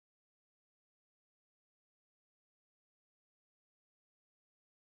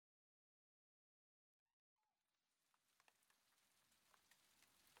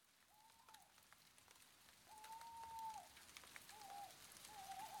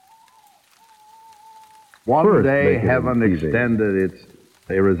One First day making heaven TV. extended its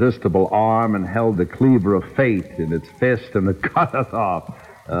irresistible arm and held the cleaver of fate in its fist and it cut us off.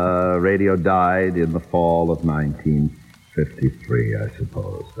 Radio died in the fall of 1953, I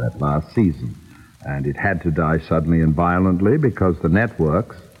suppose, that last season. And it had to die suddenly and violently because the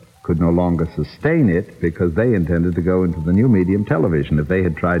networks could no longer sustain it because they intended to go into the new medium, television. If they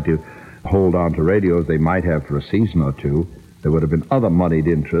had tried to hold on to radio as they might have for a season or two, there would have been other moneyed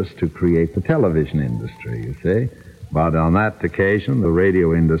interests to create the television industry, you see. But on that occasion, the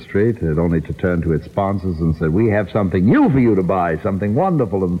radio industry had only to turn to its sponsors and said, we have something new for you to buy, something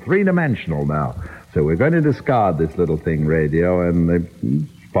wonderful and three-dimensional now. So we're going to discard this little thing, radio, and the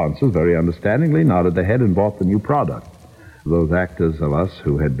sponsors very understandingly nodded their head and bought the new product. Those actors of us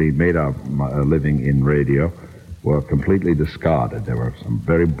who had made our living in radio were completely discarded. There were some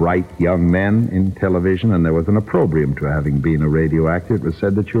very bright young men in television, and there was an opprobrium to having been a radio actor. It was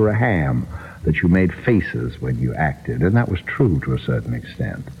said that you were a ham, that you made faces when you acted, and that was true to a certain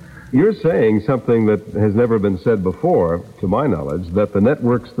extent. You're saying something that has never been said before, to my knowledge, that the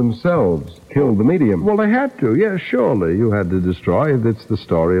networks themselves killed the medium. Well, they had to, yes, surely. You had to destroy. It's the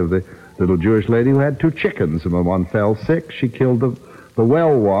story of the little Jewish lady who had 2 chickens, and when one fell sick, she killed the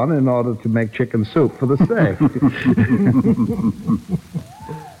well one in order to make chicken soup for the sick.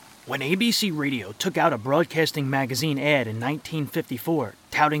 When ABC Radio took out a broadcasting magazine ad in 1954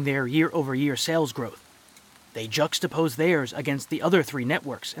 touting their year-over-year sales growth, they juxtaposed theirs against the other 3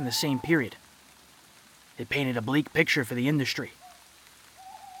 networks in the same period. It painted a bleak picture for the industry.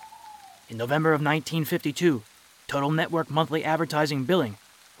 In November of 1952, total network monthly advertising billing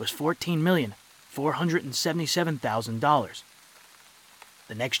was $14,477,000.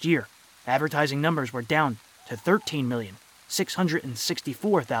 The next year, advertising numbers were down to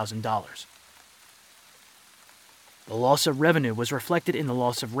 $13,664,000. The loss of revenue was reflected in the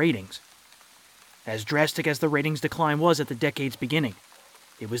loss of ratings. As drastic as the ratings decline was at the decade's beginning,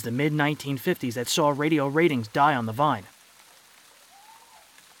 it was the mid-1950s that saw radio ratings die on the vine.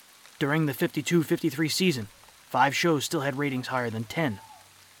 During the 52-53 season, 5 shows still had ratings higher than 10,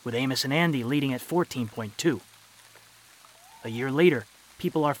 with Amos and Andy leading at 14.2. A year later,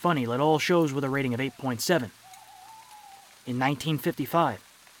 People Are Funny led all shows with a rating of 8.7. In 1955,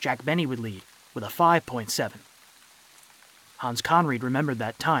 Jack Benny would lead with a 5.7. Hans Conried remembered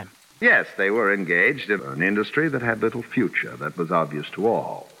that time. Yes, they were engaged in an industry that had little future. That was obvious to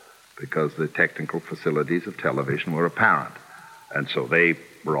all, because the technical facilities of television were apparent. And so they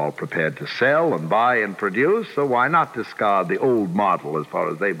were all prepared to sell and buy and produce, so why not discard the old model as far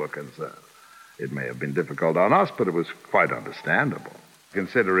as they were concerned? It may have been difficult on us, but it was quite understandable.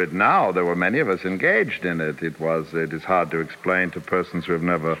 Consider it now, there were many of us engaged in it. It is hard to explain to persons who have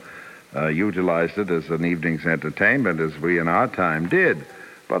never utilized it as an evening's entertainment as we in our time did.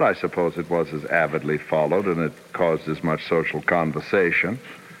 But I suppose it was as avidly followed, and it caused as much social conversation,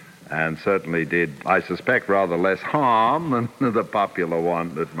 and certainly did, I suspect, rather less harm than the popular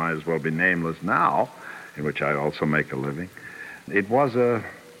one that might as well be nameless now, in which I also make a living. It was a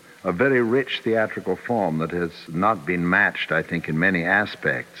very rich theatrical form that has not been matched, I think, in many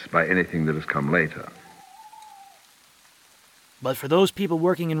aspects by anything that has come later. But for those people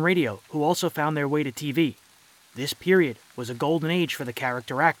working in radio who also found their way to TV, this period was a golden age for the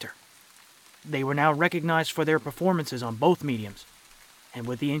character actor. They were now recognized for their performances on both mediums, and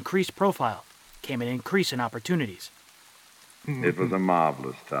with the increased profile came an increase in opportunities. It was a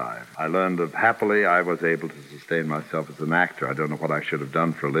marvelous time. I learned that happily I was able to sustain myself as an actor. I don't know what I should have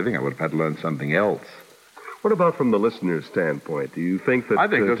done for a living. I would have had to learn something else. What about from the listener's standpoint? Do you think that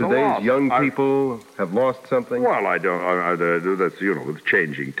today's young people have lost something? Well, I don't. That's, with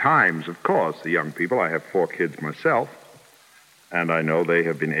changing times, of course. The young people, I have 4 kids myself, and I know they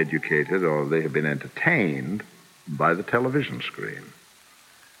have been educated or they have been entertained by the television screen.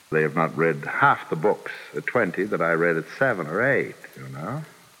 They have not read half the books at 20 that I read at 7 or 8,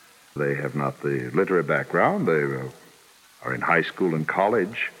 They have not the literary background. They are in high school and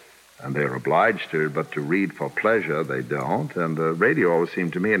college, and they're obliged to, but to read for pleasure, they don't. And radio always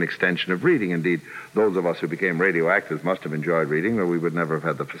seemed to me an extension of reading. Indeed, those of us who became radio actors must have enjoyed reading, or we would never have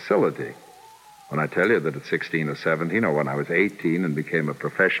had the facility. When I tell you that at 16 or 17, or when I was 18 and became a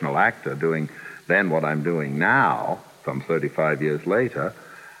professional actor doing then what I'm doing now, some 35 years later,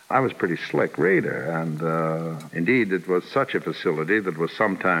 I was a pretty slick reader. And indeed, it was such a facility that was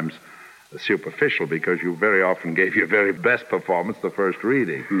sometimes superficial, because you very often gave your very best performance the first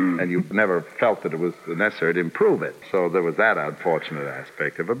reading, and you never felt that it was necessary to improve it. So there was that unfortunate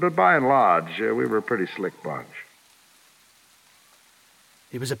aspect of it. But by and large, we were a pretty slick bunch.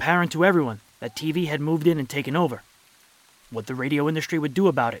 It was apparent to everyone that TV had moved in and taken over. What the radio industry would do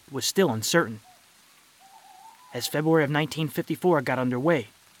about it was still uncertain. As February of 1954 got underway,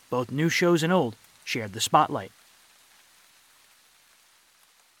 both new shows and old shared the spotlight.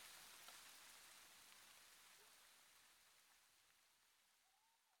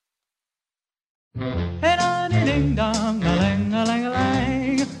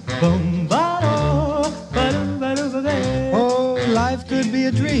 Oh, life could be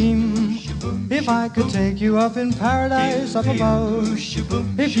a dream if I could take you up in paradise up above.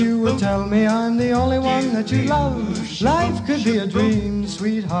 If you would tell me I'm the only one that you love, life could be a dream,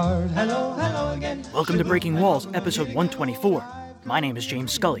 sweetheart. Hello, hello again. Welcome to Breaking Walls, episode 124. My name is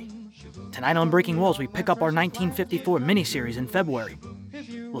James Scully. Tonight on Breaking Walls, we pick up our 1954 miniseries in February.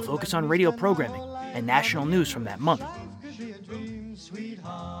 We'll focus on radio programming and national news from that month.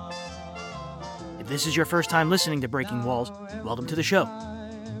 If this is your first time listening to Breaking Walls, welcome to the show.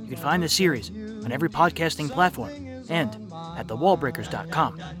 You can find the series on every podcasting platform and at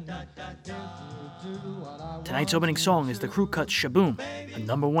thewallbreakers.com. Tonight's opening song is the Crew Cuts Shaboom, a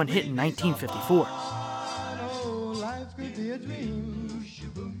number one hit in 1954.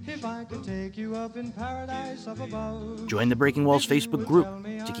 Join the Breaking Walls Facebook group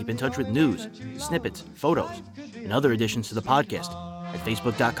to keep in touch with news, snippets, photos, and other additions to the podcast at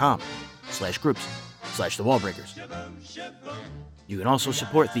facebook.com/groups/thewallbreakers. You can also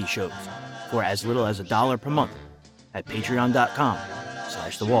support these shows for as little as $1 per month at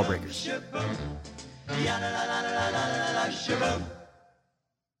patreon.com/thewallbreakers.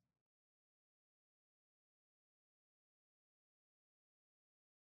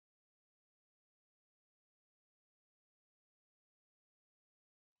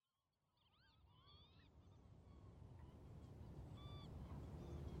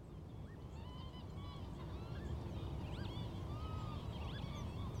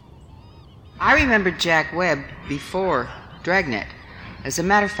 I remember Jack Webb before Dragnet. As a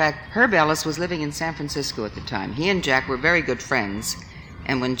matter of fact, Herb Ellis was living in San Francisco at the time. He and Jack were very good friends.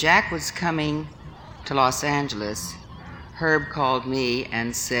 And when Jack was coming to Los Angeles, Herb called me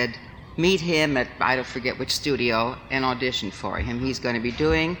and said, meet him at, I don't forget which studio, and audition for him. He's going to be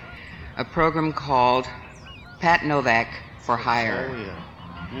doing a program called Pat Novak for Hire. Oh, yeah.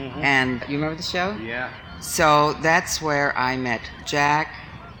 Mm-hmm. And you remember the show? Yeah. So that's where I met Jack.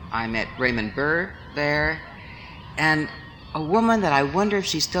 I met Raymond Burr there, and a woman that I wonder if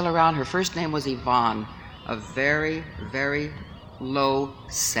she's still around. Her first name was Yvonne, a very, very low,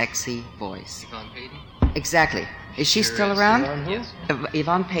 sexy voice. Yvonne Patey? Exactly. Is she Sure still is. around? Yes.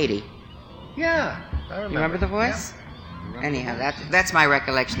 Yvonne Patey. Yeah, I remember. You remember the voice? Yeah. Anyhow, that's my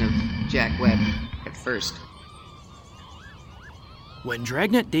recollection of Jack Webb at first. When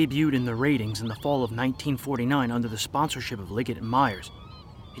Dragnet debuted in the ratings in the fall of 1949 under the sponsorship of Liggett & Myers,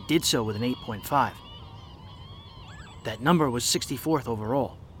 it did so with an 8.5. That number was 64th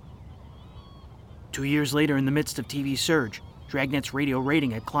overall. 2 years later, in the midst of TV's surge, Dragnet's radio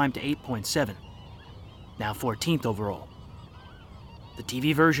rating had climbed to 8.7, now 14th overall. The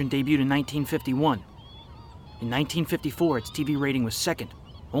TV version debuted in 1951. In 1954, its TV rating was second,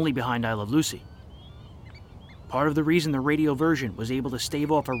 only behind I Love Lucy. Part of the reason the radio version was able to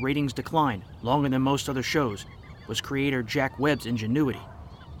stave off a ratings decline longer than most other shows was creator Jack Webb's ingenuity,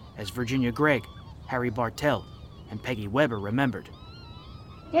 as Virginia Gregg, Harry Bartell, and Peggy Weber remembered.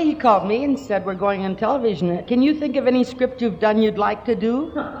 Yeah, he called me and said, we're going on television. Can you think of any script you've done you'd like to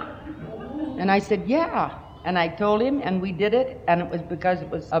do? And I said, yeah. And I told him, and we did it, and it was because it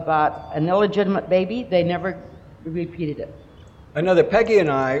was about an illegitimate baby. They never repeated it. I know that Peggy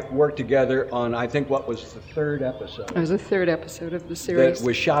and I worked together on, I think, what was the third episode. It was the third episode of the series. That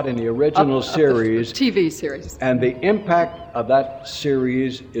was shot in the original series. The TV series. And the impact of that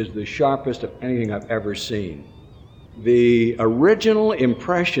series is the sharpest of anything I've ever seen. The original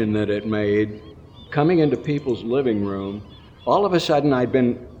impression that it made, coming into people's living room, all of a sudden I'd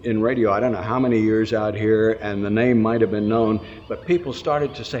been in radio, I don't know how many years out here, and the name might have been known, but people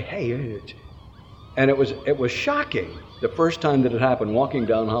started to say, hey, and it was shocking. The first time that it happened, walking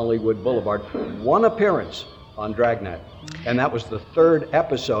down Hollywood Boulevard, one appearance on Dragnet. And that was the third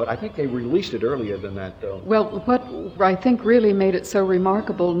episode. I think they released it earlier than that, though. Well, what I think really made it so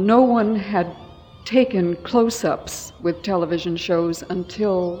remarkable, no one had taken close-ups with television shows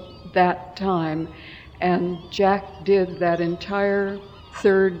until that time. And Jack did that entire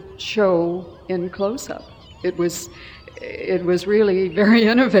third show in close-up. It was really very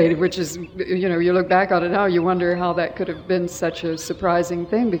innovative, which is, you look back on it now, you wonder how that could have been such a surprising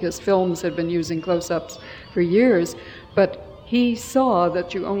thing, because films had been using close-ups for years. But he saw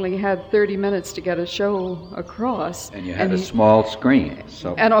that you only had 30 minutes to get a show across. And you had a small screen.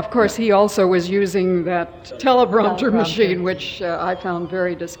 So. And of course, he also was using that teleprompter machine, which I found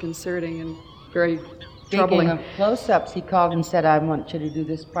very disconcerting and very Speaking of close-ups, he called and said, I want you to do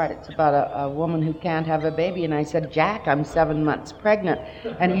this part. It's about a woman who can't have a baby. And I said, Jack, I'm 7 months pregnant.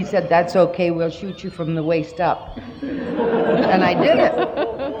 And he said, that's okay, we'll shoot you from the waist up. And I did it.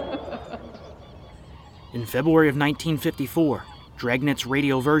 In February of 1954, Dragnet's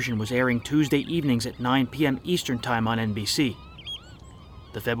radio version was airing Tuesday evenings at 9 p.m. Eastern Time on NBC.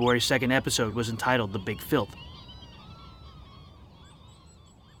 The February 2nd episode was entitled The Big Filth.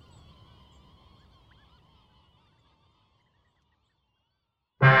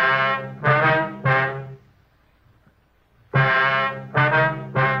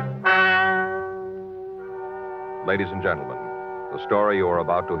 Ladies and gentlemen, the story you are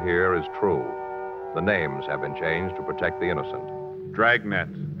about to hear is true. The names have been changed to protect the innocent. Dragnet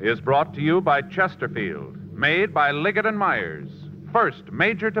is brought to you by Chesterfield, made by Liggett & Myers, first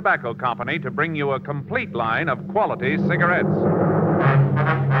major tobacco company to bring you a complete line of quality cigarettes.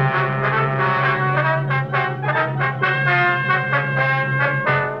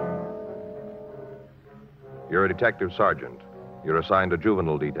 You're a detective sergeant. You're assigned to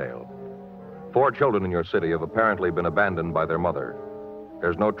juvenile detail. 4 children in your city have apparently been abandoned by their mother.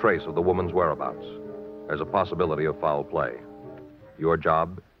 There's no trace of the woman's whereabouts. There's a possibility of foul play. Your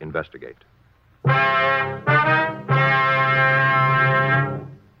job, investigate.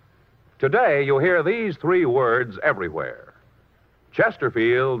 Today, you hear these 3 words everywhere.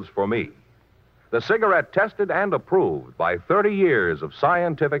 Chesterfield's for me. The cigarette tested and approved by 30 years of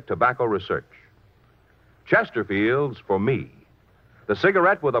scientific tobacco research. Chesterfield's for me. The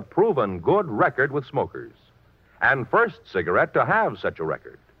cigarette with a proven good record with smokers. And first cigarette to have such a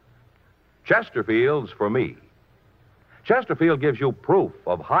record. Chesterfield's for me. Chesterfield gives you proof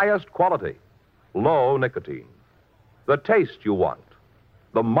of highest quality, low nicotine. The taste you want,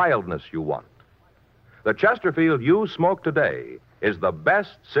 the mildness you want. The Chesterfield you smoke today is the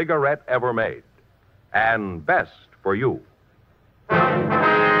best cigarette ever made. And best for you.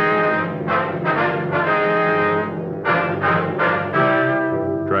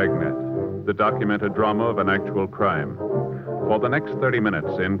 Dragnet, the documented drama of an actual crime. For the next 30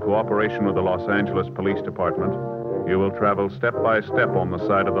 minutes, in cooperation with the Los Angeles Police Department, you will travel step by step on the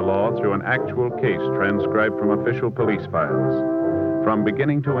side of the law through an actual case transcribed from official police files. From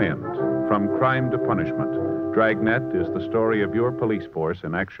beginning to end, from crime to punishment, Dragnet is the story of your police force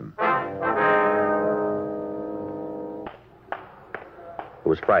in action. It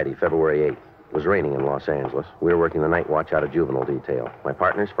was Friday, February 8th. It was raining in Los Angeles. We were working the night watch out of juvenile detail. My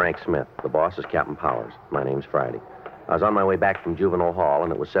partner's Frank Smith. The boss is Captain Powers. My name's Friday. I was on my way back from Juvenile Hall,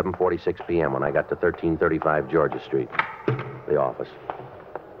 and it was 7:46 p.m. when I got to 1335 Georgia Street, the office.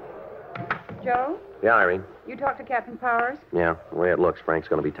 Joe? Yeah, Irene? You talked to Captain Powers? Yeah, the way it looks, Frank's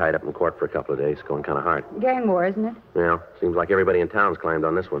going to be tied up in court for a couple of days. Going kind of hard. Gang war, isn't it? Yeah, seems like everybody in town's climbed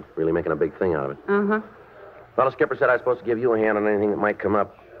on this one. Really making a big thing out of it. Uh-huh. Fellow skipper said I was supposed to give you a hand on anything that might come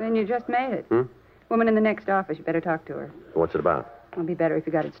up. Then you just made it. Hmm? Woman in the next office. You better talk to her. What's it about? It'll be better if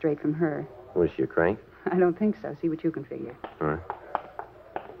you got it straight from her. Was she a crank? I don't think so. See what you can figure. All right.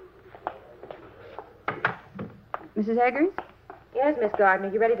 Mrs. Eggers? Yes, Miss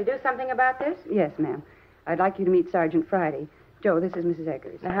Gardner. You ready to do something about this? Yes, ma'am. I'd like you to meet Sergeant Friday. Joe, this is Mrs.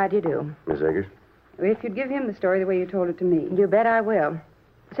 Eggers. Now, how do you do? Miss Eggers? If you'd give him the story the way you told it to me. You bet I will.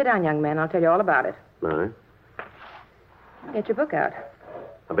 Sit down, young man. I'll tell you all about it. All right. Get your book out.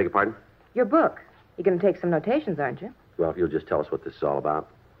 I beg your pardon? Your book. You're going to take some notations, aren't you? Well, if you'll just tell us what this is all about.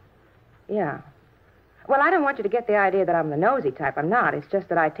 Yeah. Well, I don't want you to get the idea that I'm the nosy type. I'm not. It's just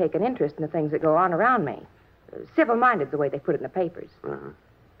that I take an interest in the things that go on around me. Civil-minded's the way they put it in the papers. Uh-huh.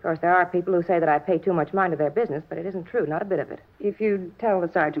 Of course, there are people who say that I pay too much mind to their business, but it isn't true. Not a bit of it. If you'd tell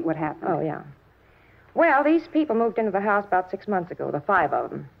the sergeant what happened. Oh, yeah. Well, these people moved into the house about 6 months ago, the 5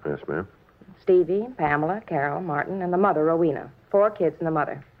 of them. Yes, ma'am. Stevie, Pamela, Carol, Martin, and the mother, Rowena. 4 kids and the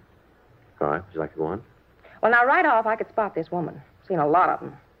mother. All right. Would you like to go on? Well, now, right off, I could spot this woman. Seen a lot of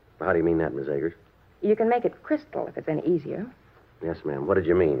them. How do you mean that, Miss Eggers? You can make it crystal if it's any easier. Yes, ma'am. What did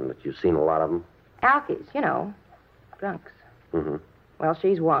you mean? That you've seen a lot of them? Alkies, you know. Drunks. Mm-hmm. Well,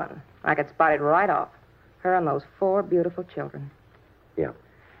 she's one. I could spot it right off. Her and those 4 beautiful children. Yeah.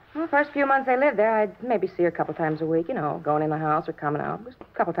 Well, the first few months they lived there, I'd maybe see her a couple times a week, you know, going in the house or coming out. Just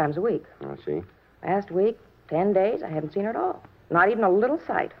a couple times a week. I see. Last week, 10 days, I haven't seen her at all. Not even a little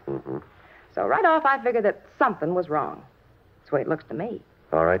sight. Mm-hmm. So right off, I figured that something was wrong. That's the way it looks to me.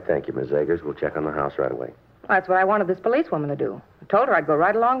 All right, thank you, Miss Eggers. We'll check on the house right away. Well, that's what I wanted this policewoman to do. I told her I'd go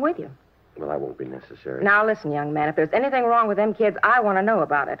right along with you. Well, that won't be necessary. Now, listen, young man, if there's anything wrong with them kids, I want to know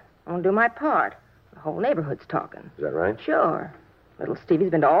about it. I want to do my part. The whole neighborhood's talking. Is that right? Sure. Little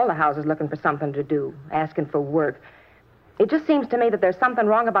Stevie's been to all the houses looking for something to do, asking for work. It just seems to me that there's something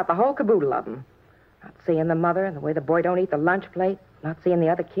wrong about the whole caboodle of them. Not seeing the mother and the way the boy don't eat the lunch plate. Not seeing the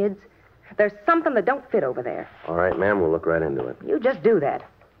other kids. There's something that don't fit over there. All right, ma'am, we'll look right into it. You just do that.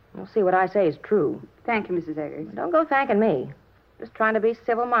 We'll see what I say is true. Thank you, Mrs. Eggers. Don't go thanking me. Just trying to be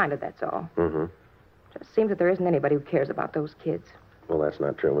civil-minded, that's all. Mm-hmm. Just seems that there isn't anybody who cares about those kids. Well, that's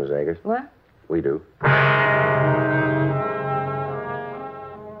not true, Miss Eggers. What? We do.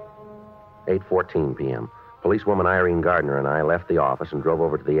 8:14 p.m. Policewoman Irene Gardner and I left the office and drove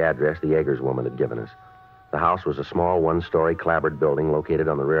over to the address the Eggers woman had given us. The house was a small one-story clapboard building located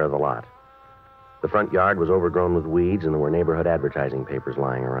on the rear of the lot. The front yard was overgrown with weeds, and there were neighborhood advertising papers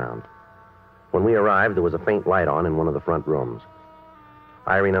lying around. When we arrived, there was a faint light on in one of the front rooms.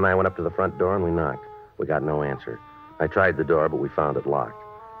 Irene and I went up to the front door and we knocked. We got no answer. I tried the door, but we found it locked.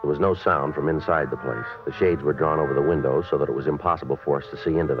 There was no sound from inside the place. The shades were drawn over the windows so that it was impossible for us to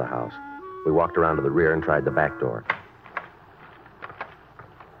see into the house. We walked around to the rear and tried the back door.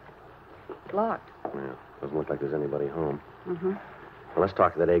 It's locked. Yeah, doesn't look like there's anybody home. Mm-hmm. Well, let's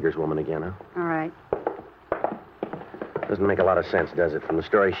talk to that Eggers woman again, huh? All right. Doesn't make a lot of sense, does it? From the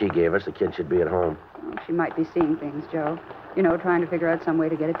story she gave us, the kid should be at home. Well, she might be seeing things, Joe. You know, trying to figure out some way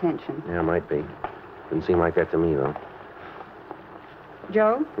to get attention. Yeah, might be. Didn't seem like that to me, though.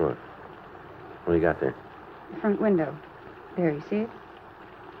 Joe? What? What do you got there? The front window. There, you see it?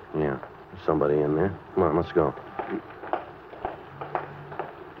 Yeah, there's somebody in there. Come on, let's go.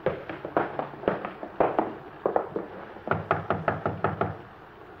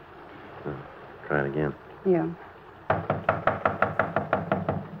 Try it again. Yeah.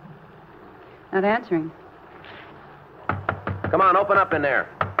 Not answering. Come on, open up in there.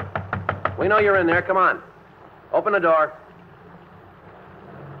 We know you're in there. Come on. Open the door.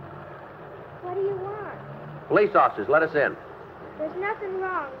 What do you want? Police officers, let us in. There's nothing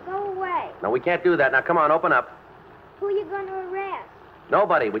wrong. Go away. No, we can't do that. Now, come on, open up. Who are you going to arrest?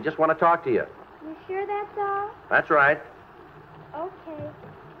 Nobody. We just want to talk to you. You sure that's all? That's right. Okay.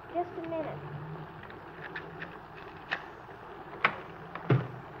 Just a minute.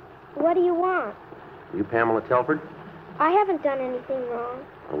 What do you want? You Pamela Telford? I haven't done anything wrong.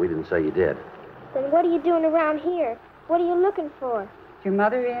 Well, we didn't say you did. Then what are you doing around here? What are you looking for? Is your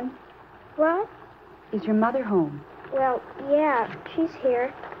mother in? What? Is your mother home? Well, yeah, she's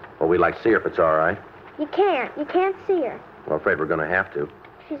here. Well, we'd like to see her if it's all right. You can't. You can't see her. Well, I'm afraid we're going to have to.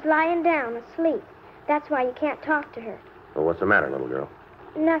 She's lying down, asleep. That's why you can't talk to her. Well, what's the matter, little girl?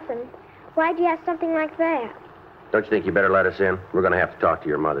 Nothing. Why'd you ask something like that? Don't you think you better let us in? We're going to have to talk to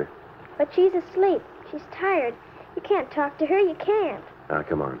your mother. But she's asleep. She's tired. You can't talk to her. You can't. Now,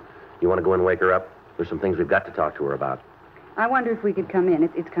 come on. You want to go in and wake her up? There's some things we've got to talk to her about. I wonder if we could come in.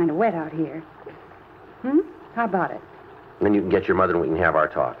 It's kind of wet out here. How about it? And then you can get your mother and we can have our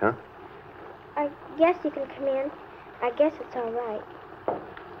talk, huh? I guess you can come in. I guess it's all right.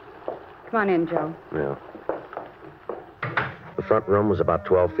 Come on in, Joe. Yeah. The front room was about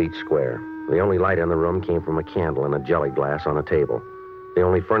 12 feet square. The only light in the room came from a candle in a jelly glass on a table. The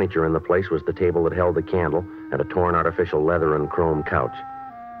only furniture in the place was the table that held the candle and a torn artificial leather and chrome couch.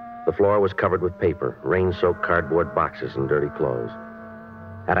 The floor was covered with paper, rain-soaked cardboard boxes, and dirty clothes.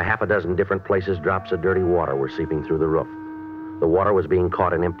 At a half a dozen different places, drops of dirty water were seeping through the roof. The water was being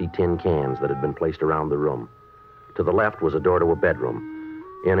caught in empty tin cans that had been placed around the room. To the left was a door to a bedroom.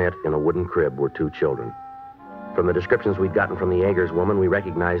 In it, in a wooden crib, were two children. From the descriptions we'd gotten from the Eggers woman, we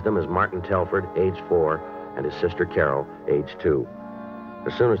recognized them as Martin Telford, age 4, and his sister Carol, age 2.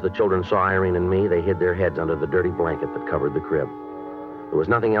 As soon as the children saw Irene and me, they hid their heads under the dirty blanket that covered the crib. There was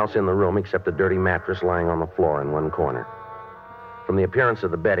nothing else in the room except a dirty mattress lying on the floor in one corner. From the appearance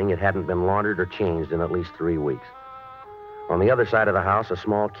of the bedding, it hadn't been laundered or changed in at least 3 weeks. On the other side of the house, a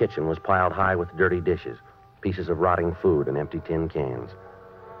small kitchen was piled high with dirty dishes, pieces of rotting food, and empty tin cans.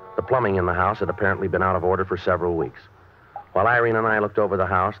 The plumbing in the house had apparently been out of order for several weeks. While Irene and I looked over the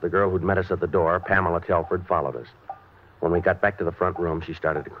house, the girl who'd met us at the door, Pamela Telford, followed us. When we got back to the front room, she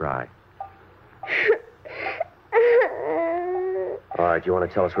started to cry. All right, you want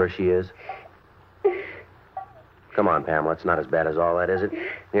to tell us where she is? Come on, Pamela. It's not as bad as all that, is it?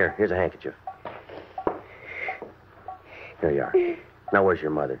 Here's a handkerchief. Here you are. Now, where's your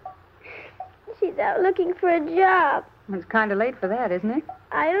mother? She's out looking for a job. It's kind of late for that, isn't it?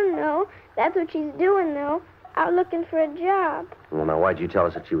 I don't know. That's what she's doing, though. Out looking for a job. Well, now, why'd you tell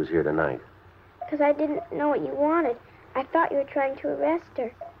us that she was here tonight? Because I didn't know what you wanted. I thought you were trying to arrest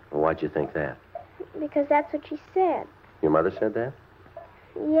her. Well, why'd you think that? Because that's what she said. Your mother said that?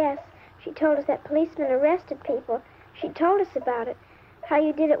 Yes. She told us that policemen arrested people. She told us about it. How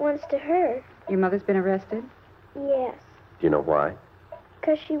you did it once to her. Your mother's been arrested? Yes. Do you know why?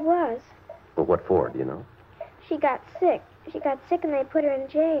 Because she was. Well, what for, do you know? She got sick. She got sick and they put her in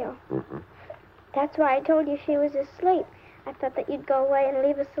jail. Mm-hmm. That's why I told you she was asleep. I thought that you'd go away and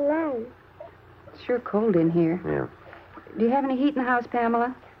leave us alone. It's sure cold in here. Yeah. Do you have any heat in the house,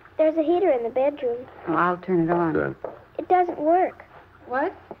 Pamela? There's a heater in the bedroom. Oh, I'll turn it on. Good. It doesn't work.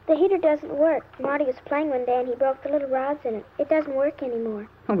 What? The heater doesn't work. Marty was playing one day and he broke the little rods in it. It doesn't work anymore.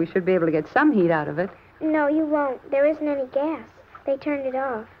 Well, we should be able to get some heat out of it. No, you won't. There isn't any gas. They turned it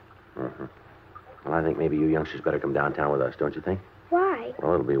off. Mm-hmm. Well, I think maybe you youngsters better come downtown with us, don't you think? Why?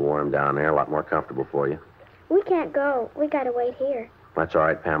 Well, it'll be warm down there, a lot more comfortable for you. We can't go. We gotta wait here. That's all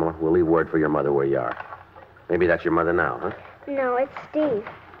right, Pamela. We'll leave word for your mother where you are. Maybe that's your mother now, huh? No, it's Steve.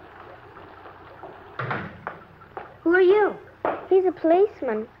 Who are you? He's a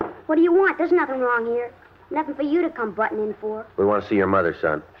policeman. What do you want? There's nothing wrong here. Nothing for you to come butting in for. We want to see your mother,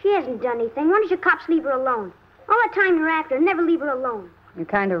 son. She hasn't done anything. Why don't you cops leave her alone? All the time you're after her, never leave her alone. You're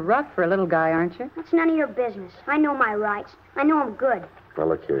kind of rough for a little guy, aren't you? That's none of your business. I know my rights. I know them good. Well,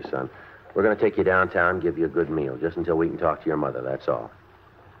 look here, son. We're going to take you downtown and give you a good meal, just until we can talk to your mother, that's all.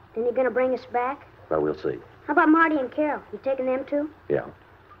 Then you're gonna bring us back? Well, we'll see. How about Marty and Carol? You taking them too? Yeah.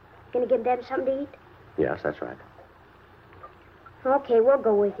 Gonna give them something to eat? Yes, that's right. Okay, we'll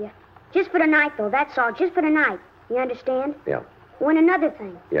go with you. Just for tonight, though, that's all. Just for tonight. You understand? Yeah. Oh, and another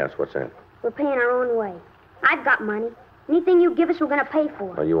thing. Yes, what's that? We're paying our own way. I've got money. Anything you give us, we're gonna pay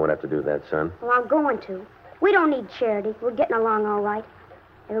for. Well, you won't have to do that, son. Well, I'm going to. We don't need charity. We're getting along all right.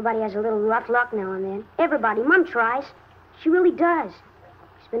 Everybody has a little rough luck now and then. Everybody. Mom tries. She really does.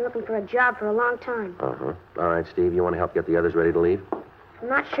 She's been looking for a job for a long time. Uh-huh. All right, Steve, you want to help get the others ready to leave? I'm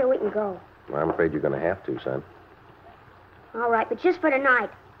not sure we can go. Well, I'm afraid you're going to have to, son. All right, but just for tonight.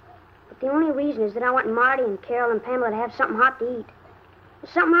 But the only reason is that I want Marty and Carol and Pamela to have something hot to eat.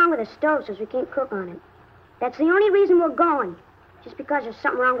 There's something wrong with the stove, so we can't cook on it. That's the only reason we're going. Just because there's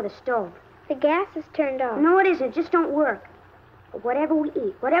something wrong with the stove. The gas is turned off. No, it isn't. It just don't work. But whatever we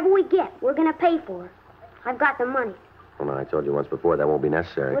eat, whatever we get, we're going to pay for it. I've got the money. Well, no, I told you once before that won't be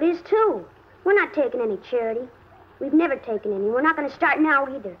necessary. Well, it is, too. We're not taking any charity. We've never taken any. We're not going to start now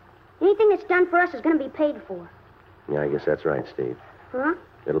either. Anything that's done for us is going to be paid for. Yeah, I guess that's right, Steve. Huh?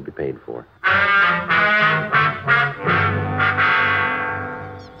 It'll be paid for.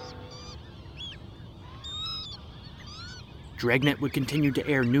 Dragnet would continue to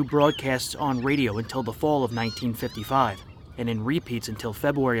air new broadcasts on radio until the fall of 1955, and in repeats until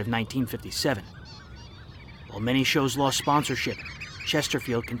February of 1957. While many shows lost sponsorship,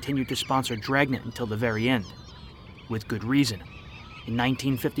 Chesterfield continued to sponsor Dragnet until the very end, with good reason. In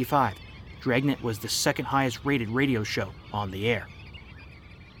 1955, Dragnet was the second highest rated radio show on the air.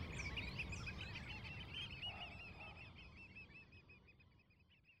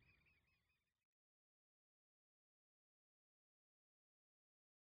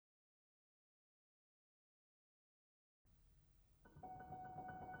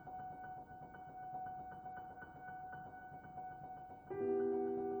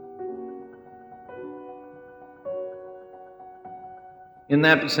 In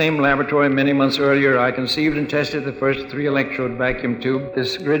that same laboratory many months earlier, I conceived and tested the first 3-electrode vacuum tube.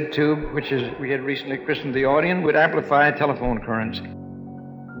 This grid tube, which we had recently christened the Audion, would amplify telephone currents.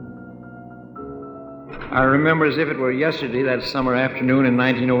 I remember as if it were yesterday that summer afternoon in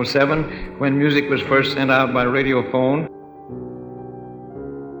 1907 when music was first sent out by radiophone.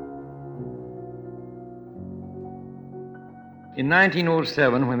 In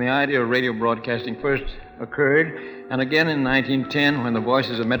 1907, when the idea of radio broadcasting first occurred, and again in 1910, when the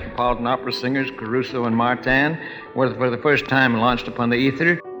voices of Metropolitan Opera singers Caruso and Martin were for the first time launched upon the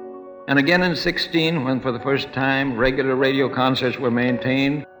ether, and again in 16, when for the first time regular radio concerts were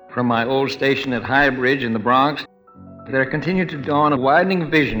maintained from my old station at High Bridge in the Bronx, there continued to dawn a widening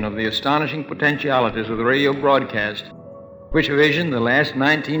vision of the astonishing potentialities of the radio broadcast, which vision the last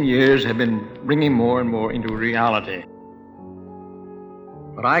 19 years have been bringing more and more into reality.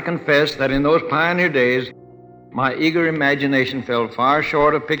 But I confess that in those pioneer days, my eager imagination fell far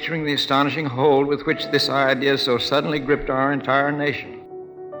short of picturing the astonishing hold with which this idea so suddenly gripped our entire nation.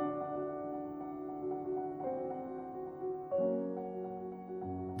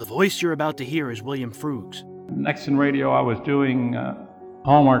 The voice you're about to hear is William Fruggs. Next in radio, I was doing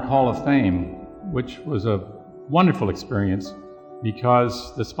Hallmark Hall of Fame, which was a wonderful experience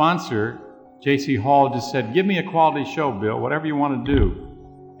because the sponsor, J.C. Hall, just said, "Give me a quality show, Bill, whatever you want to do."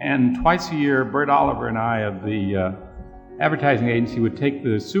 And twice a year, Bert Oliver and I of the advertising agency would take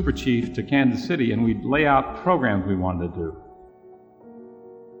the super chief to Kansas City and we'd lay out programs we wanted to do.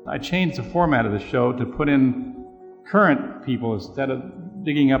 I changed the format of the show to put in current people instead of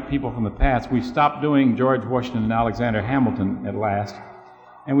digging up people from the past. We stopped doing George Washington and Alexander Hamilton at last,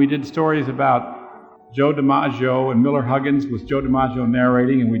 and we did stories about Joe DiMaggio and Miller Huggins, with Joe DiMaggio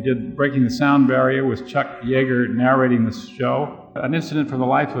narrating, and we did Breaking the Sound Barrier with Chuck Yeager narrating the show. An incident from the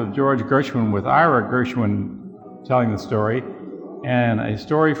life of George Gershwin with Ira Gershwin telling the story, and a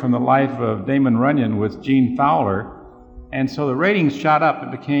story from the life of Damon Runyon with Gene Fowler. And so the ratings shot up.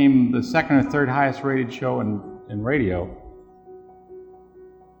 It became the second or third highest rated show in radio.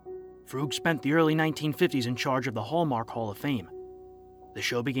 Frug spent the early 1950s in charge of the Hallmark Hall of Fame. The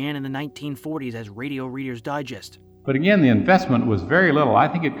show began in the 1940s as Radio Reader's Digest. But again, the investment was very little. I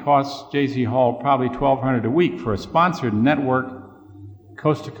think it cost J.C. Hall probably $1,200 a week for a sponsored network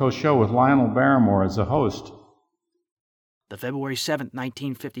coast-to-coast show with Lionel Barrymore as the host. The February 7,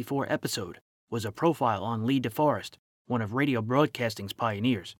 1954 episode was a profile on Lee DeForest, one of radio broadcasting's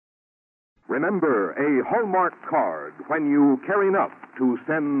pioneers. Remember a Hallmark card when you care enough to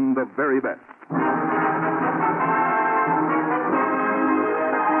send the very best.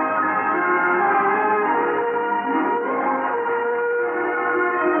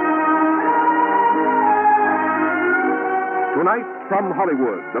 Tonight, from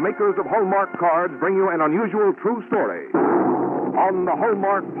Hollywood, the makers of Hallmark cards bring you an unusual true story on the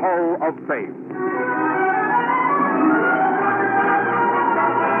Hallmark Hall of Fame.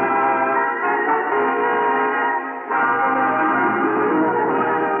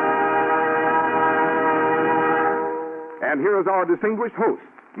 And here is our distinguished host,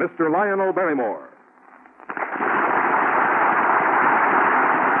 Mr. Lionel Barrymore.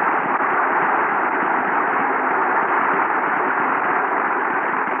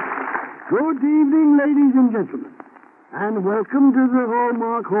 Good evening, ladies and gentlemen, and welcome to the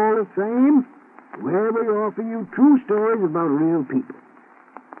Hallmark Hall of Fame, where we offer you true stories about real people.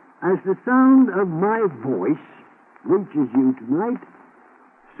 As the sound of my voice reaches you tonight,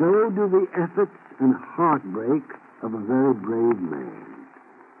 so do the efforts and heartbreak of a very brave man.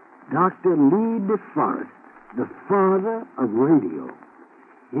 Dr. Lee DeForest, the father of radio.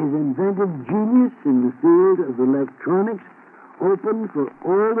 His inventive genius in the field of electronics open for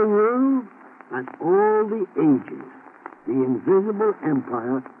all the world and all the ages, the invisible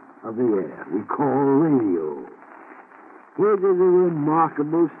empire of the air we call radio. Here is a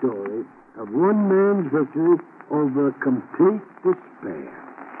remarkable story of one man's victory over complete despair.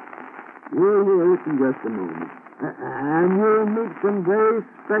 You'll hear it in just a moment, and you'll meet some very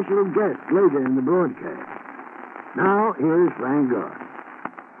special guests later in the broadcast. Now, here's Frank Gordon.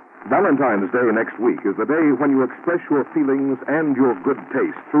 Valentine's Day next week is the day when you express your feelings and your good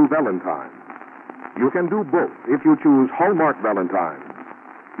taste through Valentine. You can do both if you choose Hallmark Valentine.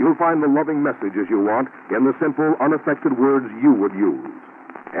 You'll find the loving messages you want in the simple, unaffected words you would use.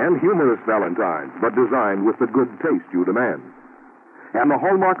 And humorous Valentines, but designed with the good taste you demand. And the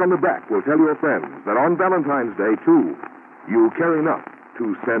hallmark on the back will tell your friends that on Valentine's Day, too, you care enough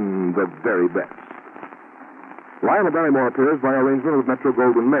to send the very best. Lionel Barrymore appears by arrangement of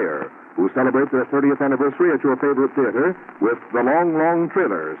Metro-Goldwyn-Mayer, who celebrate their 30th anniversary at your favorite theater with The Long, Long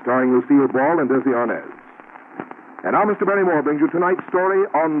Trailer, starring Lucille Ball and Desi Arnaz. And now Mr. Barrymore brings you tonight's story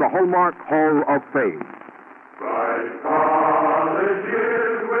on the Hallmark Hall of Fame. Bright college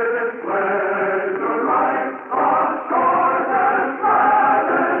years with its pleasure light, on shores and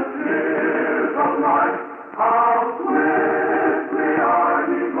silent tears of light, how swiftly are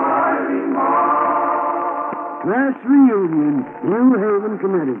ye gliding by. Class reunion, New Haven,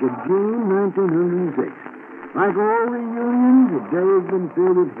 Connecticut, June 1906. Like all reunions, the day has been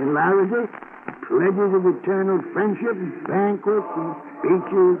filled with hilarity, pledges of eternal friendship, banquets, and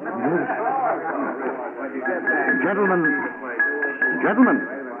speeches. Gentlemen,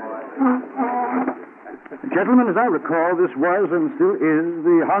 as I recall, this was and still is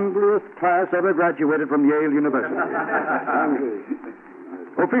the hungriest class ever graduated from Yale University.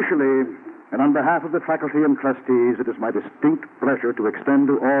 Officially, and on behalf of the faculty and trustees, it is my distinct pleasure to extend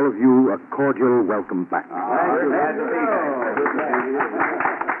to all of you a cordial welcome back.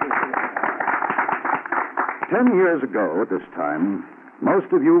 10 years ago at this time, most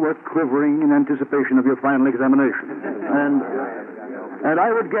of you were quivering in anticipation of your final examination. And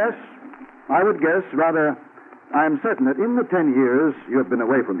I would guess, I'm certain that in the 10 years you have been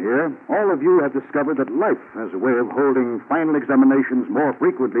away from here, all of you have discovered that life has a way of holding final examinations more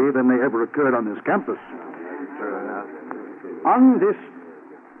frequently than they ever occurred on this campus. On this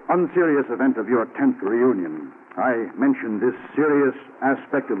unserious event of your 10th reunion, I mention this serious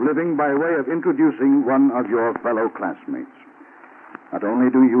aspect of living by way of introducing one of your fellow classmates. Not only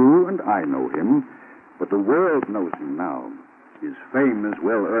do you and I know him, but the world knows him now. His fame is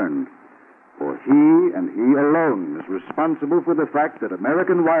well earned. For he and he alone is responsible for the fact that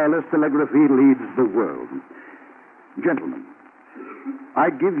American wireless telegraphy leads the world. Gentlemen, I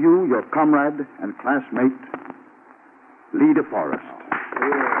give you your comrade and classmate, Lee DeForest.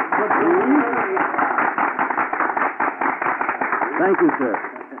 Thank you, sir.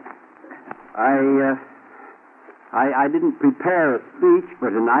 I didn't prepare a speech for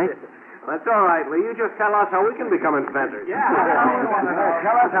tonight. That's all right, Lee. You just tell us how we can become inventors. Yeah.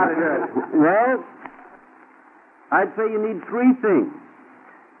 Tell us how to do it. Well, I'd say you need three things.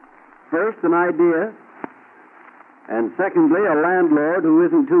 First, an idea. And secondly, a landlord who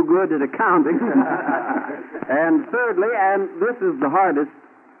isn't too good at accounting. And thirdly, and this is the hardest,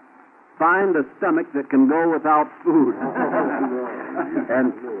 find a stomach that can go without food.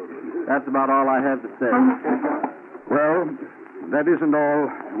 And that's about all I have to say. Well, that isn't all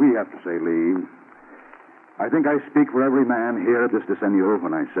we have to say, Lee. I think I speak for every man here at this decennial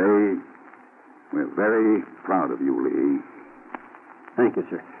when I say we're very proud of you, Lee. Thank you,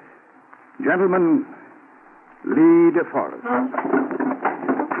 sir. Gentlemen, Lee DeForest.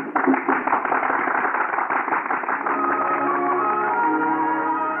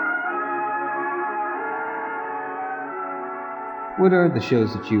 What are the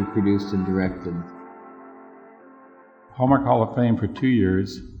shows that you produced and directed? Hallmark Hall of Fame for 2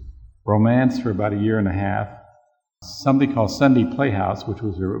 years, Romance for about a year and a half, something called Sunday Playhouse, which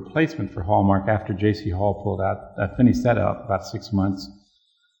was a replacement for Hallmark after J.C. Hall pulled out. I finished that out about 6 months.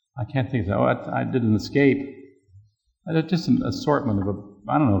 I can't think of that. I did an Escape. I did just an assortment of,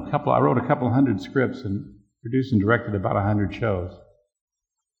 I wrote a couple hundred scripts and produced and directed about 100 shows.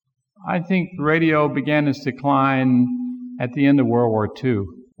 I think radio began its decline at the end of World War II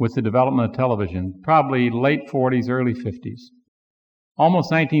with the development of television, probably late 40s, early 50s.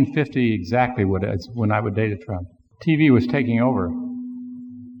 Almost 1950 exactly when I would date it from. TV was taking over.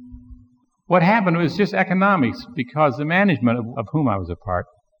 What happened was just economics, because the management of whom I was a part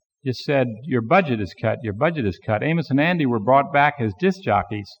just said, your budget is cut, your budget is cut. Amos and Andy were brought back as disc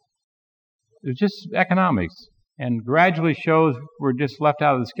jockeys. It was just economics. And gradually shows were just left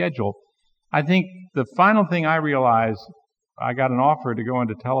out of the schedule. I think the final thing I realized, I got an offer to go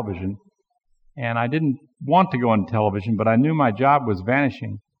into television, and I didn't want to go into television, but I knew my job was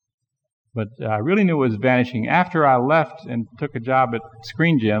vanishing. But I really knew it was vanishing after I left and took a job at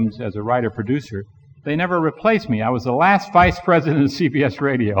Screen Gems as a writer-producer. They never replaced me. I was the last vice president of CBS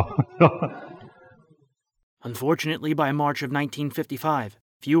Radio. Unfortunately, by March of 1955,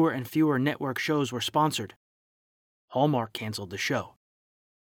 fewer and fewer network shows were sponsored. Hallmark canceled the show.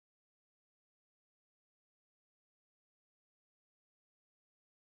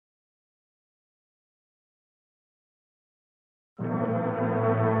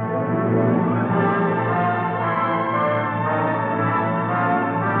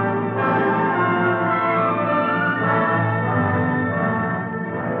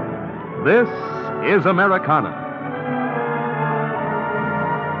 This is Americana.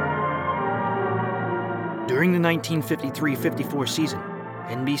 During the 1953-54 season,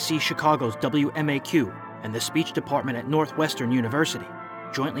 NBC Chicago's WMAQ and the speech department at Northwestern University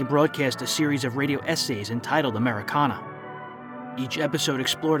jointly broadcast a series of radio essays entitled Americana. Each episode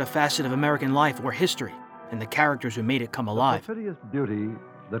explored a facet of American life or history and the characters who made it come alive. The perfidious beauty,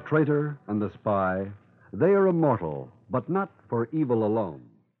 the traitor, and the spy, they are immortal, but not for evil alone.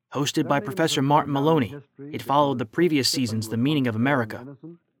 Hosted by Professor Martin Maloney, it followed the previous season's The Meaning of America.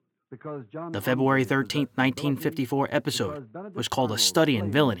 The February 13, 1954 episode was called A Study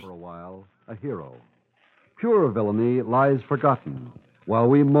in Villainy. A hero. Pure villainy lies forgotten, while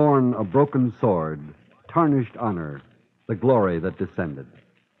we mourn a broken sword, tarnished honor, the glory that descended.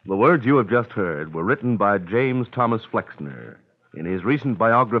 The words you have just heard were written by James Thomas Flexner in his recent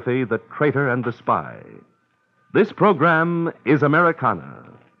biography, The Traitor and the Spy. This program is Americana,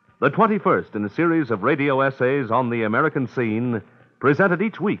 the 21st in a series of radio essays on the American scene, presented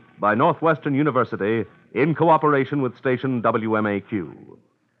each week by Northwestern University in cooperation with station WMAQ.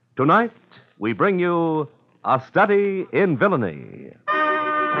 Tonight, we bring you A Study in Villainy.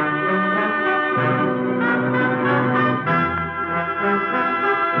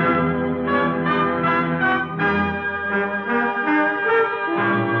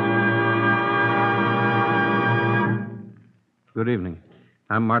 Good evening.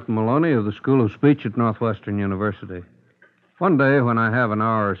 I'm Martin Maloney of the School of Speech at Northwestern University. One day, when I have an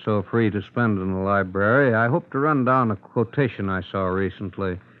hour or so free to spend in the library, I hope to run down a quotation I saw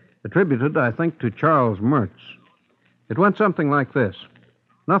recently, attributed, I think, to Charles Mertz. It went something like this: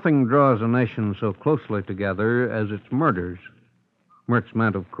 "Nothing draws a nation so closely together as its murders." Mertz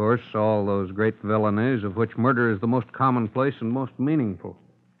meant, of course, all those great villainies of which murder is the most commonplace and most meaningful.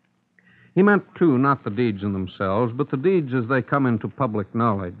 He meant, too, not the deeds in themselves, but the deeds as they come into public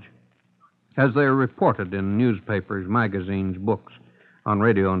knowledge, as they are reported in newspapers, magazines, books, on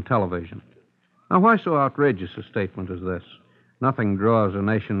radio and television. Now, why so outrageous a statement as this? Nothing draws a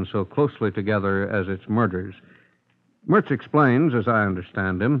nation so closely together as its murders. Mertz explains, as I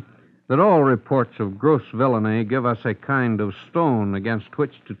understand him, that all reports of gross villainy give us a kind of stone against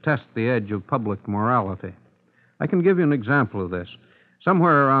which to test the edge of public morality. I can give you an example of this.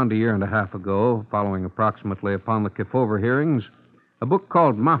 Somewhere around a year and a half ago, following approximately upon the Kefauver hearings, a book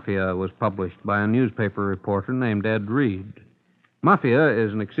called Mafia was published by a newspaper reporter named Ed Reed. Mafia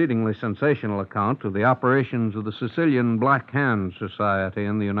is an exceedingly sensational account of the operations of the Sicilian Black Hand Society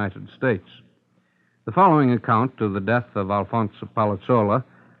in the United States. The following account of the death of Alfonso Palazzola,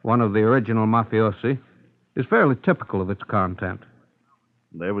 one of the original mafiosi, is fairly typical of its content.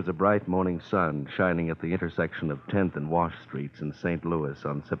 There was a bright morning sun shining at the intersection of 10th and Wash Streets in St. Louis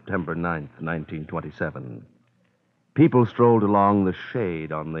on September 9th, 1927. People strolled along the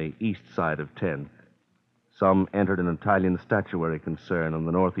shade on the east side of 10th. Some entered an Italian statuary concern on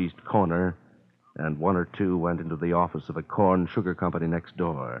the northeast corner, and one or two went into the office of a corn sugar company next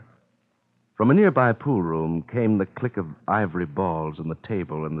door. From a nearby pool room came the click of ivory balls on the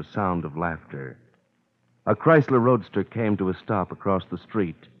table and the sound of laughter. A Chrysler Roadster came to a stop across the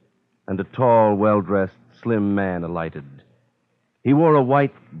street, and a tall, well-dressed, slim man alighted. He wore a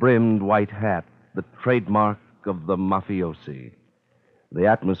white-brimmed white hat, the trademark of the mafiosi. The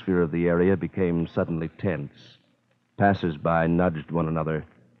atmosphere of the area became suddenly tense. Passers-by nudged one another.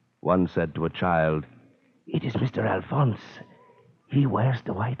 One said to a child, "It is Mr. Alphonse. He wears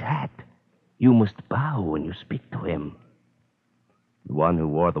the white hat. You must bow when you speak to him." The one who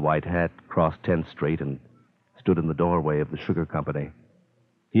wore the white hat crossed 10th Street and stood in the doorway of the sugar company.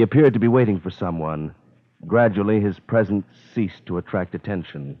 He appeared to be waiting for someone. Gradually, his presence ceased to attract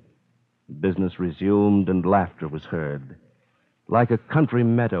attention. Business resumed, and laughter was heard. Like a country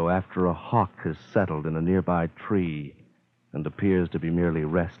meadow after a hawk has settled in a nearby tree and appears to be merely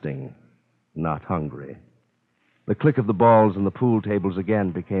resting, not hungry. The click of the balls on the pool tables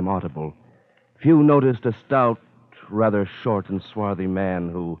again became audible. Few noticed a stout, rather short and swarthy man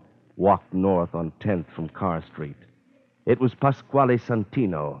who walked north on 10th from Carr Street. It was Pasquale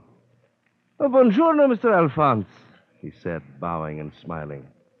Santino. "Oh, buongiorno, Mr. Alphonse," he said, bowing and smiling.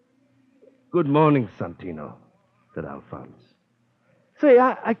 "Good morning, Santino," said Alphonse. "Say,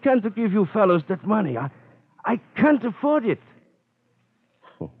 I can't give you fellows that money. I can't afford it."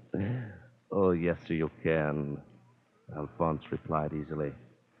 "Oh, yes, sir, you can," Alphonse replied easily.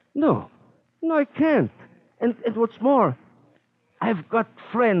 No, I can't. And what's more, I've got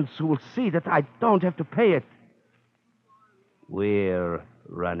friends who will see that I don't have to pay it. "We're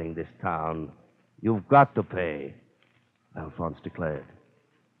running this town. You've got to pay," Alphonse declared.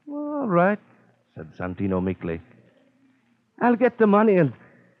 "All right," said Santino meekly. "I'll get the money and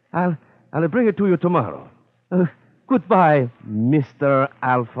I'll bring it to you tomorrow. Goodbye, Mr.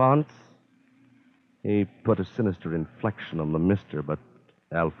 Alphonse." He put a sinister inflection on the mister, but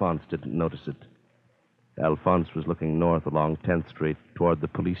Alphonse didn't notice it. Alphonse was looking north along 10th Street toward the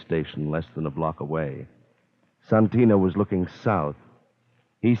police station less than a block away. Santino was looking south.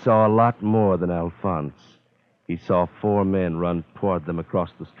 He saw a lot more than Alphonse. He saw 4 men run toward them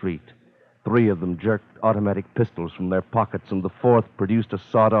across the street. 3 of them jerked automatic pistols from their pockets, and the 4th produced a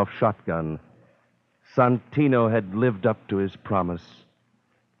sawed-off shotgun. Santino had lived up to his promise.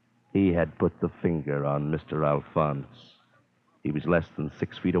 He had put the finger on Mr. Alphonse. He was less than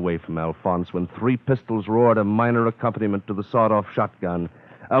 6 feet away from Alphonse when 3 pistols roared a minor accompaniment to the sawed-off shotgun.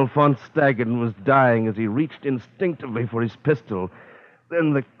 Alphonse staggered and was dying as he reached instinctively for his pistol.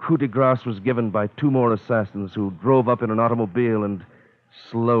 Then the coup de grace was given by 2 more assassins who drove up in an automobile and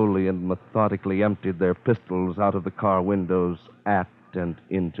slowly and methodically emptied their pistols out of the car windows at and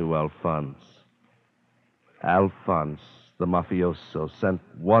into Alphonse. Alphonse, the mafioso, sent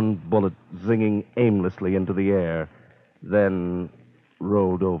 1 bullet zinging aimlessly into the air, then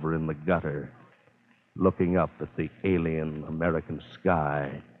rolled over in the gutter, looking up at the alien American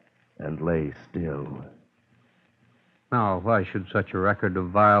sky, and lay still. Now, why should such a record of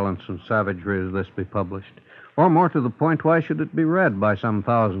violence and savagery as this be published? Or more to the point, why should it be read by some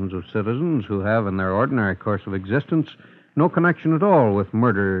thousands of citizens who have, in their ordinary course of existence, no connection at all with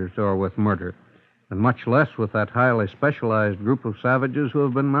murders or with murder, and much less with that highly specialized group of savages who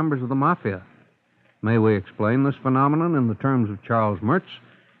have been members of the mafia? May we explain this phenomenon in the terms of Charles Mertz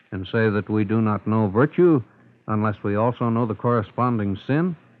and say that we do not know virtue unless we also know the corresponding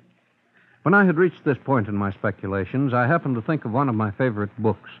sin? When I had reached this point in my speculations, I happened to think of one of my favorite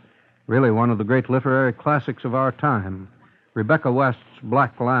books, really one of the great literary classics of our time, Rebecca West's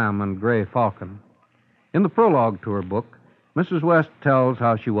Black Lamb and Gray Falcon. In the prologue to her book, Mrs. West tells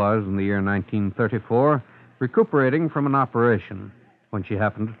how she was, in the year 1934, recuperating from an operation when she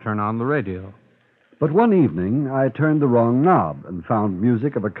happened to turn on the radio. But one evening, I turned the wrong knob and found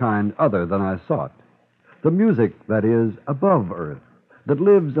music of a kind other than I sought. The music that is above earth, that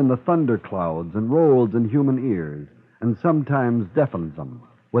lives in the thunder clouds and rolls in human ears, and sometimes deafens them,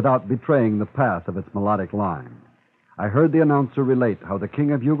 without betraying the path of its melodic line. I heard the announcer relate how the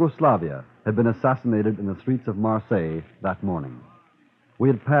King of Yugoslavia had been assassinated in the streets of Marseille that morning. We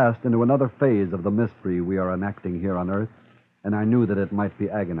had passed into another phase of the mystery we are enacting here on Earth, and I knew that it might be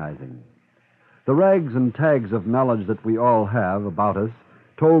agonizing. The rags and tags of knowledge that we all have about us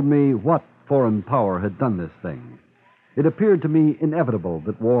told me what foreign power had done this thing. It appeared to me inevitable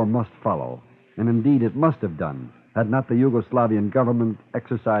that war must follow, and indeed it must have done, had not the Yugoslavian government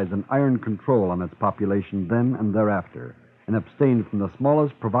exercised an iron control on its population then and thereafter, and abstained from the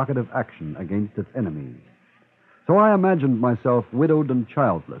smallest provocative action against its enemies. So I imagined myself widowed and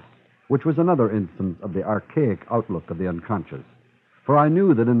childless, which was another instance of the archaic outlook of the unconscious. For I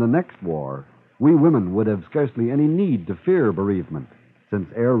knew that in the next war, we women would have scarcely any need to fear bereavement, since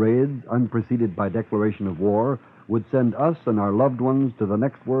air raids, unpreceded by declaration of war, would send us and our loved ones to the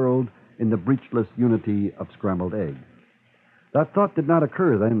next world in the breechless unity of scrambled eggs. That thought did not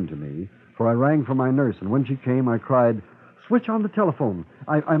occur then to me, for I rang for my nurse, and when she came, I cried, "Switch on the telephone.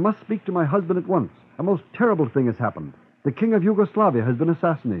 I must speak to my husband at once. A most terrible thing has happened. The King of Yugoslavia has been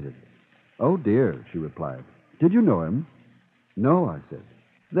assassinated." "Oh, dear," she replied. "Did you know him?" "No," I said.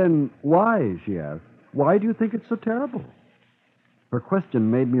 "Then why," she asked, "why do you think it's so terrible?" Her question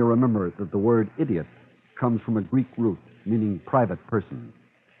made me remember that the word idiot comes from a Greek root, meaning private person.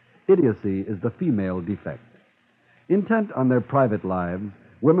 Idiocy is the female defect. Intent on their private lives,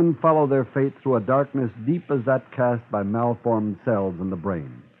 women follow their fate through a darkness deep as that cast by malformed cells in the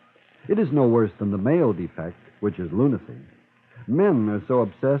brain. It is no worse than the male defect, which is lunacy. Men are so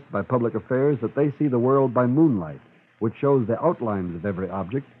obsessed by public affairs that they see the world by moonlight, which shows the outlines of every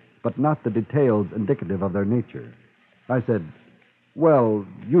object, but not the details indicative of their nature. I said, "Well,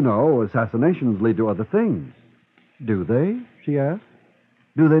 you know, assassinations lead to other things." "Do they?" she asked.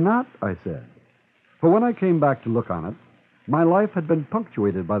 "Do they not?" I said. For when I came back to look on it, my life had been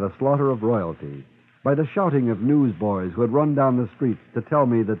punctuated by the slaughter of royalty, by the shouting of newsboys who had run down the streets to tell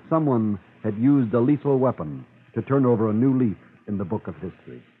me that someone had used a lethal weapon to turn over a new leaf in the book of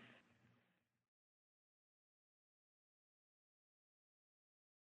history.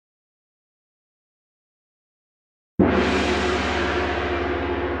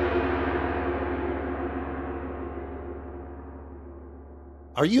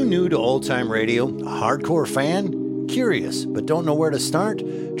 Are you new to old-time radio, a hardcore fan? Curious, but don't know where to start?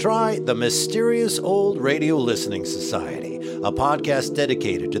 Try the Mysterious Old Radio Listening Society, a podcast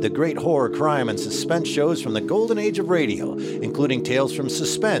dedicated to the great horror, crime, and suspense shows from the golden age of radio, including tales from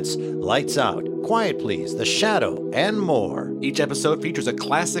Suspense, Lights Out, Quiet Please, The Shadow, and more. Each episode features a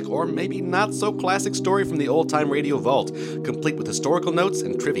classic or maybe not so classic story from the old-time radio vault, complete with historical notes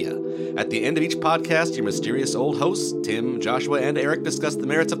and trivia. At the end of each podcast, your mysterious old hosts, Tim, Joshua, and Eric, discuss the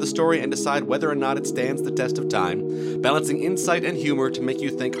merits of the story and decide whether or not it stands the test of time, balancing insight and humor to make you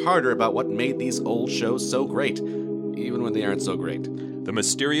think harder about what made these old shows so great, even when they aren't so great. The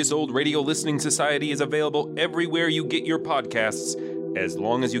Mysterious Old Radio Listening Society is available everywhere you get your podcasts, as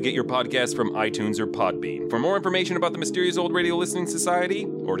long as you get your podcasts from iTunes or Podbean. For more information about the Mysterious Old Radio Listening Society,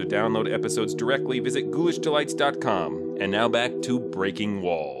 or to download episodes directly, visit ghoulishdelights.com. And now back to Breaking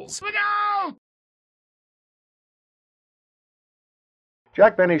Walls. Look out!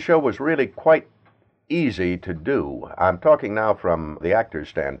 Jack Benny's show was really quite easy to do. I'm talking now from the actor's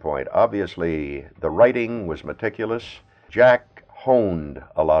standpoint. Obviously, the writing was meticulous. Jack honed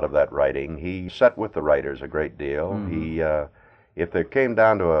a lot of that writing. He sat with the writers a great deal. Mm-hmm. If there came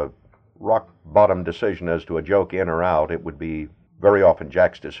down to a rock-bottom decision as to a joke in or out, it would be very often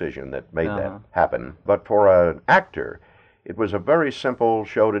Jack's decision that made that happen. But for an actor, it was a very simple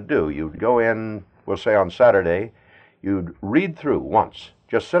show to do. You'd go in, we'll say on Saturday, you'd read through once.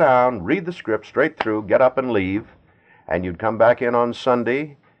 Just sit down, read the script straight through, get up and leave, and you'd come back in on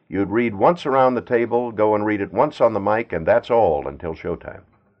Sunday. You'd read once around the table, go and read it once on the mic, and that's all until showtime.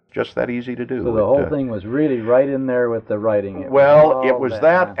 Just that easy to do. So the whole thing was really right in there with the writing. It was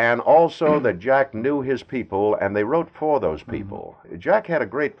that, and also that Jack knew his people, and they wrote for those people. Jack had a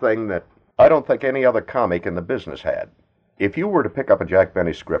great thing that I don't think any other comic in the business had. If you were to pick up a Jack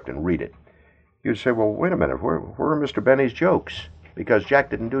Benny script and read it, you'd say, well, wait a minute, where are Mr. Benny's jokes? Because Jack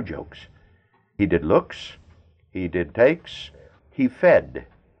didn't do jokes. He did looks, he did takes, he fed,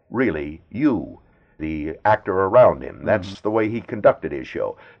 really, you, the actor around him. That's the way he conducted his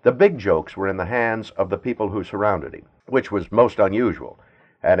show. The big jokes were in the hands of the people who surrounded him, which was most unusual,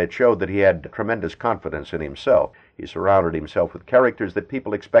 and it showed that he had tremendous confidence in himself. He surrounded himself with characters that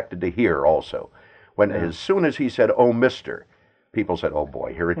people expected to hear also. As soon as he said, "Oh, mister," people said, "Oh,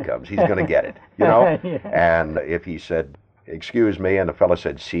 boy, here it comes. He's going to get it," you know? Yeah. And if he said, "Excuse me," and the fellow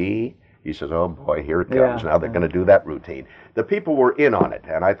said, "See?" he says, "Oh, boy, here it comes. Now they're going to do that routine." The people were in on it,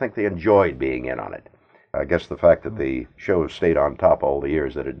 and I think they enjoyed being in on it. I guess the fact that the show stayed on top all the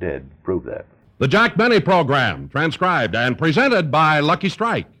years that it did proved that. The Jack Benny Program, transcribed and presented by Lucky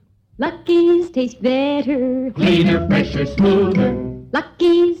Strike. Lucky's taste better. Cleaner, fresher, smoother.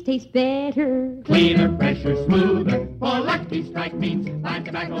 Lucky's taste better. Cleaner, fresher, smoother. For Lucky Strike means fine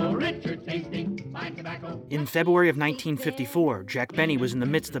tobacco, richer tasting, fine tobacco. In February of 1954, Jack Benny was in the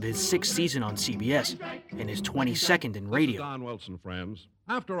midst of his 6th season on CBS and his 22nd in radio. Don Wilson, friends.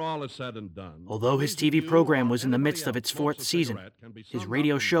 After all is said and done. Although his TV program was in the midst of its 4th season, his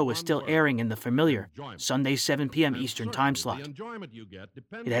radio show was still airing in the familiar Sunday 7 p.m. Eastern time slot.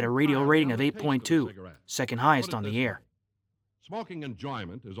 It had a radio rating of 8.2, second highest on the air. Smoking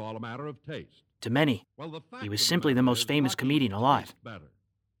enjoyment is all a matter of taste. To many, he was simply the most famous comedian alive.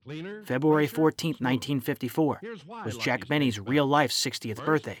 February 14, 1954, was Jack Benny's real-life 60th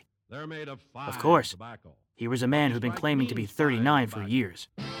birthday. Of course, he was a man who'd been claiming to be 39 for years.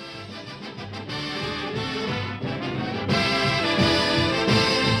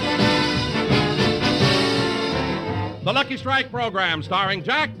 The Lucky Strike Program, starring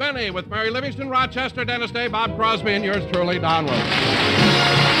Jack Benny, with Mary Livingston, Rochester, Dennis Day, Bob Crosby, and yours truly, Don Wilson.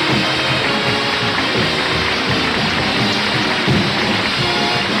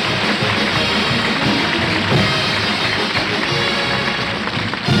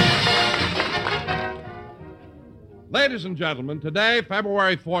 Ladies and gentlemen, today,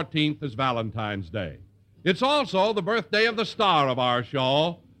 February 14th, is Valentine's Day. It's also the birthday of the star of our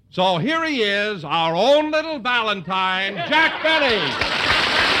show. So here he is, our own little Valentine, Jack Benny.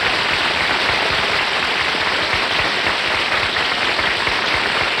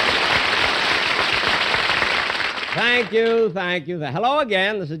 Thank you. Hello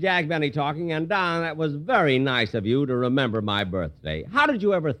again. This is Jack Benny talking. And, Don, that was very nice of you to remember my birthday. How did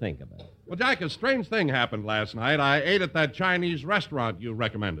you ever think of it? Well, Jack, a strange thing happened last night. I ate at that Chinese restaurant you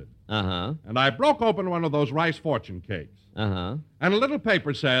recommended. Uh-huh. And I broke open one of those rice fortune cakes. Uh-huh. And a little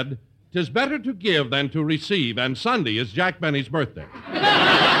paper said, "'Tis better to give than to receive, and Sunday is Jack Benny's birthday."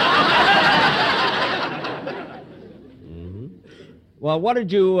 Mm-hmm. Well, what did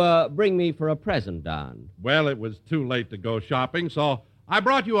you bring me for a present, Don? Well, it was too late to go shopping, so I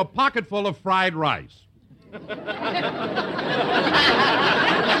brought you a pocket full of fried rice.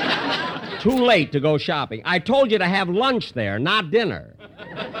 Too late to go shopping. I told you to have lunch there, not dinner.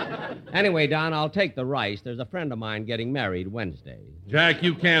 Anyway, Don, I'll take the rice. There's a friend of mine getting married Wednesday. Jack,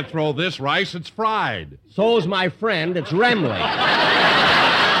 you can't throw this rice. It's fried. So's my friend. It's Remley.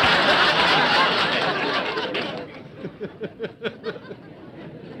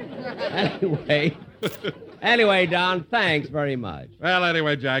 Anyway, Don, thanks very much. Well,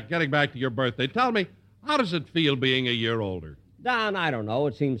 anyway, Jack, getting back to your birthday, tell me, how does it feel being a year older? Don, I don't know.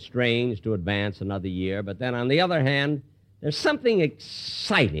 It seems strange to advance another year, but then on the other hand, there's something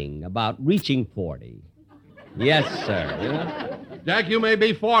exciting about reaching 40. Yes, sir. You know? Jack, you may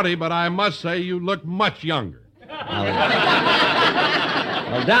be 40, but I must say you look much younger. Well,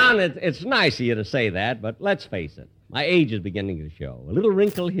 Don, it's nice of you to say that, but let's face it. My age is beginning to show. A little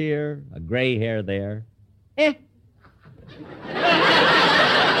wrinkle here, a gray hair there.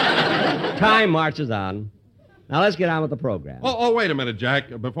 Time marches on. Now, let's get on with the program. Oh, wait a minute,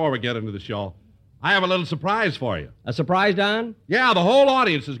 Jack. Before we get into the show, I have a little surprise for you. A surprise, Don? Yeah, the whole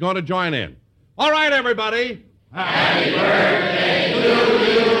audience is going to join in. All right, everybody. Happy birthday to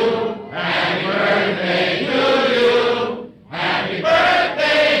you. Happy birthday to you. Happy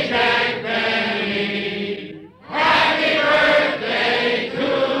birthday, Jack Benny. Happy birthday to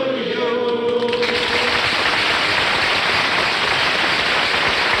you.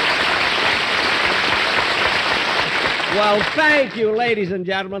 Well, thank you, ladies and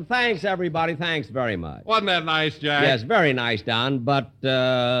gentlemen. Thanks, everybody. Thanks very much. Wasn't that nice, Jack? Yes, very nice, Don. But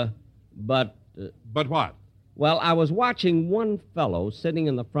what? Well, I was watching one fellow sitting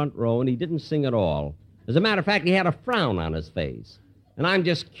in the front row, and he didn't sing at all. As a matter of fact, he had a frown on his face. And I'm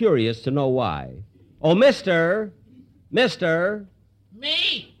just curious to know why. Oh, Mister.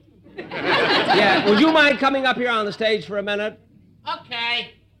 Me? Yeah, would you mind coming up here on the stage for a minute?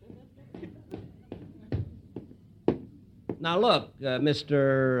 Okay. Now, look,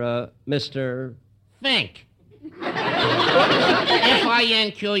 Mr. Think.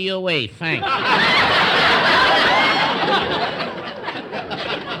 F-I-N-Q-U-E, think.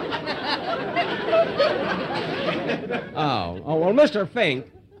 Oh, well, Mr. Fink,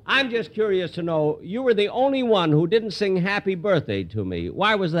 I'm just curious to know, you were the only one who didn't sing happy birthday to me.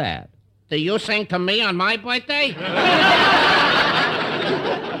 Why was that? Do you sing to me on my birthday?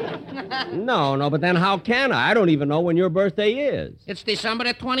 No, but then how can I? I don't even know when your birthday is. It's December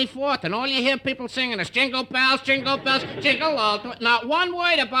the 24th, and all you hear people singing is Jingle Bells, Jingle Bells, Jingle All. Not one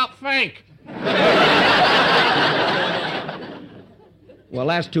word about Fink. Well,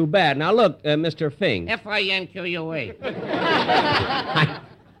 that's too bad. Now, look, Mr. Fink. F-I-N-Q-U-E.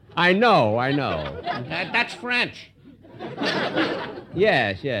 I know. That's French.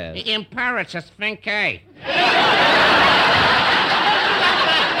 Yes. In Paris, it's Finke.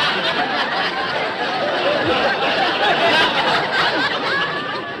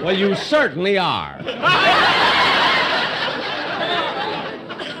 Well, you certainly are.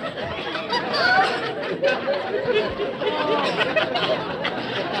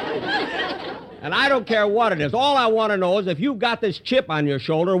 And I don't care what it is. All I want to know is if you've got this chip on your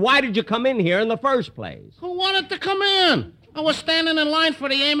shoulder, why did you come in here in the first place? Who wanted to come in? I was standing in line for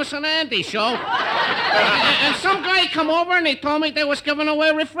the Amos and Andy show. And some guy come over and he told me they was giving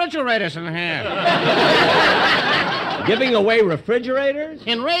away refrigerators in here. Giving away refrigerators?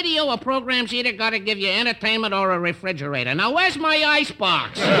 In radio, a program's either got to give you entertainment or a refrigerator. Now, where's my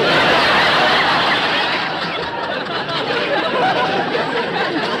icebox?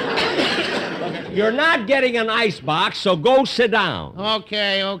 You're not getting an icebox, so go sit down.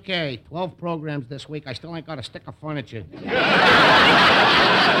 Okay. 12 programs this week. I still ain't got a stick of furniture.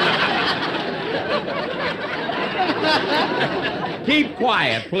 Keep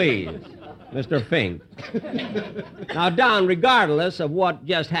quiet, please, Mr. Fink. Now, Don, regardless of what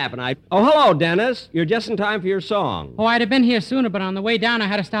just happened, Oh, hello, Dennis. You're just in time for your song. Oh, I'd have been here sooner, but on the way down, I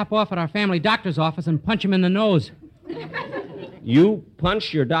had to stop off at our family doctor's office and punch him in the nose. You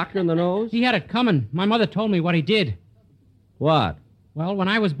punched your doctor in the nose? He had it coming. My mother told me what he did. What? Well, when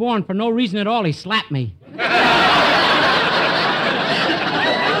I was born, for no reason at all, he slapped me.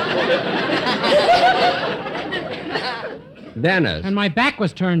 Dennis. And my back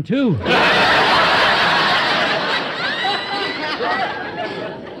was turned, too.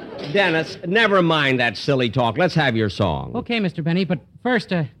 Dennis, never mind that silly talk. Let's have your song. Okay, Mr. Benny, but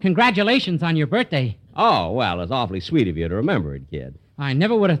first, congratulations on your birthday. Oh, well, it's awfully sweet of you to remember it, kid. I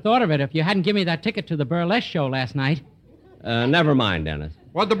never would have thought of it if you hadn't given me that ticket to the burlesque show last night. Never mind, Dennis.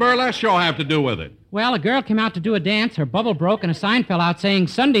 What'd the burlesque show have to do with it? Well, a girl came out to do a dance, her bubble broke, and a sign fell out saying,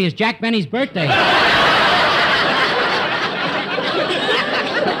 Sunday is Jack Benny's birthday.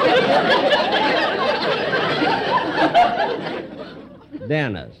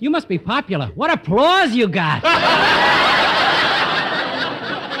 Dennis. You must be popular. What applause you got.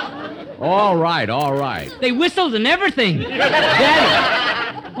 All right. They whistled and everything.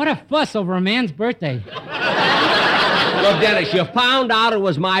 Dennis, what a fuss over a man's birthday. Look, Dennis, you found out it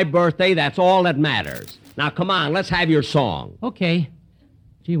was my birthday. That's all that matters. Now, come on, let's have your song. Okay.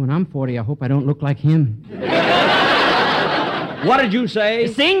 Gee, when I'm 40, I hope I don't look like him. What did you say?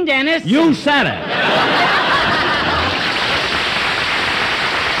 Sing, Dennis. You said it.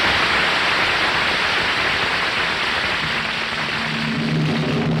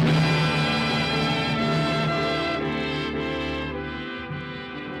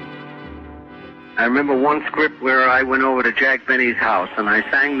 I remember one script where I went over to Jack Benny's house and I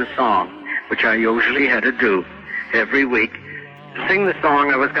sang the song, which I usually had to do every week. Sing the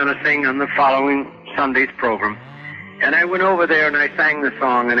song I was going to sing on the following Sunday's program. And I went over there and I sang the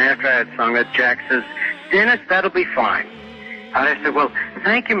song, and after I had sung it, Jack says, Dennis, that'll be fine. And I said, well,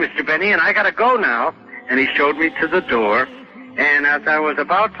 thank you, Mr. Benny, and I got to go now. And he showed me to the door, and as I was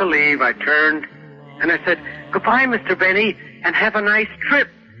about to leave, I turned and I said, goodbye, Mr. Benny, and have a nice trip.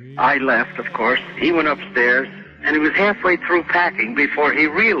 I left, of course. He went upstairs, and he was halfway through packing before he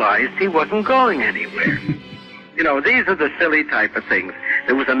realized he wasn't going anywhere. You know, these are the silly type of things.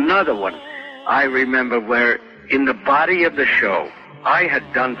 There was another one I remember where in the body of the show, I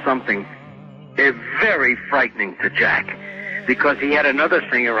had done something very frightening to Jack because he had another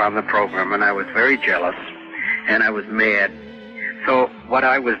singer on the program, and I was very jealous, and I was mad. So what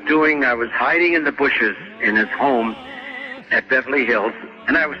I was doing, I was hiding in the bushes in his home at Beverly Hills,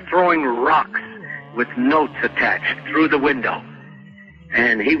 and I was throwing rocks with notes attached through the window.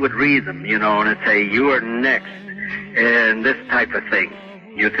 And he would read them, you know, and it'd say, you are next, and this type of thing.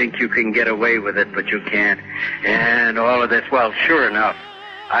 You think you can get away with it, but you can't. And all of this. Well, sure enough,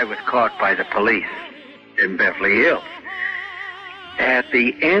 I was caught by the police in Beverly Hills. At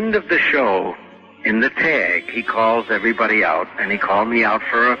the end of the show, in the tag, he calls everybody out, and he called me out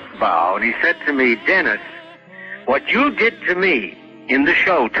for a bow, and he said to me, Dennis, what you did to me in the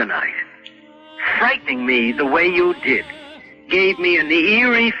show tonight, frightening me the way you did, gave me an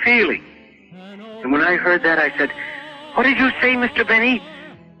eerie feeling. And when I heard that, I said, "What did you say, Mr. Benny?"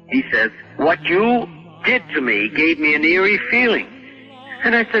 He says, "What you did to me gave me an eerie feeling."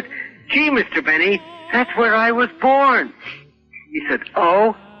 And I said, "Gee, Mr. Benny, that's where I was born." He said,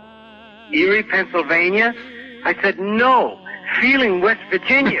 "Oh, Erie, Pennsylvania?" I said, "No, Feeling, West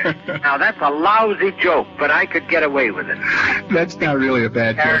Virginia." Now, that's a lousy joke, but I could get away with it. That's not really a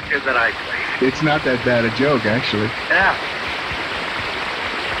bad joke. Character that I played. It's not that bad a joke, actually. Yeah.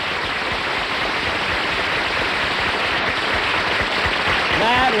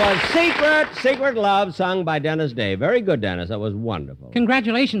 That was Secret Love, sung by Dennis Day. Very good, Dennis. That was wonderful.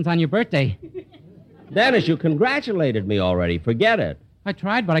 Congratulations on your birthday. Dennis, you congratulated me already. Forget it. I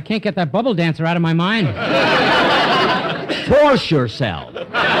tried, but I can't get that bubble dancer out of my mind. Force yourself. Well,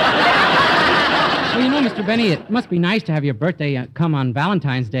 you know, Mr. Benny, it must be nice to have your birthday come on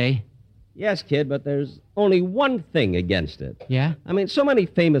Valentine's Day. Yes, kid, but there's only one thing against it. Yeah? I mean, so many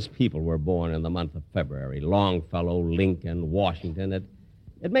famous people were born in the month of February. Longfellow, Lincoln, Washington.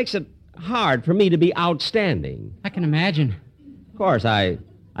 It makes it hard for me to be outstanding. I can imagine. Of course, I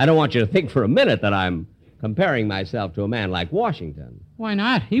don't want you to think for a minute that I'm comparing myself to a man like Washington. Why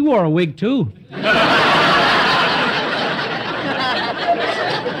not? He wore a wig, too.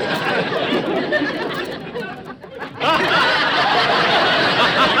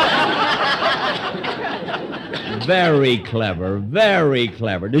 Very clever, very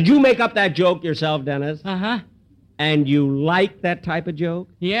clever. Did you make up that joke yourself, Dennis? Uh-huh. And you like that type of joke?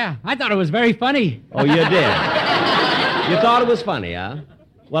 Yeah, I thought it was very funny. Oh, you did? You thought it was funny, huh?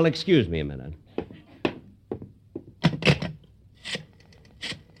 Well, excuse me a minute.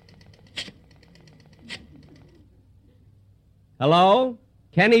 Hello?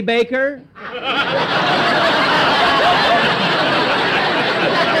 Kenny Baker?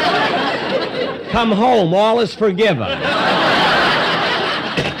 Come home, all is forgiven.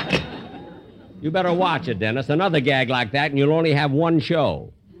 You better watch it, Dennis. Another gag like that, and you'll only have one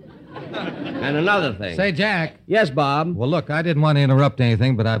show. And another thing. Say, Jack. Yes, Bob? Well, look, I didn't want to interrupt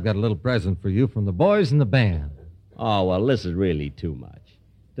anything, but I've got a little present for you from the boys in the band. Oh, well, this is really too much.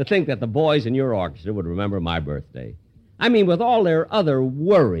 To think that the boys in your orchestra would remember my birthday. I mean, with all their other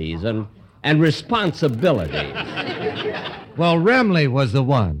worries and responsibilities. Well, Remley was the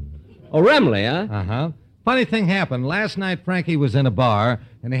one. Oh, Remley, huh? Uh-huh. Funny thing happened. Last night, Frankie was in a bar,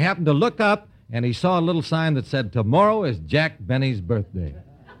 and he happened to look up, and he saw a little sign that said, "Tomorrow is Jack Benny's birthday."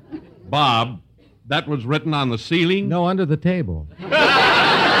 Bob, that was written on the ceiling? No, under the table.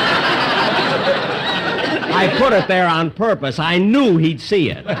 I put it there on purpose. I knew he'd see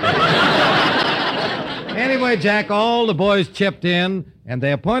it. Anyway, Jack, all the boys chipped in, and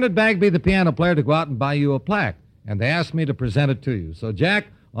they appointed Bagby, the piano player, to go out and buy you a plaque. And they asked me to present it to you. So, Jack,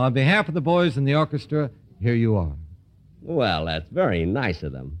 on behalf of the boys in the orchestra, here you are. Well, that's very nice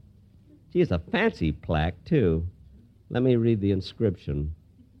of them. Gee, it's a fancy plaque, too. Let me read the inscription.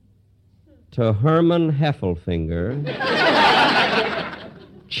 To Herman Heffelfinger,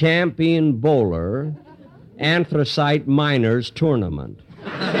 champion bowler, Anthracite Miners Tournament.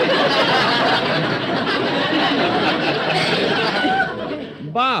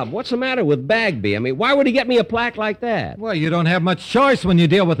 Bob, what's the matter with Bagby? I mean, why would he get me a plaque like that? Well, you don't have much choice when you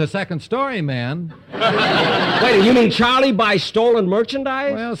deal with a second story man. Wait, you mean Charlie buys stolen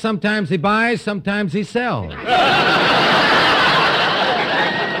merchandise? Well, sometimes he buys, sometimes he sells.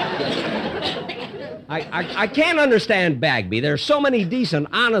 I can't understand Bagby. There's so many decent,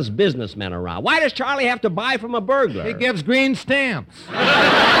 honest businessmen around. Why does Charlie have to buy from a burglar? He gives green stamps.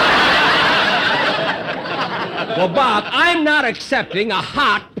 Well, Bob, I'm not accepting a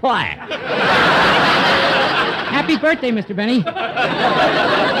hot plaque. Happy birthday, Mr. Benny.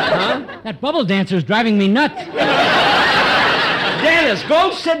 Huh? That bubble dancer's driving me nuts. Dennis,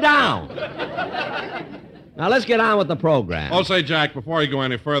 go sit down. Now, let's get on with the program. Oh, say, Jack, before you go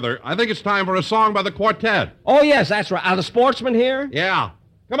any further, I think it's time for a song by the quartet. Oh, yes, that's right. Are the sportsmen here? Yeah.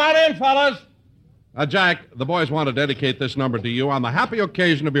 Come on in, fellas. Jack, the boys want to dedicate this number to you on the happy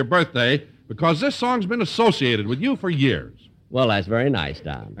occasion of your birthday because this song's been associated with you for years. Well, that's very nice,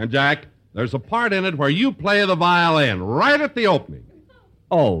 Don. And, Jack, there's a part in it where you play the violin right at the opening.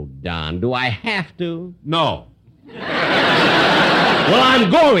 Oh, Don, do I have to? No. Well,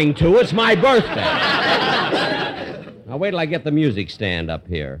 I'm going to. It's my birthday. Now, wait till I get the music stand up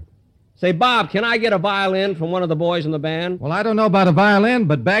here. Say, Bob, can I get a violin from one of the boys in the band? Well, I don't know about a violin,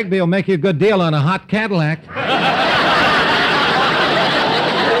 but Bagby will make you a good deal on a hot Cadillac.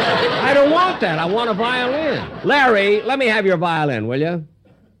 I don't want that. I want a violin. Larry, let me have your violin, will you?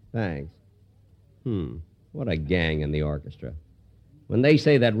 Thanks. What a gang in the orchestra. When they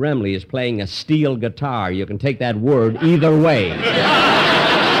say that Remley is playing a steel guitar, you can take that word either way.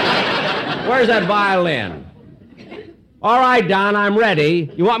 Where's that violin? All right, Don, I'm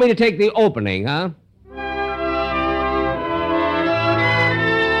ready. You want me to take the opening, huh?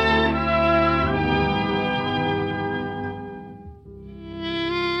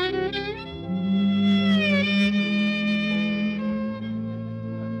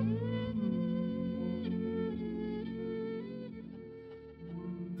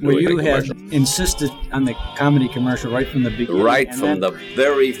 Well, you had insisted on the comedy commercial right from the beginning. Right from the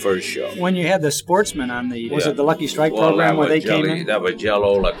very first show. When you had the sportsmen on the, was it the Lucky Strike program where they came in? That was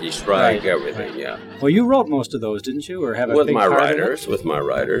Jell-O, Lucky Strike, everything, yeah. Well, you wrote most of those, didn't you? Or have a With big my part writers, of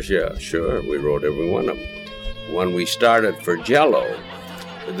it? yeah, sure. We wrote every one of them. When we started for Jell-O,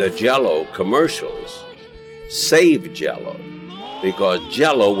 the Jell-O commercials saved Jell-O because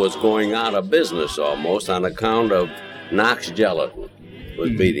Jell-O was going out of business almost on account of Knox Gelatin was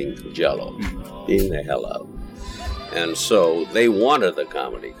beating Jell-O, beating the hell out of them. And so they wanted the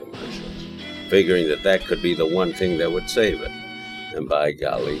comedy commercials, figuring that that could be the one thing that would save it. And by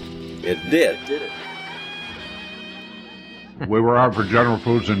golly, it did. We were out for General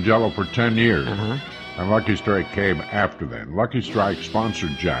Foods and Jell-O for 10 years. And Lucky Strike came after that. Lucky Strike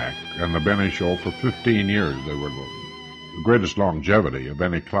sponsored Jack and the Benny Show for 15 years. They were the greatest longevity of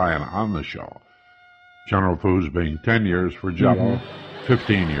any client on the show. General Foods being 10 years for Jell-O,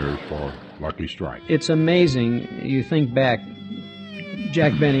 15 years for Lucky Strike. It's amazing. You think back,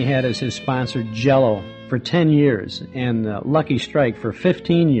 Jack Benny had as his sponsor Jell-O for 10 years and Lucky Strike for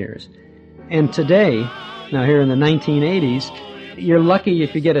 15 years. And today, now here in the 1980s, you're lucky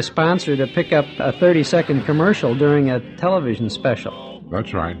if you get a sponsor to pick up a 30-second commercial during a television special.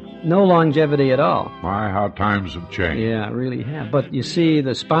 That's right. No longevity at all. My, how times have changed. Yeah, really have. But you see,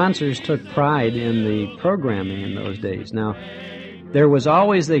 the sponsors took pride in the programming in those days. Now, there was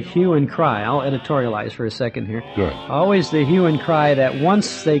always the hue and cry. I'll editorialize for a second here. Good. Always the hue and cry that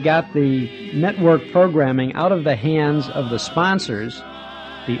once they got the network programming out of the hands of the sponsors,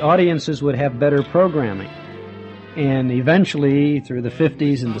 the audiences would have better programming. And eventually, through the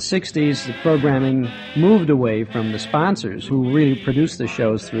 50s and the 60s, the programming moved away from the sponsors who really produced the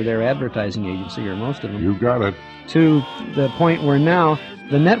shows through their advertising agency, or most of them. You got it. To the point where now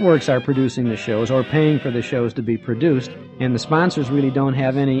the networks are producing the shows or paying for the shows to be produced, and the sponsors really don't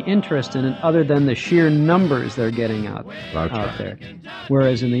have any interest in it other than the sheer numbers they're getting out there.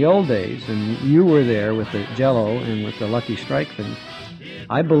 Whereas in the old days, and you were there with the Jell-O and with the Lucky Strike thing,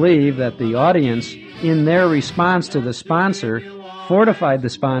 I believe that the audience, in their response to the sponsor, fortified the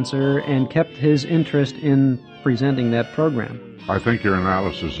sponsor and kept his interest in presenting that program. I think your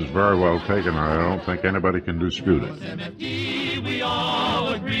analysis is very well taken, and I don't think anybody can dispute it. We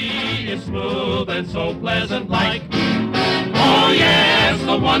all agree it's smooth and so pleasant like. Oh yes,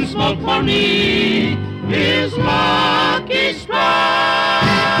 the one smoke for me is Lucky Strike.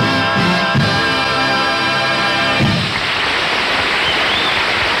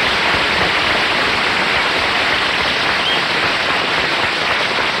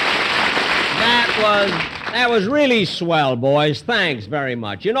 That was really swell, boys. Thanks very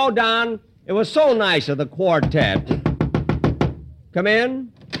much. You know, Don, it was so nice of the quartet. Come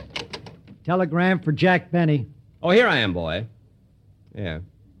in. Telegram for Jack Benny. Oh, here I am, boy. Yeah.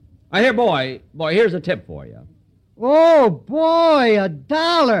 I hear, boy, here's a tip for you. Oh, boy,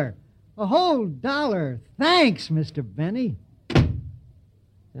 $1. A whole $1. Thanks, Mr. Benny. I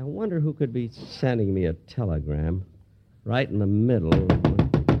wonder who could be sending me a telegram right in the middle.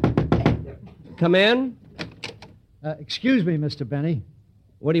 Come in. Excuse me, Mr. Benny.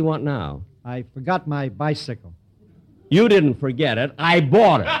 What do you want now? I forgot my bicycle. You didn't forget it. I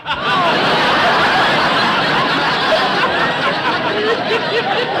bought it.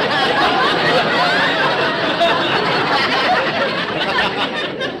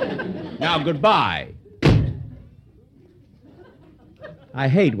 Now, goodbye. I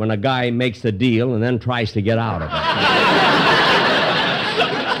hate when a guy makes a deal and then tries to get out of it.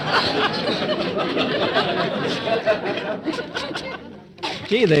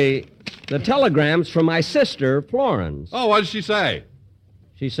 Gee, the telegram's from my sister, Florence. Oh, what did she say?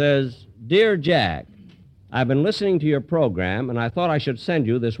 She says, Dear Jack, I've been listening to your program, and I thought I should send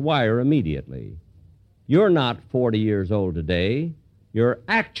you this wire immediately. You're not 40 years old today. You're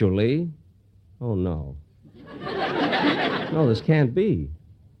actually... Oh, no. No, this can't be.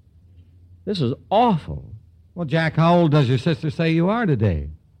 This is awful. Well, Jack, how old does your sister say you are today?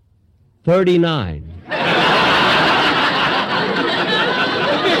 39.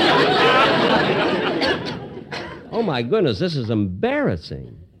 Oh, my goodness, this is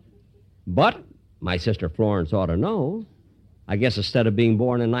embarrassing. But my sister Florence ought to know. I guess instead of being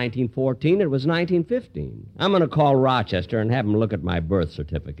born in 1914, it was 1915. I'm going to call Rochester and have him look at my birth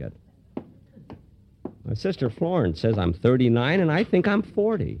certificate. My sister Florence says I'm 39, and I think I'm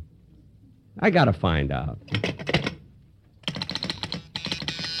 40. I got to find out.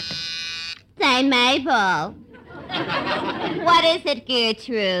 Say, Mabel. What is it,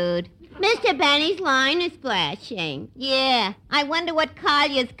 Gertrude? Mr. Benny's line is flashing. Yeah, I wonder what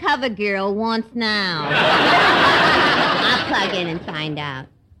Collier's cover girl wants now. I'll plug in and find out.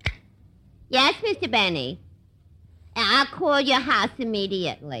 Yes, Mr. Benny. I'll call your house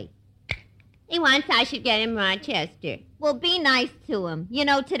immediately. He wants I should get him Rochester. Well, be nice to him. You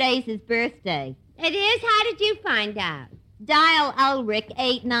know, today's his birthday. It is? How did you find out? Dial Ulrich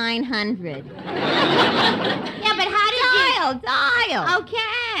 8900. Yeah, but how did you... Dial.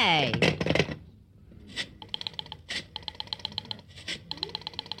 Okay.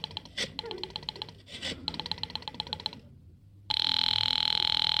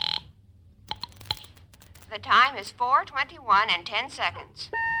 The time is 4:21 and 10 seconds.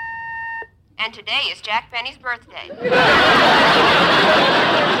 And today is Jack Benny's birthday.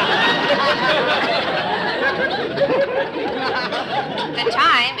 The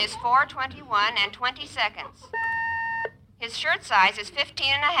time is 4:21 and 20 seconds. His shirt size is 15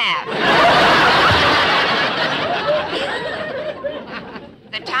 and a half.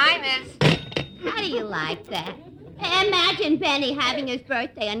 The time is... How do you like that? Imagine Benny having his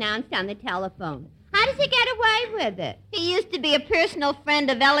birthday announced on the telephone. How does he get away with it? He used to be a personal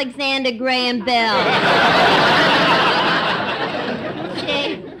friend of Alexander Graham Bell.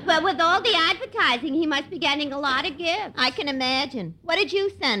 See? But with all the advertising, he must be getting a lot of gifts. I can imagine. What did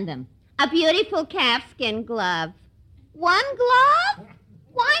you send him? A beautiful calfskin glove. One glove?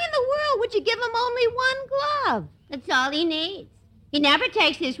 Why in the world would you give him only one glove? That's all he needs. He never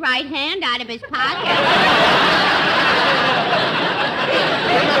takes his right hand out of his pocket.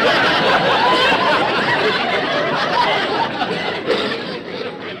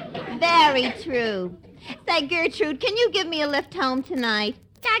 Very true. Say, Gertrude, can you give me a lift home tonight?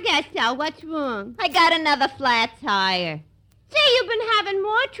 I guess so. What's wrong? I got another flat tire. See, you've been having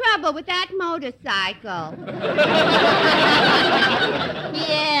more trouble with that motorcycle.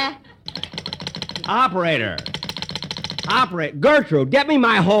 Yeah. Operator. Gertrude, get me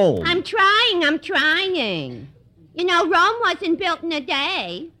my home. I'm trying. You know, Rome wasn't built in a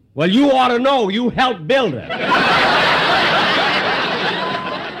day. Well, you ought to know. You helped build it.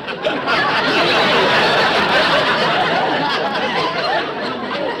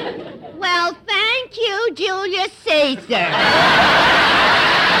 Well, thank you, Julius Caesar.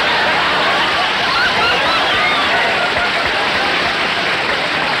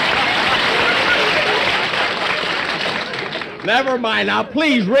 Never mind. Now,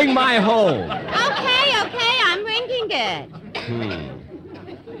 please ring my home. Okay, I'm ringing it.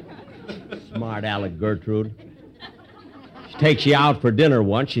 Smart aleck, Gertrude. She takes you out for dinner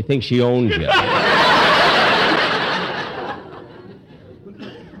once. She thinks she owns you.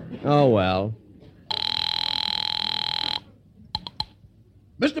 Oh, well.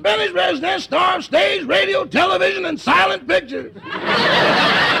 Mr. Benny's resident star of stage, radio, television, and silent pictures.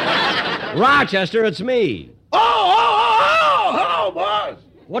 Rochester, it's me. Hello, boss.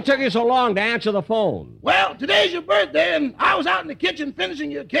 What took you so long to answer the phone? Well, today's your birthday, and I was out in the kitchen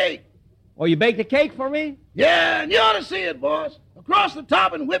finishing your cake. Oh, you baked a cake for me? Yeah, and you ought to see it, boss. Across the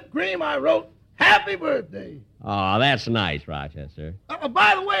top in whipped cream, I wrote, Happy Birthday. Oh, that's nice, Rochester.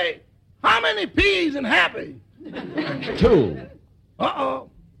 By the way, how many P's in happy? 2. Uh-oh.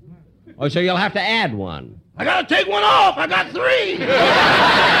 Oh, so you'll have to add 1. I gotta take 1 off. I got 3.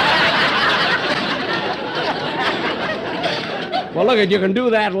 Well, look, you can do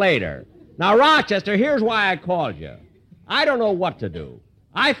that later. Now, Rochester, here's why I called you. I don't know what to do.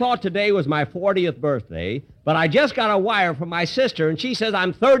 I thought today was my 40th birthday, but I just got a wire from my sister, and she says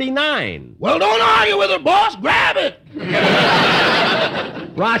I'm 39. Well, don't argue with her, boss. Grab it.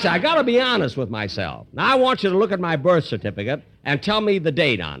 Rochester, I got to be honest with myself. Now, I want you to look at my birth certificate and tell me the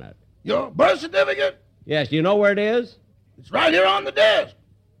date on it. Your birth certificate? Yes, do you know where it is? It's right here on the desk.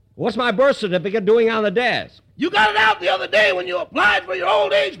 What's my birth certificate doing on the desk? You got it out the other day when you applied for your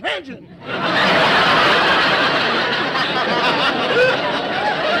old age pension.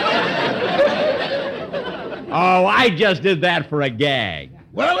 Oh, I just did that for a gag.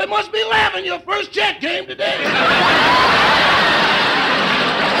 Well, they must be laughing. Your first check came today.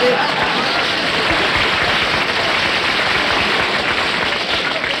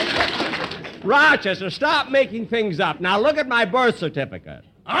 Rochester, stop making things up. Now look at my birth certificate.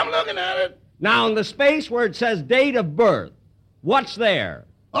 I'm looking at it. Now, in the space where it says date of birth, what's there?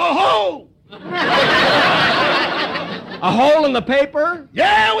 A hole. A hole in the paper?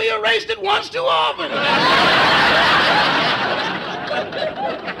 Yeah, we erased it once too often.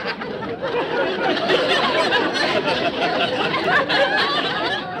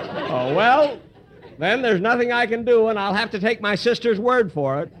 Oh, well, then there's nothing I can do, and I'll have to take my sister's word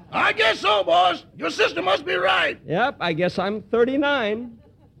for it. I guess so, boss. Your sister must be right. Yep, I guess I'm 39.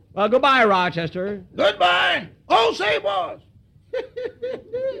 Well, goodbye, Rochester. Goodbye. Oh, say, boss.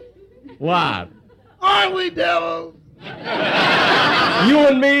 What? Aren't we devils? You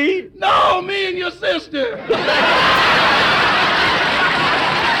and me? No, me and your sister.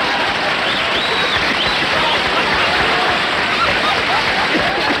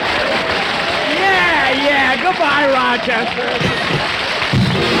 Yeah, goodbye, Rochester.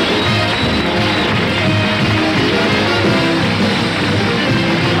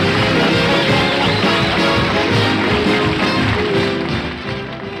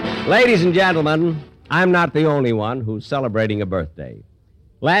 Ladies and gentlemen, I'm not the only one who's celebrating a birthday.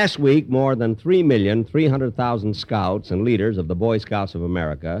 Last week, more than 3,300,000 scouts and leaders of the Boy Scouts of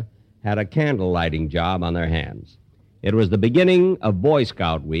America had a candle lighting job on their hands. It was the beginning of Boy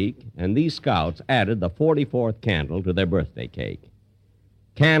Scout Week, and these scouts added the 44th candle to their birthday cake.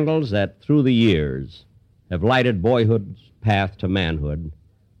 Candles that, through the years, have lighted boyhood's path to manhood,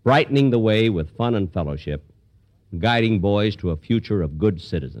 brightening the way with fun and fellowship, guiding boys to a future of good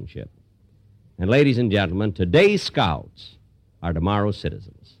citizenship. And ladies and gentlemen, today's scouts are tomorrow's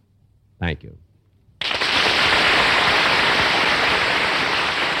citizens. Thank you.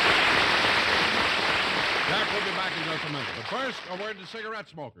 Jack will be back in just a minute. But first, a word to cigarette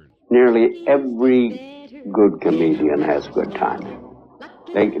smokers. Nearly every good comedian has good timing.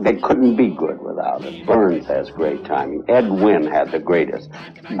 They couldn't be good without it. Burns has great timing. Ed Wynn had the greatest.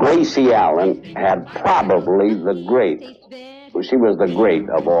 Gracie Allen had probably the greatest. She was the great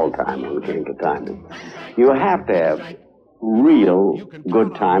of all time when it came to timing. You have to have real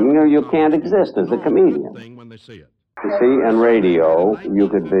good timing or you can't exist as a comedian. You see, in radio, you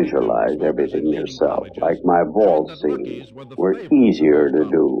could visualize everything yourself. Like my vault scenes were easier to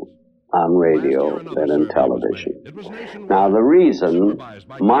do on radio than in television. Now, the reason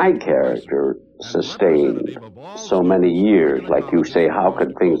my character sustained so many years, like you say, how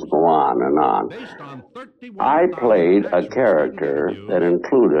could things go on and on? I played a character that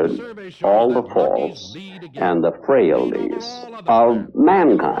included all the faults and the frailties of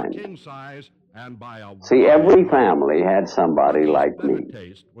mankind. See, every family had somebody like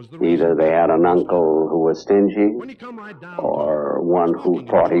me. Either they had an uncle who was stingy, or one who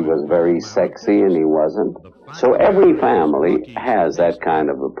thought he was very sexy and he wasn't. So every family has that kind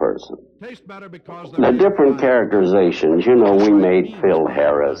of a person. The different characterizations, you know, we made Phil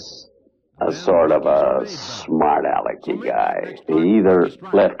Harris a sort of a smart alecky guy. He either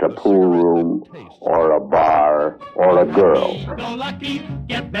left a pool room or a bar or a girl. Go lucky,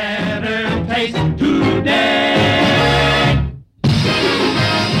 get better taste today.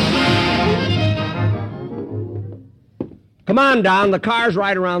 Come on, Don. The car's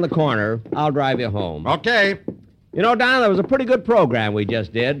right around the corner. I'll drive you home. Okay. You know, Don, that was a pretty good program we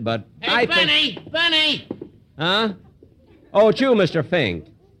just did, but Hey, Benny! Huh? Oh, it's you, Mr. Fink.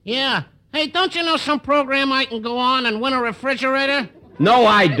 Yeah. Hey, don't you know some program I can go on and win a refrigerator? No,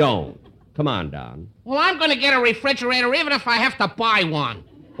 I don't. Come on, Don. Well, I'm going to get a refrigerator even if I have to buy one.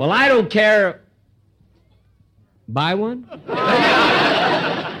 Well, I don't care. Buy one?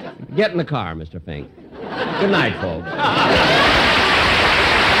 Get in the car, Mr. Fink. Good night, folks.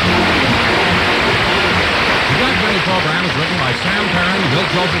 The Jack Benny program is written by Sam Perrin, Bill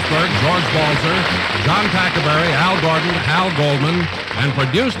Josephsberg, George Balzer, John Tackerberry, Al Gordon, Hal Goldman, and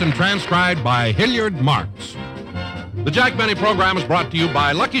produced and transcribed by Hilliard Marks. The Jack Benny program is brought to you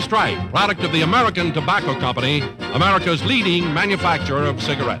by Lucky Strike, product of the American Tobacco Company, America's leading manufacturer of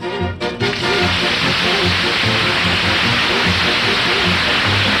cigarettes.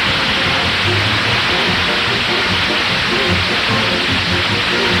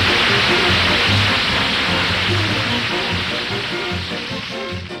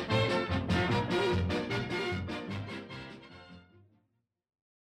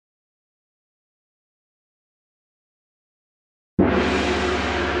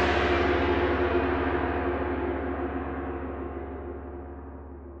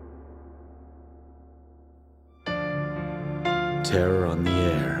 Terror on the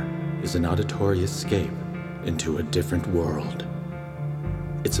Air is an auditory escape into a different world.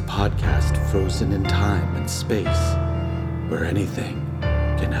 It's a podcast frozen in time and space where anything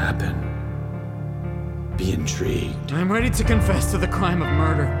can happen. Be intrigued. I'm ready to confess to the crime of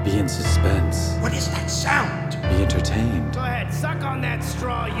murder. Be in suspense. What is that sound? Be entertained. Go ahead, suck on that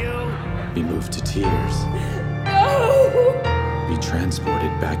straw, you. Be moved to tears. No! Be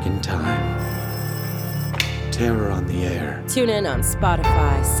transported back in time. Terror on the Air. Tune in on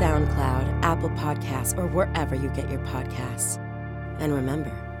Spotify, SoundCloud, Apple Podcasts, or wherever you get your podcasts. And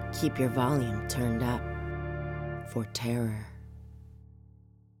remember, keep your volume turned up for terror.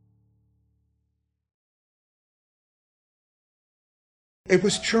 It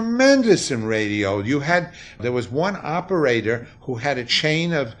was tremendous in radio. There was one operator who had a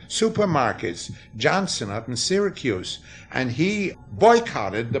chain of supermarkets, Johnson up in Syracuse, and he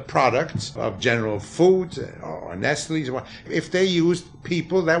boycotted the products of General Foods or Nestle's if they used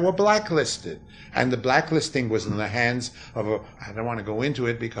people that were blacklisted. And the blacklisting was in the hands of I don't want to go into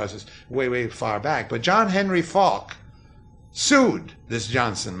it because it's way, way far back, but John Henry Falk sued this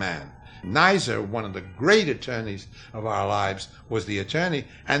Johnson man. Nizer, one of the great attorneys of our lives, was the attorney,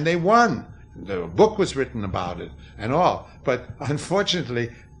 and they won. The book was written about it and all. But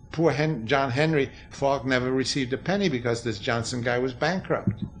unfortunately, poor John Henry Falk never received a penny because this Johnson guy was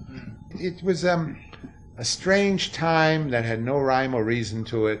bankrupt. It was a strange time that had no rhyme or reason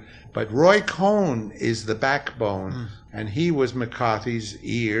to it. But Roy Cohn is the backbone, and he was McCarthy's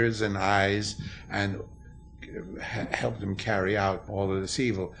ears and eyes and helped him carry out all of this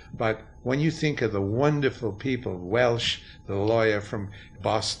evil. But when you think of the wonderful people, Welsh, the lawyer from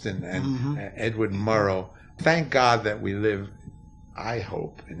Boston, and Edward Murrow, thank God that we live, I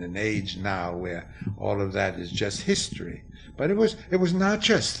hope, in an age now where all of that is just history. But it was not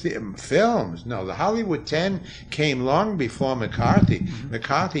just films. No, the Hollywood 10 came long before McCarthy.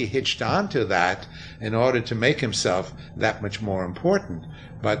 McCarthy hitched onto that in order to make himself that much more important.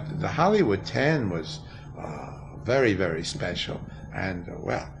 But the Hollywood 10 was very, very special. And,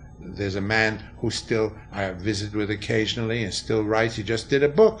 there's a man who still I visit with occasionally and still writes. He just did a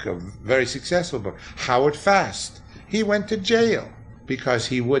book, a very successful book, Howard Fast. He went to jail because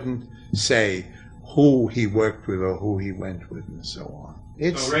he wouldn't say who he worked with or who he went with and so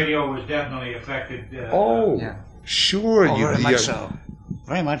on. So radio was definitely affected. Sure. Very much so.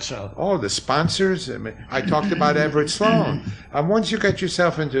 Very much so. Oh, the sponsors. I talked about Everett Sloan. Once you got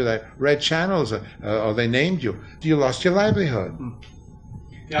yourself into the red channels, or they named you, you lost your livelihood.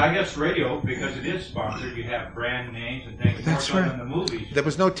 Yeah, I guess radio, because it is sponsored, you have brand names and things. That's more so right. than the movies. There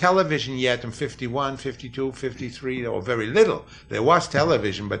was no television yet in 51, 52, 53, or very little. There was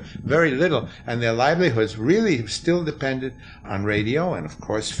television, but very little. And their livelihoods really still depended on radio and, of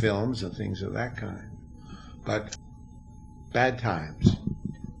course, films and things of that kind. But bad times.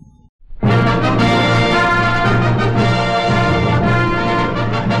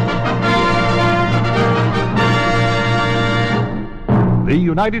 The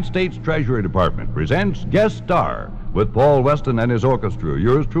United States Treasury Department presents Guest Star with Paul Weston and his orchestra,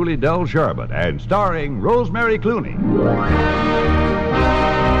 yours truly, Del Sharbutt, and starring Rosemary Clooney.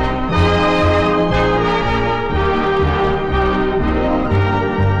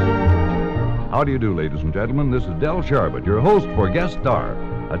 How do you do, ladies and gentlemen? This is Del Sharbutt, your host for Guest Star,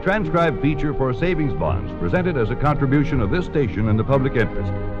 a transcribed feature for savings bonds presented as a contribution of this station in the public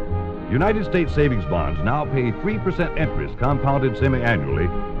interest. United States savings bonds now pay 3% interest compounded semi-annually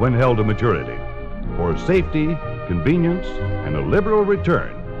when held to maturity. For safety, convenience, and a liberal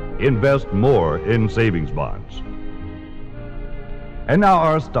return, invest more in savings bonds. And now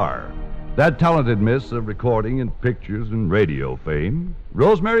our star, that talented miss of recording and pictures and radio fame,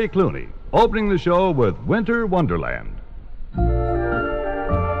 Rosemary Clooney, opening the show with Winter Wonderland.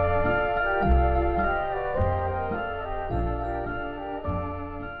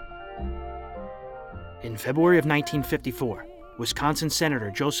 In February of 1954, Wisconsin Senator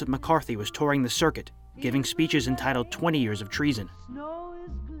Joseph McCarthy was touring the circuit, giving speeches entitled 20 Years of Treason.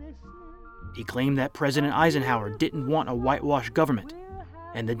 He claimed that President Eisenhower didn't want a whitewashed government,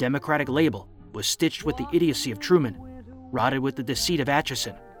 and the Democratic label was stitched with the idiocy of Truman, rotted with the deceit of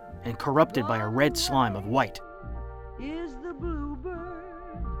Atchison, and corrupted by a red slime of white. Is the bluebird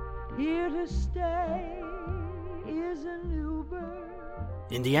here to stay? Is a new bird?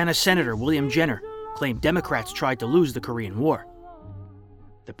 Indiana Senator William Jenner claimed Democrats tried to lose the Korean War.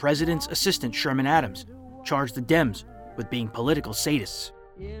 The president's assistant, Sherman Adams, charged the Dems with being political sadists.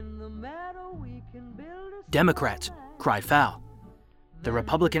 Democrats cried foul. The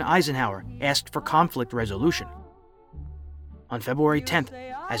Republican Eisenhower asked for conflict resolution. On February 10th,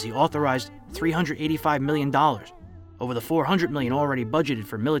 as he authorized $385 million, over the $400 million already budgeted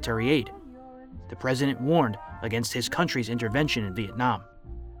for military aid, the president warned against his country's intervention in Vietnam.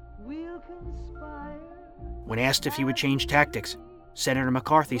 When asked if he would change tactics, Senator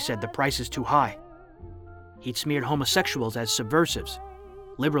McCarthy said the price is too high. He'd smeared homosexuals as subversives,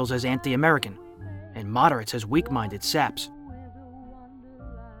 liberals as anti-American, and moderates as weak-minded saps.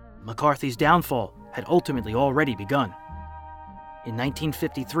 McCarthy's downfall had ultimately already begun. In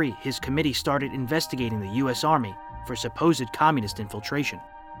 1953, his committee started investigating the U.S. Army for supposed communist infiltration.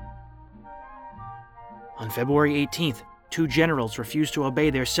 On February 18th, 2 generals refused to obey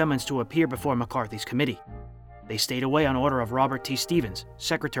their summons to appear before McCarthy's committee. They stayed away on order of Robert T. Stevens,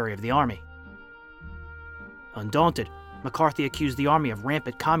 Secretary of the Army. Undaunted, McCarthy accused the Army of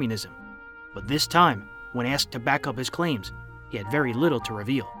rampant communism, but this time, when asked to back up his claims, he had very little to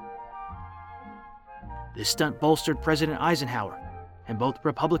reveal. This stunt bolstered President Eisenhower, and both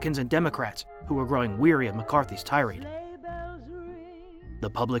Republicans and Democrats, who were growing weary of McCarthy's tirade. The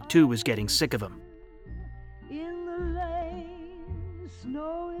public, too, was getting sick of him.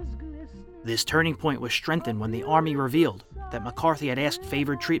 This turning point was strengthened when the Army revealed that McCarthy had asked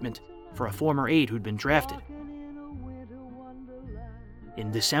favored treatment for a former aide who'd been drafted. In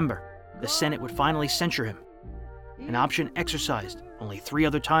December, the Senate would finally censure him, an option exercised only 3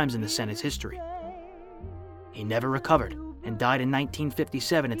 other times in the Senate's history. He never recovered and died in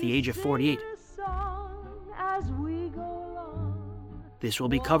 1957 at the age of 48. This will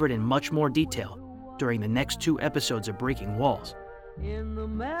be covered in much more detail during the next 2 episodes of Breaking Walls. In the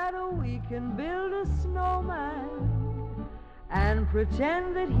meadow we can build a snowman and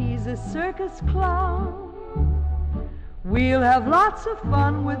pretend that he's a circus clown. We'll have lots of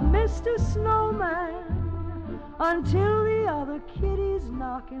fun with Mr. Snowman until the other kiddies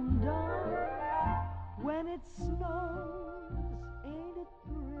knock him down. When it snows, ain't it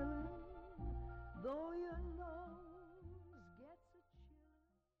thrilling? Though your nose gets a chill.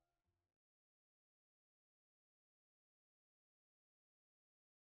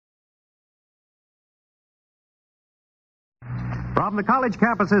 From the college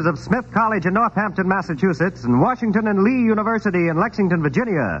campuses of Smith College in Northampton, Massachusetts, and Washington and Lee University in Lexington,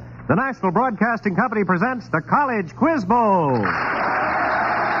 Virginia, the National Broadcasting Company presents the College Quiz Bowl.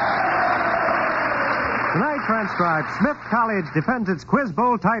 Tonight, transcribed, Smith College defends its Quiz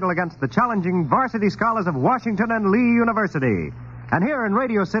Bowl title against the challenging varsity scholars of Washington and Lee University. And here in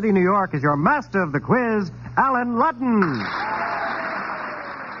Radio City, New York, is your master of the quiz, Alan Ludden.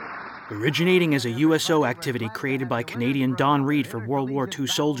 Originating as a USO activity created by Canadian Don Reed for World War II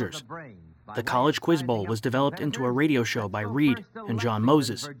soldiers, the College Quiz Bowl was developed into a radio show by Reed and John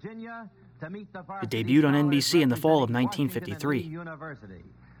Moses. It debuted on NBC in the fall of 1953.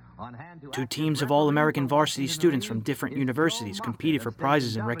 2 teams of All-American varsity students from different universities competed for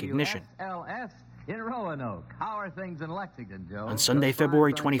prizes and recognition. On Sunday,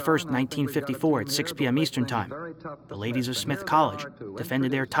 February 21st, 1954, at 6 p.m. Eastern Time, the ladies of Smith College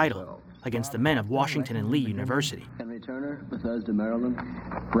defended their title against the men of Washington and Lee University. Henry Turner, Bethesda, Maryland.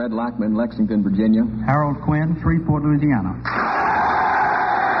 Fred Lockman, Lexington, Virginia. Harold Quinn, Shreveport, Louisiana.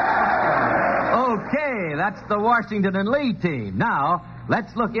 Okay, that's the Washington and Lee team. Now,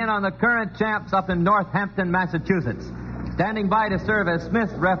 let's look in on the current champs up in Northampton, Massachusetts. Standing by to serve as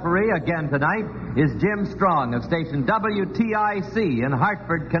Smith's referee again tonight is Jim Strong of station WTIC in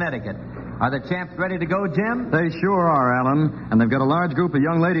Hartford, Connecticut. Are the champs ready to go, Jim? They sure are, Alan. And they've got a large group of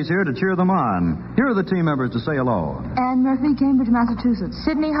young ladies here to cheer them on. Here are the team members to say hello. Ann Murphy, Cambridge, Massachusetts.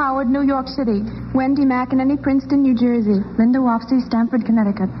 Sydney Howard, New York City. Wendy McEnany, Princeton, New Jersey. Linda Wofsy, Stamford,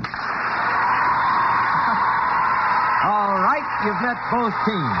 Connecticut. All right, you've met both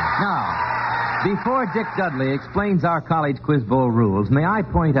teams. Now, before Dick Dudley explains our College Quiz Bowl rules, may I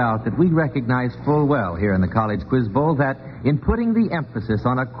point out that we recognize full well here in the College Quiz Bowl that in putting the emphasis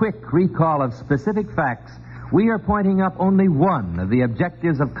on a quick recall of specific facts, we are pointing up only one of the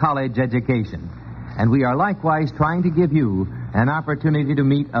objectives of college education. And we are likewise trying to give you an opportunity to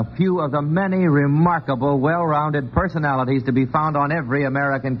meet a few of the many remarkable, well-rounded personalities to be found on every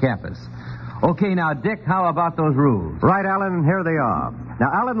American campus. Okay, now, Dick, how about those rules? Right, Alan, here they are. Now,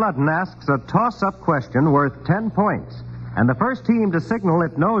 Alan Ludden asks a toss-up question worth 10 points. And the first team to signal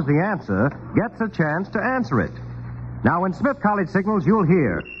it knows the answer gets a chance to answer it. Now, when Smith College signals, you'll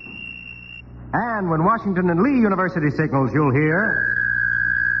hear. And when Washington and Lee University signals, you'll hear.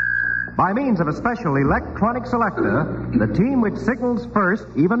 By means of a special electronic selector, the team which signals first,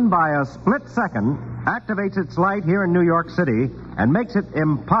 even by a split second, activates its light here in New York City and makes it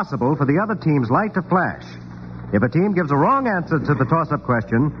impossible for the other team's light to flash. If a team gives a wrong answer to the toss-up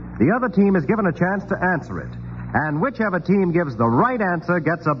question, the other team is given a chance to answer it. And whichever team gives the right answer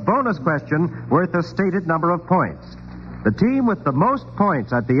gets a bonus question worth a stated number of points. The team with the most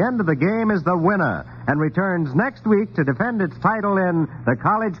points at the end of the game is the winner and returns next week to defend its title in the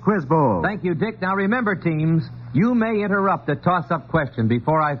College Quiz Bowl. Thank you, Dick. Now remember, teams, you may interrupt the toss-up question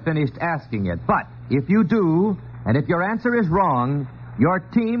before I've finished asking it. But if you do, and if your answer is wrong, your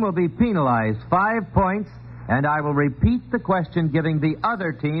team will be penalized 5 points and I will repeat the question, giving the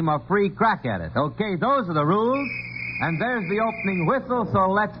other team a free crack at it. Okay, those are the rules, and there's the opening whistle, so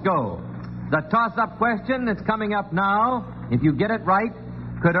let's go. The toss-up question that's coming up now, if you get it right,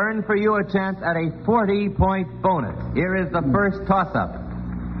 could earn for you a chance at a 40-point bonus. Here is the first toss-up.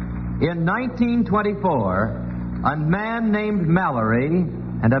 In 1924, a man named Mallory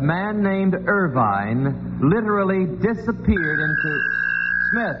and a man named Irvine literally disappeared into...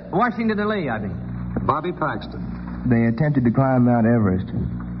 Smith, Washington and Lee, I mean. Bobby Paxton. They attempted to climb Mount Everest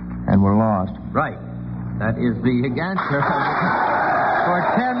and were lost. Right. That is the answer for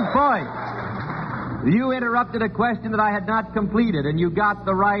 10 points. You interrupted a question that I had not completed, and you got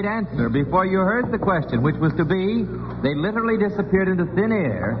the right answer before you heard the question, which was to be, they literally disappeared into thin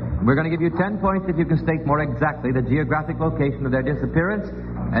air. We're going to give you 10 points if you can state more exactly the geographic location of their disappearance.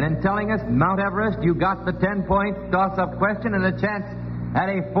 And in telling us Mount Everest, you got the 10-point toss-up question and a chance at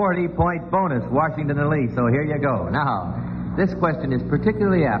a 40-point bonus, Washington and Lee. So here you go. Now, this question is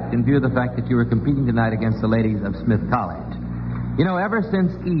particularly apt in view of the fact that you were competing tonight against the ladies of Smith College. You know, ever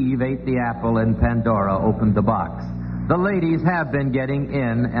since Eve ate the apple and Pandora opened the box, the ladies have been getting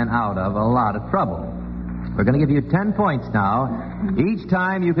in and out of a lot of trouble. We're going to give you 10 points now. Each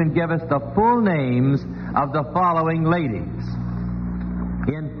time you can give us the full names of the following ladies.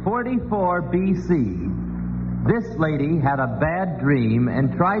 In 44 B.C., this lady had a bad dream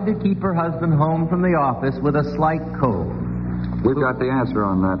and tried to keep her husband home from the office with a slight cold. We've got the answer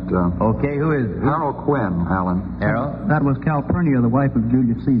on that. Okay, who is it? Harold Quinn, Alan. Harold? That was Calpurnia, the wife of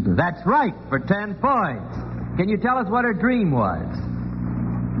Julius Caesar. That's right, for 10 points. Can you tell us what her dream was?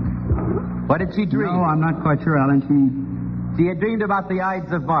 What did she dream? No, I'm not quite sure, Alan. She had dreamed about the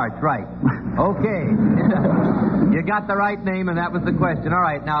Ides of March, right. Okay. You got the right name, and that was the question. All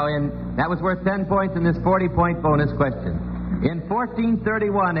right, now, that was worth 10 points in this 40-point bonus question. In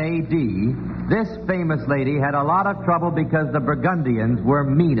 1431 A.D., this famous lady had a lot of trouble because the Burgundians were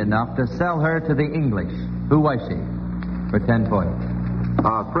mean enough to sell her to the English. Who was she? For 10 points.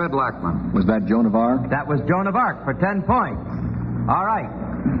 Fred Lackman. Was that Joan of Arc? That was Joan of Arc for 10 points. All right.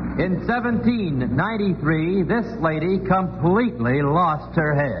 In 1793, this lady completely lost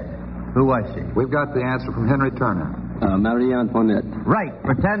her head. Who was she? We've got the answer from Henry Turner. Marie Antoinette. Right,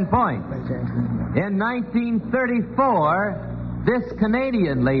 for 10 points. In 1934... this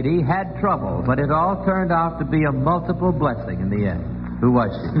Canadian lady had trouble, but it all turned out to be a multiple blessing in the end. Who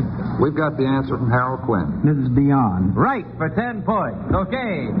was she? We've got the answer from Harold Quinn. Mrs. Beyond. Right, for 10 points.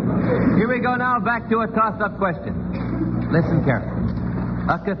 Okay. Here we go now, back to a toss-up question. Listen carefully.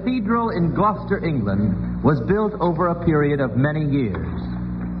 A cathedral in Gloucester, England, was built over a period of many years.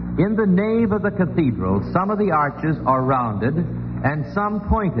 In the nave of the cathedral, some of the arches are rounded and some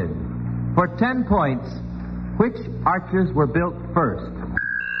pointed. For 10 points, which arches were built first?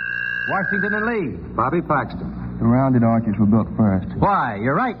 Washington and Lee. Bobby Paxton. The rounded arches were built first. Why,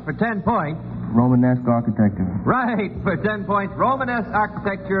 you're right, for 10 points. Romanesque architecture. Right, for 10 points. Romanesque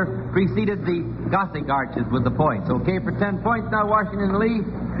architecture preceded the Gothic arches with the points. Okay, for 10 points now, Washington and Lee,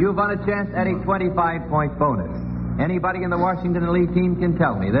 you've won a chance at a 25-point bonus. Anybody in the Washington and Lee team can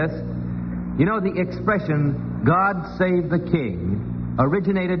tell me this. You know, the expression, God save the king,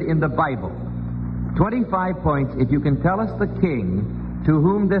 originated in the Bible. 25 points if you can tell us the king to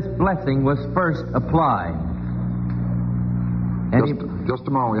whom this blessing was first applied. Just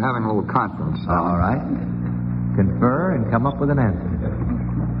a moment. We're having a little conference. All right. Confer and come up with an answer.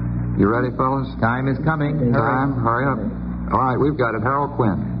 You ready, fellas? Time is coming. Hurry up. All right, we've got it. Harold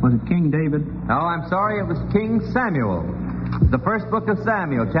Quinn. Was it King David? No, I'm sorry. It was King Samuel. The first book of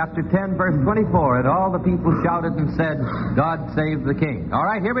Samuel, chapter 10, verse 24. And all the people shouted and said, God save the king. All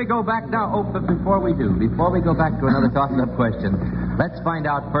right, here we go back now. Oh, but before we go back to another toss-up question, let's find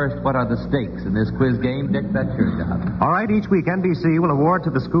out first what are the stakes in this quiz game. Dick, that's your job. All right, each week NBC will award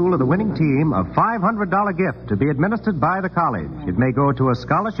to the school of the winning team a $500 gift to be administered by the college. It may go to a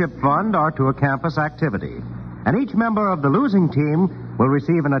scholarship fund or to a campus activity. And each member of the losing team will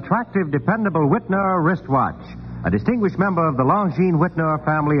receive an attractive, dependable Whitner wristwatch, a distinguished member of the Longines Whitner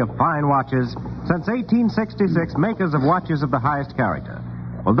family of fine watches, since 1866, makers of watches of the highest character.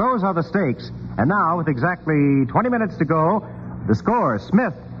 Well, those are the stakes. And now, with exactly 20 minutes to go, the score,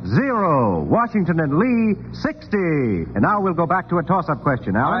 Smith, 0, Washington and Lee, 60. And now we'll go back to a toss-up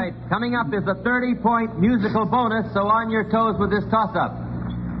question, Alan. All right, coming up is a 30-point musical bonus, so on your toes with this toss-up.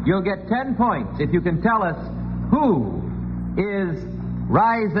 You'll get 10 points if you can tell us who is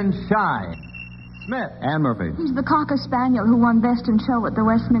Rise and Shine. Smith. Anne Murphy. He's the Cocker Spaniel who won Best in Show at the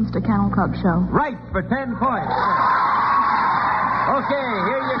Westminster Kennel Club show. Right, for 10 points. Okay,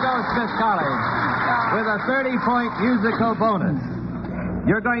 here you go, Smith College, with a 30-point musical bonus.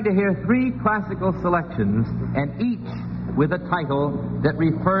 You're going to hear 3 classical selections, and each with a title that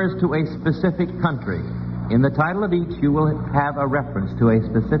refers to a specific country. In the title of each, you will have a reference to a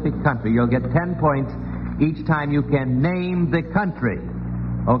specific country. You'll get 10 points each time you can name the country.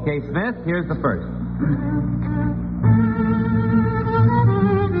 Okay, Smith, here's the first.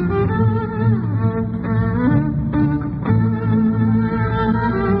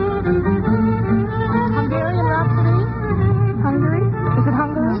 Hungarian Rhapsody? Hungary? Is it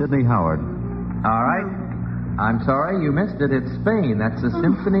Hungary? Sidney Howard. All right. I'm sorry, you missed it. It's Spain. That's the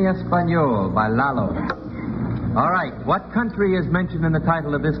Symphony Español by Lalo. All right. What country is mentioned in the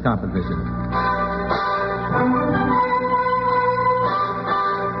title of this composition?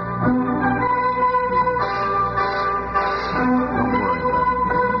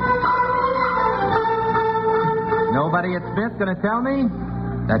 Nobody at Smith going to tell me?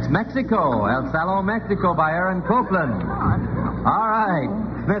 That's Mexico. El Salón, Mexico by Aaron Copland. All right.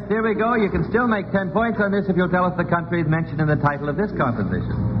 Smith, here we go. You can still make 10 points on this if you'll tell us the countries mentioned in the title of this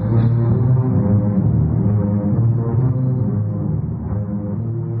composition.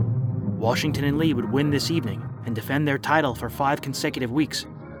 Washington and Lee would win this evening and defend their title for 5 consecutive weeks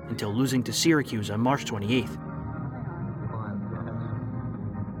until losing to Syracuse on March 28th.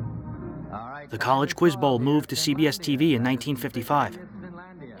 The College Quiz Bowl moved to CBS TV in 1955.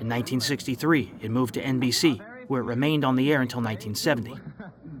 In 1963, it moved to NBC, where it remained on the air until 1970.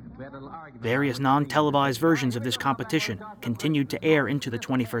 Various non-televised versions of this competition continued to air into the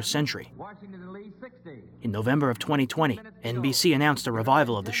 21st century. In November of 2020, NBC announced a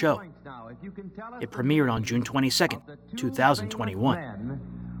revival of the show. It premiered on June 22nd, 2021.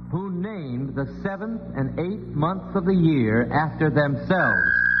 Who named the 7th and 8th months of the year after themselves?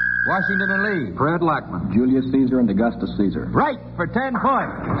 Washington and Lee. Fred Lackman. Julius Caesar and Augustus Caesar. Right, for 10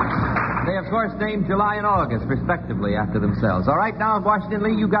 points. They, of course, named July and August, respectively, after themselves. All right, now, Washington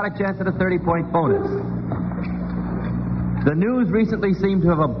Lee, you got a chance at a 30-point bonus. The news recently seems to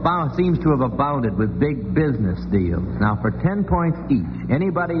have abounded with big business deals. Now, for 10 points each,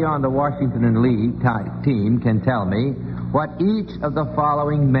 anybody on the Washington and Lee team can tell me what each of the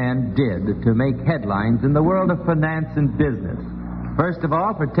following men did to make headlines in the world of finance and business. First of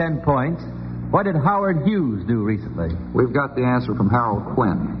all, for 10 points, what did Howard Hughes do recently? We've got the answer from Harold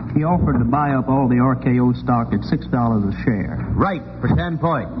Quinn. He offered to buy up all the RKO stock at $6 a share. Right, for 10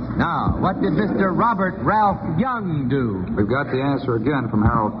 points. Now, what did Mr. Robert Ralph Young do? We've got the answer again from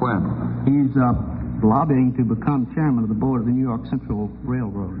Harold Quinn. He's lobbying to become chairman of the board of the New York Central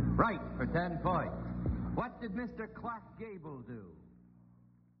Railroad. Right, for 10 points. What did Mr. Clark Gable do?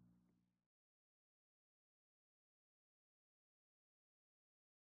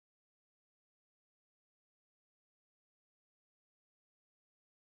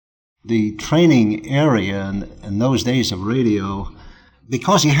 The training area in those days of radio,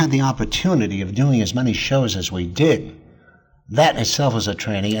 because you had the opportunity of doing as many shows as we did, that itself was a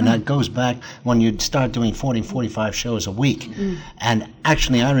training, and that goes back when you'd start doing 40, 45 shows a week. And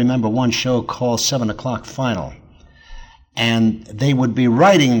actually, I remember one show called 7 O'Clock Final, and they would be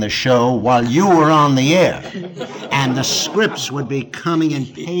writing the show while you were on the air, and the scripts would be coming in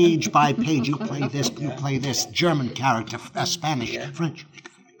page by page. You play this, German character, Spanish, French.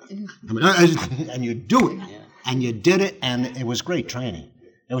 And you do it, and you did it, and it was great training.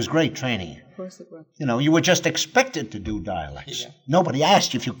 It was great training. Of course it was. You know, you were just expected to do dialects. Yeah. Nobody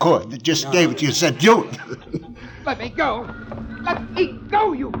asked you if you could. They just gave it to you and said, do it. Let me go. Let me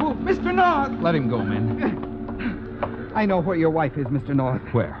go, you fool, Mr. North. Let him go, man. I know where your wife is, Mr. North.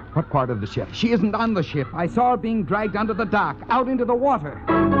 Where? What part of the ship? She isn't on the ship. I saw her being dragged under the dock, out into the water.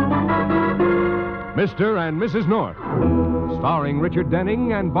 Mr. and Mrs. North, starring Richard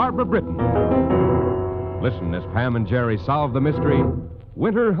Denning and Barbara Britton. Listen as Pam and Jerry solve the mystery,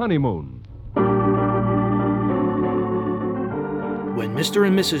 Winter Honeymoon. When Mr.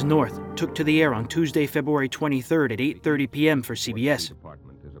 and Mrs. North took to the air on Tuesday, February 23rd at 8:30 p.m. for CBS,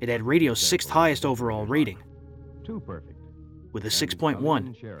 it had radio's 6th highest overall rating. With a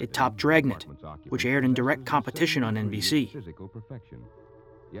 6.1, it topped Dragnet, which aired in direct competition on NBC.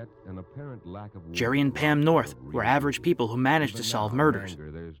 Jerry and Pam North were average people who managed to solve murders.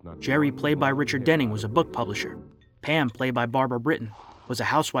 Jerry, played by Richard Denning, was a book publisher. Pam, played by Barbara Britton, was a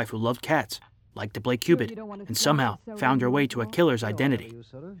housewife who loved cats, liked to play Cupid, and somehow found her way to a killer's identity.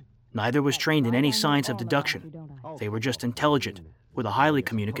 Neither was trained in any science of deduction. They were just intelligent, with a highly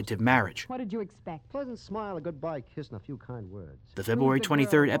communicative marriage. What did you expect? Pleasant smile, a goodbye kiss, and a few kind words. The February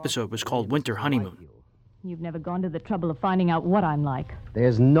 23rd episode was called Winter Honeymoon. You've never gone to the trouble of finding out what I'm like.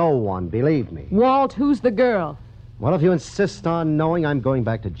 There's no one, believe me. Walt, who's the girl? Well, if you insist on knowing, I'm going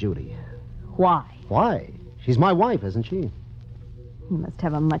back to Judy. Why? Why? She's my wife, isn't she? He must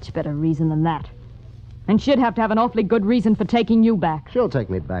have a much better reason than that. And she'd have to have an awfully good reason for taking you back. She'll take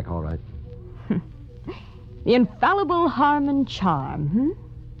me back, all right. The infallible Harmon charm,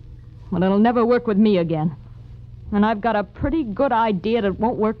 Well, it'll never work with me again. And I've got a pretty good idea that it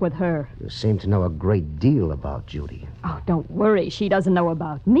won't work with her. You seem to know a great deal about Judy. Oh, don't worry. She doesn't know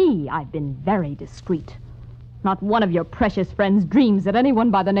about me. I've been very discreet. Not one of your precious friends dreams that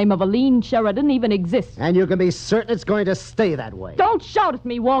anyone by the name of Aline Sheridan even exists. And you can be certain it's going to stay that way. Don't shout at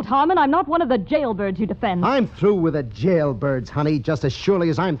me, Walt Harmon. I'm not one of the jailbirds you defend. I'm through with the jailbirds, honey, just as surely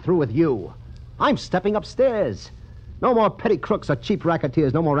as I'm through with you. I'm stepping upstairs. No more petty crooks or cheap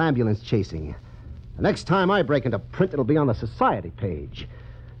racketeers, no more ambulance chasing. The next time I break into print, it'll be on the society page.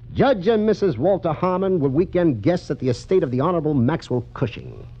 Judge and Mrs. Walter Harmon were weekend guests at the estate of the Honorable Maxwell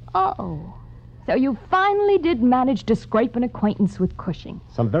Cushing. Oh, so you finally did manage to scrape an acquaintance with Cushing.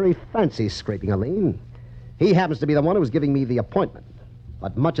 Some very fancy scraping, Aline. He happens to be the one who was giving me the appointment.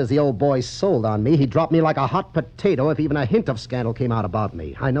 But much as the old boy sold on me, he dropped me like a hot potato if even a hint of scandal came out about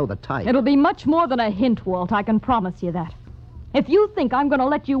me. I know the type. It'll be much more than a hint, Walt. I can promise you that. If you think I'm going to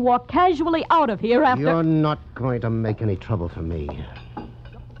let you walk casually out of here after... You're not going to make any trouble for me.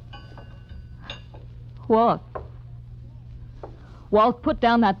 Walt. Walt, put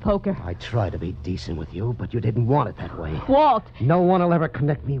down that poker. I tried to be decent with you, but you didn't want it that way. Walt! No one will ever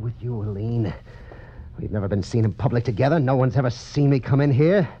connect me with you, Aline. We've never been seen in public together. No one's ever seen me come in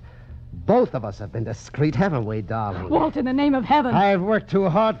here. Both of us have been discreet, haven't we, darling? Walt, in the name of heaven. I've worked too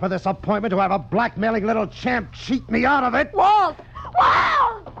hard for this appointment to have a blackmailing little champ cheat me out of it. Walt!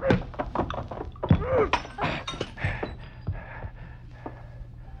 Walt!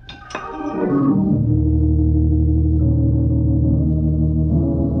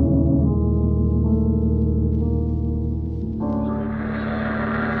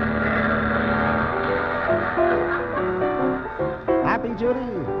 Judy?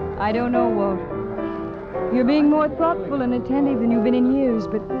 I don't know, Walt. You're being more thoughtful and attentive than you've been in years,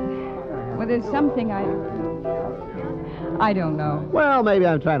 but... Well, there's something I don't know. Well, maybe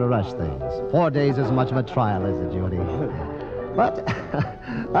I'm trying to rush things. 4 days isn't much of a trial, is it, Judy? But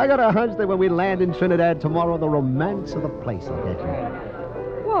I got a hunch that when we land in Trinidad tomorrow, the romance of the place will get you.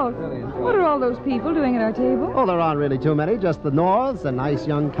 Walt, what are all those people doing at our table? Oh, there aren't really too many. Just the Norths, a nice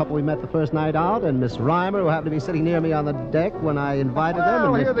young couple we met the first night out, and Miss Reimer, who happened to be sitting near me on the deck when I invited them.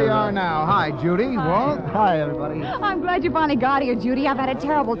 Well, and here they are now. Hi, Judy. Walt. Hi, everybody. I'm glad you finally got here, Judy. I've had a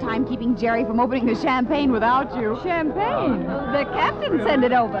terrible time keeping Jerry from opening the champagne without you. Champagne? The captain sent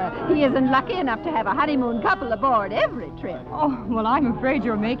it over. He isn't lucky enough to have a honeymoon couple aboard every trip. Oh, well, I'm afraid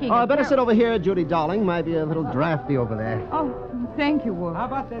you're making I better sit over here, Judy, darling. Might be a little drafty over there. Oh, thank you, Walt. How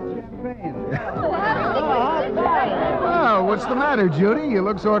about that champagne? Oh, what's the matter, Judy? You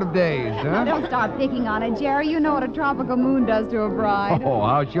look sort of dazed, huh? Don't start picking on it, Jerry. You know what a tropical moon does to a bride. Oh,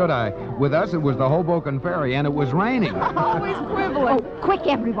 how should I? With us, it was the Hoboken Ferry, and it was raining. Always quibbling. Oh, quick,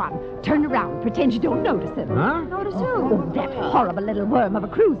 everyone. Turn around. Pretend you don't notice him. Huh? Notice who? Oh, that horrible little worm of a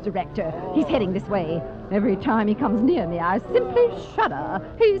cruise director. He's heading this way. Every time he comes near me, I simply shudder.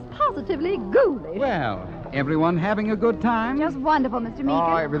 He's positively ghoulish. Well, everyone having a good time? Just wonderful, Mr.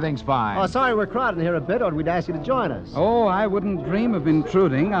 Meekin. Oh, everything's fine. Oh, sorry we're crowded here a bit, or we'd ask you to join us. Oh, I wouldn't dream of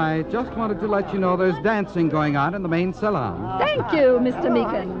intruding. I just wanted to let you know there's dancing going on in the main salon. Thank you, Mr.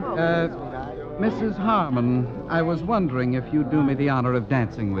 Meekin. Mrs. Harmon, I was wondering if you'd do me the honor of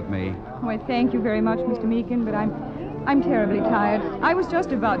dancing with me. Why, thank you very much, Mr. Meekin, but I'm terribly tired. I was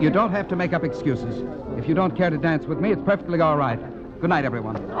just about to... You don't have to make up excuses. If you don't care to dance with me, it's perfectly all right. Good night,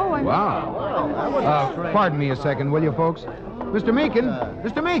 everyone. Oh, I'm... Wow. Pardon me a second, will you, folks? Mr. Meekin!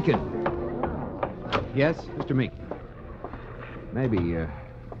 Mr. Meekin! Yes, Mr. Meekin. Maybe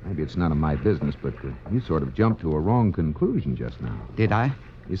it's none of my business, but you sort of jumped to a wrong conclusion just now. Did I?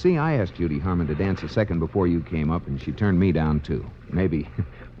 You see, I asked Judy Harmon to dance a second before you came up, and she turned me down, too. Maybe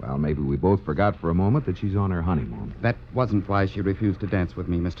we both forgot for a moment that she's on her honeymoon. That wasn't why she refused to dance with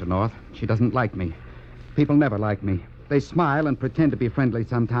me, Mr. North. She doesn't like me. People never like me. They smile and pretend to be friendly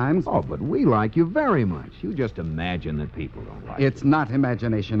sometimes. Oh, but we like you very much. You just imagine that people don't like you. It's not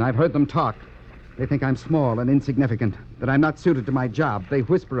imagination. I've heard them talk. They think I'm small and insignificant, that I'm not suited to my job. They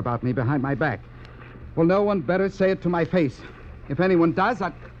whisper about me behind my back. Well, no one better say it to my face. If anyone does,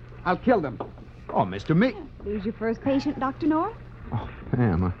 I'll kill them. Oh, Mr. Meekin. Who's your first patient, Dr. North? Oh,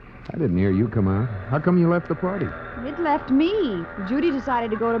 Pam, I didn't hear you come out. How come you left the party? It left me. Judy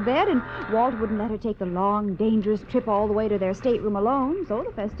decided to go to bed, and Walt wouldn't let her take the long, dangerous trip all the way to their stateroom alone, so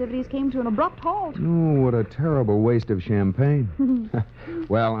the festivities came to an abrupt halt. Oh, what a terrible waste of champagne.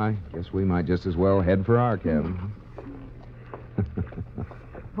 Well, I guess we might just as well head for our cabin.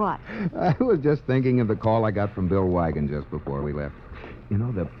 What? I was just thinking of the call I got from Bill Wigan just before we left. You know,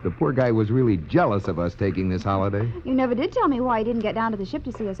 the poor guy was really jealous of us taking this holiday. You never did tell me why he didn't get down to the ship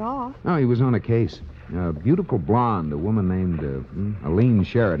to see us off. Oh, he was on a case. A beautiful blonde, a woman named Aline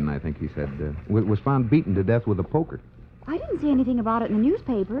Sheridan, I think he said, was found beaten to death with a poker. I didn't see anything about it in the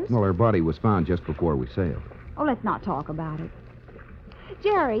newspapers. Well, her body was found just before we sailed. Oh, let's not talk about it.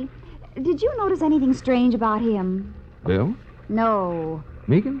 Jerry, did you notice anything strange about him? Bill? No.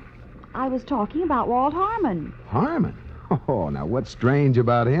 Meekin? I was talking about Walt Harmon. Harmon? Oh, now what's strange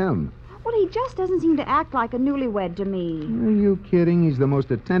about him? Well, he just doesn't seem to act like a newlywed to me. Are you kidding? He's the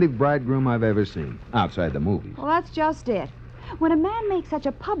most attentive bridegroom I've ever seen, outside the movies. Well, that's just it. When a man makes such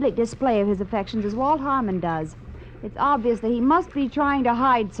a public display of his affections as Walt Harmon does, it's obvious that he must be trying to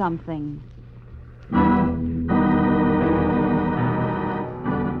hide something.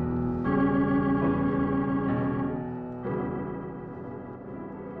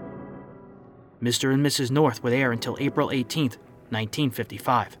 Mr. and Mrs. North would air until April 18th,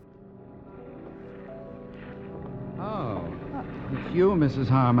 1955. Oh, it's you, Mrs.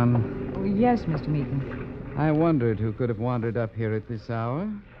 Harmon. Oh, yes, Mr. Meekin. I wondered who could have wandered up here at this hour.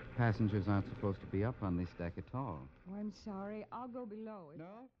 Passengers aren't supposed to be up on this deck at all. Oh, I'm sorry. I'll go below. No,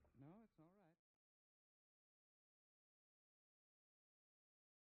 it's all right.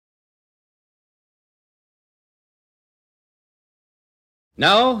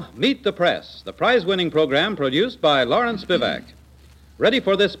 Now, Meet the Press, the prize-winning program produced by Lawrence Spivak. Ready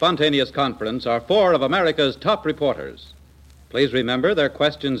for this spontaneous conference are 4 of America's top reporters. Please remember, their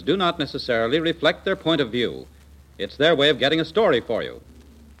questions do not necessarily reflect their point of view. It's their way of getting a story for you.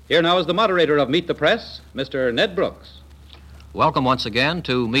 Here now is the moderator of Meet the Press, Mr. Ned Brooks. Welcome once again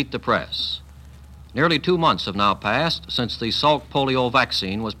to Meet the Press. Nearly 2 months have now passed since the Salk polio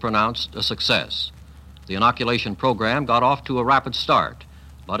vaccine was pronounced a success. The inoculation program got off to a rapid start,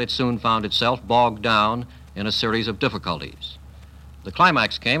 but it soon found itself bogged down in a series of difficulties. The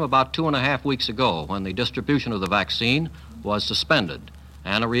climax came about 2.5 weeks ago when the distribution of the vaccine was suspended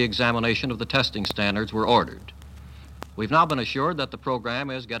and a re-examination of the testing standards were ordered. We've now been assured that the program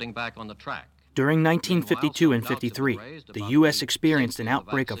is getting back on the track. During 1952 and 53, the U.S. experienced an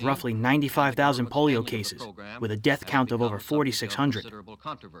outbreak of roughly 95,000 polio cases, with a death count of over 4,600.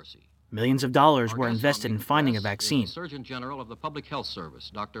 Millions of dollars were invested in finding a vaccine. Surgeon General of the Public Health Service,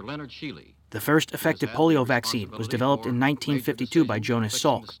 Dr. Leonard Sheely. The first effective polio vaccine was developed in 1952 by Jonas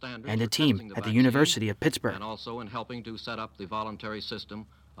Salk and a team at the University of Pittsburgh. And also in helping to set up the voluntary system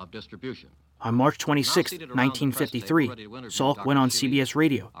of distribution. On March 26, 1953, Salk went on CBS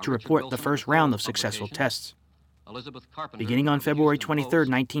Radio to report the first round of successful tests. Beginning on February 23,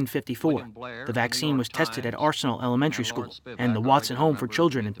 1954, the vaccine was tested at Arsenal Elementary School and the Watson Home for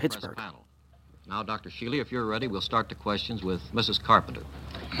Children in Pittsburgh. Now, Dr. Sheely, if you're ready, we'll start the questions with Mrs. Carpenter.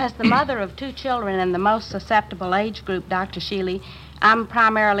 As the mother of 2 children in the most susceptible age group, Dr. Sheely, I'm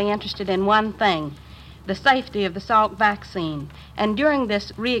primarily interested in one thing: the safety of the Salk vaccine. And during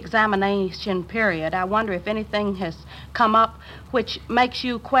this re-examination period, I wonder if anything has come up which makes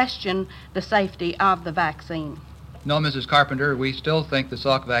you question the safety of the vaccine. No, Mrs. Carpenter, we still think the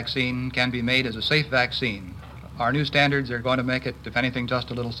Salk vaccine can be made as a safe vaccine. Our new standards are going to make it, if anything, just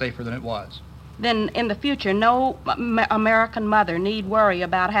a little safer than it was. Then in the future, no American mother need worry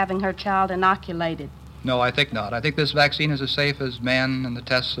about having her child inoculated. No, I think not. I think this vaccine is as safe as man and the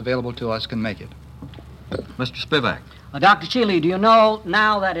tests available to us can make it. Mr. Spivak. Dr. Sheely, do you know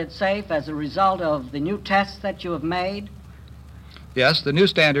now that it's safe as a result of the new tests that you have made? Yes, the new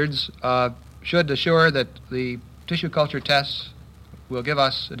standards should assure that the tissue culture tests will give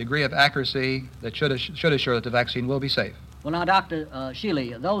us a degree of accuracy that should assure that the vaccine will be safe. Well, now, Dr.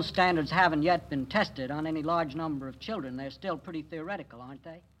 Sheely, those standards haven't yet been tested on any large number of children. They're still pretty theoretical, aren't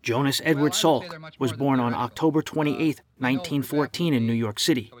they? Jonas Edward Salk was born on October 28, 1914 in New York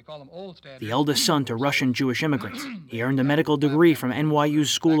City. The eldest son to Russian Jewish immigrants, he earned a medical degree from NYU's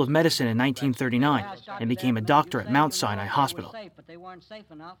School of Medicine in 1939 and became a doctor at Mount Sinai Hospital. In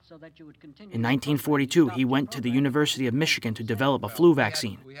 1942, he went to the University of Michigan to develop a flu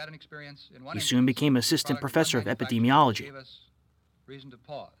vaccine. He soon became assistant professor of epidemiology.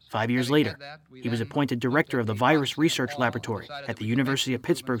 5 years later, he was appointed director of the Virus Research Laboratory at the University of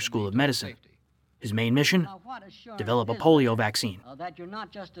Pittsburgh School of Medicine. His main mission? Develop a polio vaccine. That you're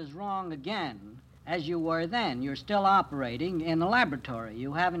not just as wrong again as you were then. You're still operating in the laboratory.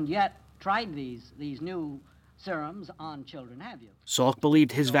 You haven't yet tried these new serums on children, have you? Salk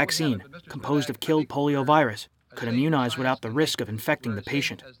believed his vaccine, composed of killed polio virus, could immunize without the risk of infecting the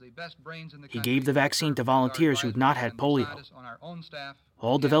patient. He gave the vaccine to volunteers who had not had polio.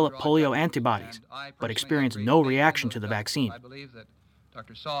 All developed polio antibodies, but experienced no reaction to the vaccine. I believe that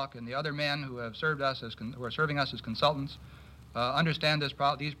Dr. Salk and the other men who have served us who are serving us as consultants understand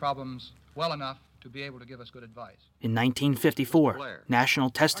these problems well enough to be able to give us good advice. In 1954, national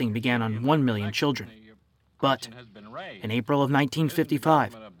testing began on 1 million children. But in April of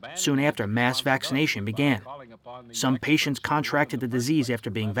 1955, soon after mass vaccination began, some patients contracted the disease after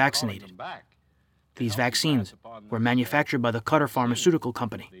being vaccinated. These vaccines were manufactured by the Cutter Pharmaceutical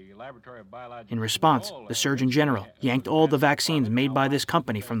Company. In response, the Surgeon General yanked all the vaccines made by this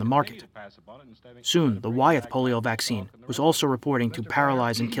company from the market. Soon, the Wyeth polio vaccine was also reporting to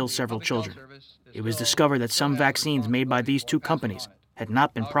paralyze and kill several children. It was discovered that some vaccines made by these two companies had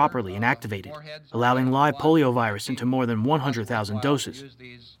not been properly inactivated, allowing live poliovirus into more than 100,000 doses. Use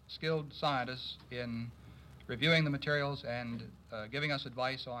these skilled scientists in reviewing the materials and giving us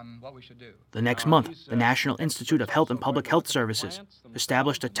advice on what we should do. The next month, the National Institute of Health and Public Health Services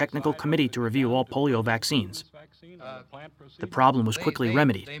established a technical committee to review all polio vaccines. The problem was quickly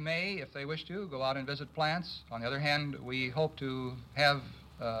remedied. They may, if they wish to, go out and visit plants. On the other hand, we hope to have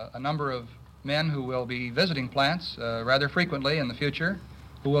a number of men who will be visiting plants rather frequently in the future,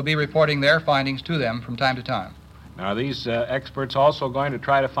 who will be reporting their findings to them from time to time. Now, are these experts also going to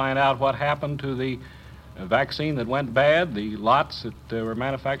try to find out what happened to the vaccine that went bad, the lots that were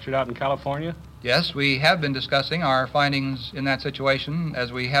manufactured out in California? Yes, we have been discussing our findings in that situation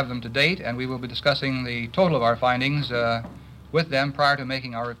as we have them to date, and we will be discussing the total of our findings with them prior to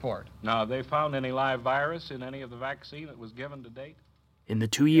making our report. Now, have they found any live virus in any of the vaccine that was given to date? In the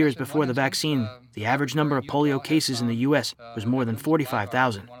 2 years before the vaccine, the average number of polio cases in the U.S. was more than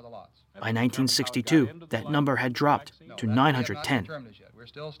 45,000. By 1962, that number had dropped to 910. We're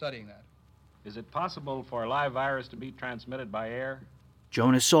still studying that. Is it possible for a live virus to be transmitted by air?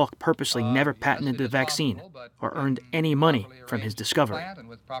 Jonas Salk purposely never patented the vaccine or earned any money from his discovery. And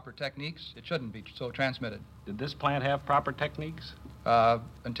with proper techniques, it shouldn't be so transmitted. Did this plant have proper techniques?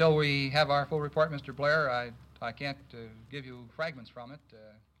 Until we have our full report, Mr. Blair, I can't give you fragments from it.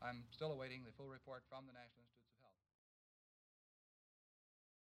 I'm still awaiting the full report from the National Institutes of Health.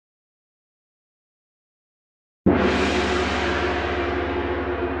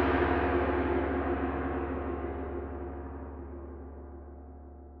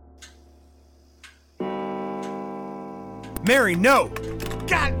 Mary, no!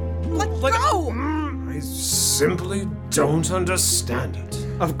 God, let's go! I simply don't understand it.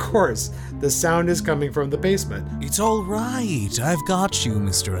 Of course, the sound is coming from the basement. It's all right. I've got you,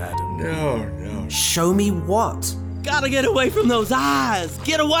 Mr. Adams. No. Show me what? Gotta get away from those eyes!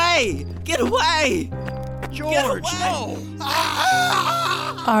 Get away! Get away! George, get away! no!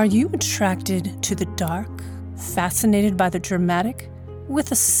 Are you attracted to the dark, fascinated by the dramatic,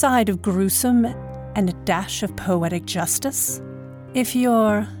 with a side of gruesome and a dash of poetic justice? If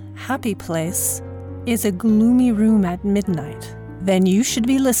your happy place is a gloomy room at midnight, then you should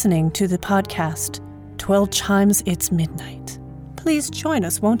be listening to the podcast 12 Chimes It's Midnight. Please join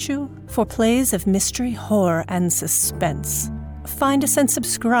us, won't you, for plays of mystery, horror, and suspense. Find us and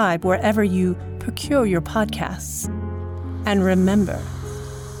subscribe wherever you procure your podcasts. And remember,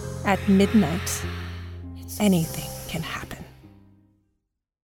 at midnight, anything can happen.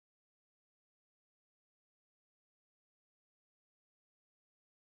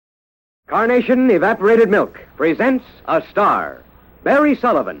 Carnation Evaporated Milk presents A Star. Barry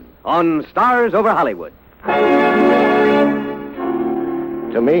Sullivan on Stars Over Hollywood.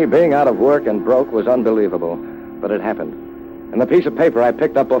 To me, being out of work and broke was unbelievable, but it happened. And the piece of paper I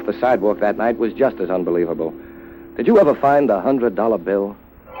picked up off the sidewalk that night was just as unbelievable. Did you ever find a $100 bill?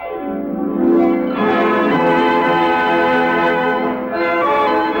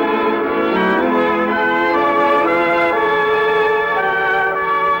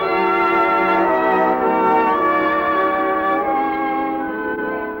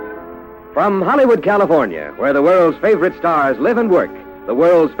 From Hollywood, California, where the world's favorite stars live and work, the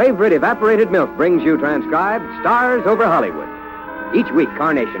world's favorite evaporated milk brings you transcribed Stars Over Hollywood. Each week,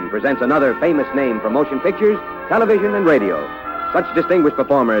 Carnation presents another famous name for motion pictures, television, and radio. Such distinguished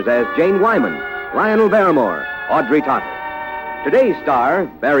performers as Jane Wyman, Lionel Barrymore, Audrey Totter. Today's star,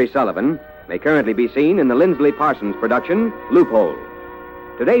 Barry Sullivan, may currently be seen in the Lindsley Parsons production, Loophole.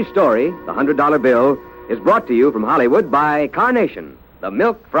 Today's story, The $100 Bill, is brought to you from Hollywood by Carnation, the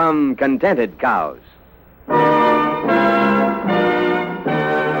milk from contented cows.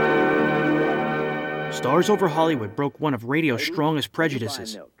 Stars Over Hollywood broke one of radio's strongest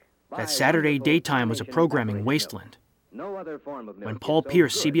prejudices. That Saturday daytime was a programming wasteland. When Paul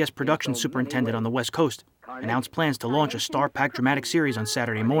Pierce, CBS production superintendent on the West Coast, announced plans to launch a star-packed dramatic series on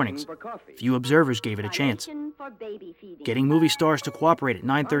Saturday mornings, few observers gave it a chance. Getting movie stars to cooperate at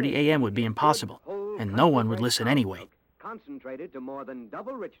 9:30 a.m. would be impossible, and no one would listen anyway. concentrated to more than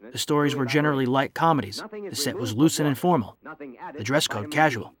double richness. The stories were generally light comedies. The set was loose and informal. The dress code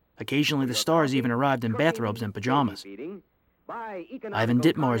casual. Occasionally the stars even arrived in bathrobes and pajamas. Ivan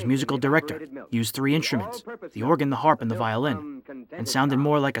Ditmar's musical director used 3 instruments, the organ, the harp, and the violin, and sounded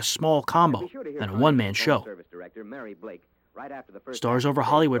more like a small combo than a one-man show. Stars Over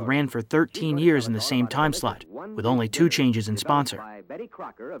Hollywood ran for 13 years in the same time slot, with only 2 changes in sponsor.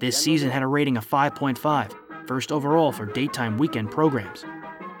 This season had a rating of 5.5, first overall for daytime weekend programs.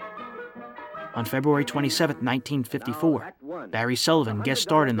 On February 27, 1954, Barry Sullivan guest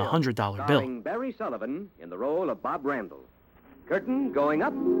starred in The $100 Bill. Barry Sullivan in the role of Bob Randall. Curtain going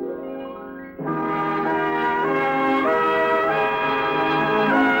up.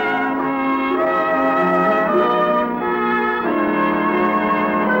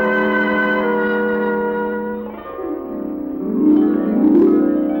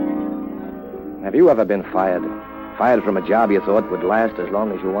 Have you ever been fired? Fired from a job you thought would last as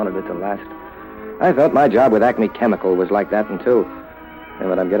long as you wanted it to last? I thought my job with Acme Chemical was like that, too. Yeah,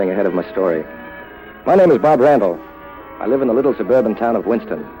 but I'm getting ahead of my story. My name is Bob Randall. I live in the little suburban town of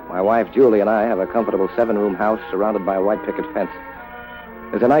Winston. My wife, Julie, and I have a comfortable 7-room house surrounded by a white picket fence.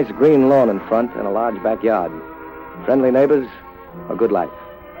 There's a nice green lawn in front and a large backyard. Friendly neighbors, a good life.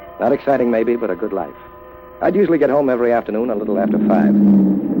 Not exciting, maybe, but a good life. I'd usually get home every afternoon a little after 5.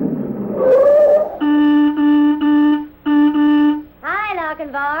 Hi,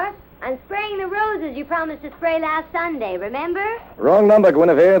 Lochinvar. I'm spraying the roses you promised to spray last Sunday, remember? Wrong number,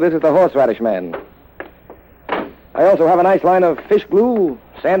 Guinevere. This is the horseradish man. I also have a nice line of fish glue,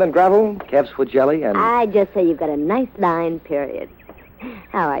 sand and gravel, calf's foot jelly, and... I'd just say you've got a nice line, period.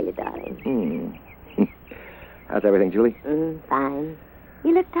 How are you, darling? How's everything, Julie? Fine.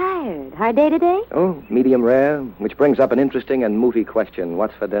 You look tired. Hard day today? Oh, medium rare, which brings up an interesting and moody question.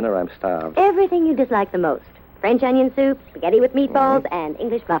 What's for dinner? I'm starved. Everything you dislike the most. French onion soup, spaghetti with meatballs, and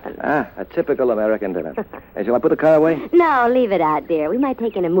English muffins. A typical American dinner. Hey, shall I put the car away? No, leave it out, dear. We might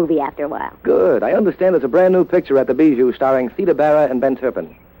take in a movie after a while. Good. I understand there's a brand new picture at the Bijou starring Theda Bara and Ben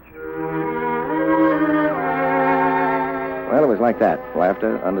Turpin. Well, it was like that.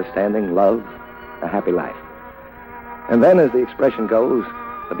 Laughter, understanding, love, a happy life. And then, as the expression goes,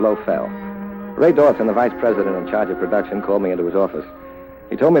 the blow fell. Ray Dawson, the vice president in charge of production, called me into his office.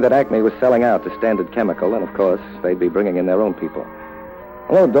 He told me that Acme was selling out to Standard Chemical, and of course, they'd be bringing in their own people.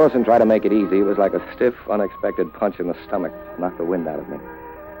 Although Dawson tried to make it easy, it was like a stiff, unexpected punch in the stomach. Knocked the wind out of me.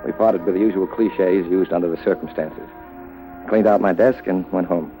 We parted with the usual cliches used under the circumstances. Cleaned out my desk and went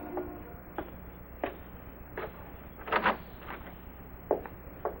home.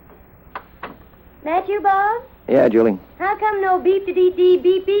 That you, Bob? Yeah, Julie. How come no beep-de-dee-dee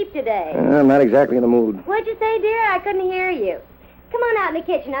beep-beep today? I'm not exactly in the mood. What'd you say, dear? I couldn't hear you. Come on out in the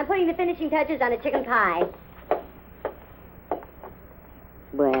kitchen. I'm putting the finishing touches on a chicken pie.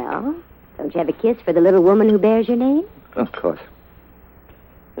 Well, don't you have a kiss for the little woman who bears your name? Of course.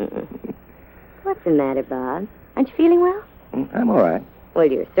 What's the matter, Bob? Aren't you feeling well? I'm all right. Well,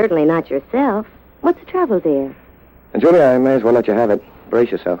 you're certainly not yourself. What's the trouble, dear? And Julie, I may as well let you have it.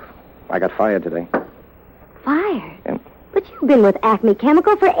 Brace yourself. I got fired today. Fired? Yeah. But you've been with Acme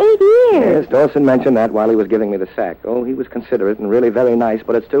Chemical for 8 years. Yes, Dawson mentioned that while he was giving me the sack. Oh, he was considerate and really very nice,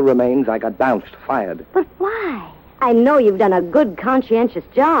 but it still remains I got bounced, fired. But why? I know you've done a good, conscientious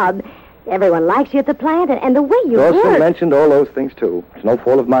job. Everyone likes you at the plant, and the way you Dawson work... mentioned all those things, too. It's no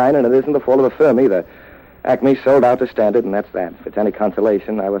fault of mine, and it isn't the fault of the firm, either. Acme sold out to Standard, and that's that. If it's any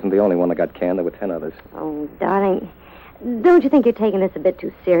consolation, I wasn't the only one that got canned. There were 10 others. Oh, darling, don't you think you're taking this a bit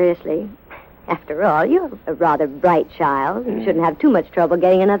too seriously? After all, you're a rather bright child. You shouldn't have too much trouble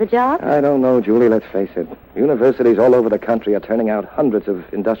getting another job. I don't know, Julie, let's face it. Universities all over the country are turning out hundreds of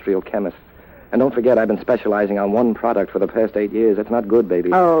industrial chemists. And don't forget, I've been specializing on one product for the past 8 years. It's not good, baby.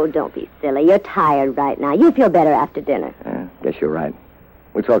 Oh, don't be silly. You're tired right now. You'll feel better after dinner. Guess you're right.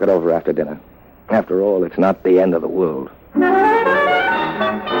 We'll talk it over after dinner. After all, it's not the end of the world.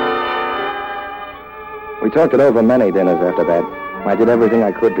 We talked it over many dinners after that. I did everything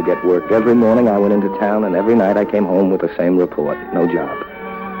I could to get work. Every morning I went into town, and every night I came home with the same report. No job.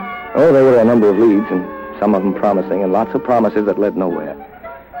 Oh, there were a number of leads, and some of them promising, and lots of promises that led nowhere.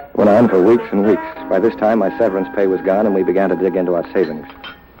 Went on for weeks and weeks. By this time, my severance pay was gone, and we began to dig into our savings.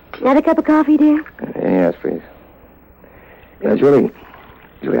 Another cup of coffee, dear? Yes, please. Julie,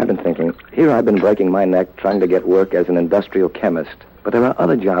 I've been thinking. Here I've been breaking my neck trying to get work as an industrial chemist. But there are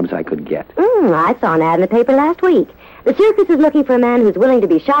other jobs I could get. I saw an ad in the paper last week. The circus is looking for a man who's willing to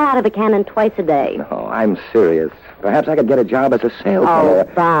be shot out of a cannon twice a day. No, I'm serious. Perhaps I could get a job as a salesman. Oh,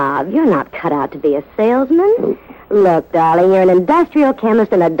 Bob, you're not cut out to be a salesman. Look, darling, you're an industrial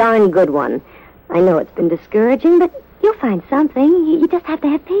chemist and a darn good one. I know it's been discouraging, but You'll find something. You just have to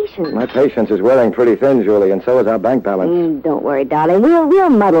have patience. My patience is wearing pretty thin, Julie, and so is our bank balance. Don't worry, darling. We'll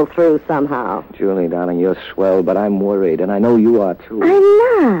muddle through somehow. Julie, darling, you're swell, but I'm worried, and I know you are, too. I'm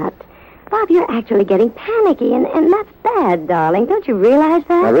not. Bob, you're actually getting panicky, and that's bad, darling. Don't you realize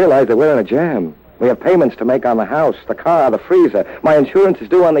that? I realize that we're in a jam. We have payments to make on the house, the car, the freezer. My insurance is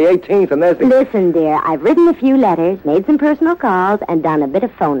due on the 18th, and there's the... Listen, dear, I've written a few letters, made some personal calls, and done a bit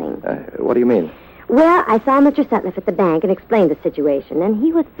of phoning. What do you mean? Well, I saw Mr. Sutcliffe at the bank and explained the situation, and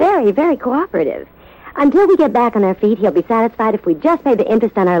he was very, very cooperative. Until we get back on our feet, he'll be satisfied if we just pay the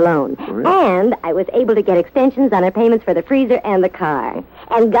interest on our loan. Really? And I was able to get extensions on our payments for the freezer and the car.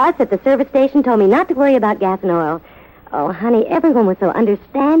 And Gus at the service station told me not to worry about gas and oil. Oh, honey, everyone was so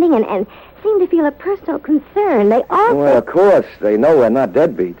understanding and seemed to feel a personal concern. They also... Well, of course. They know we're not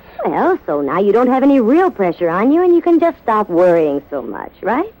deadbeats. Well, so now you don't have any real pressure on you, and you can just stop worrying so much,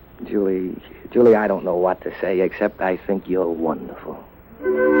 right? Julie, I don't know what to say, except I think you're wonderful.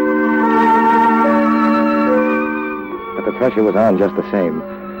 But the pressure was on just the same.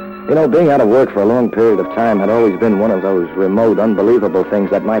 You know, being out of work for a long period of time had always been one of those remote, unbelievable things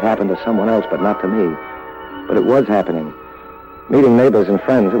that might happen to someone else, but not to me. But it was happening. Meeting neighbors and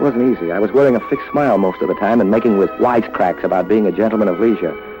friends, it wasn't easy. I was wearing a fixed smile most of the time and making with wisecracks about being a gentleman of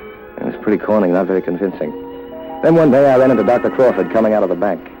leisure. It was pretty corny, not very convincing. Then one day I ran into Dr. Crawford coming out of the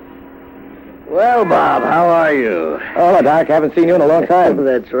bank. Well, Bob, how are you? Oh, Doc, haven't seen you in a long time.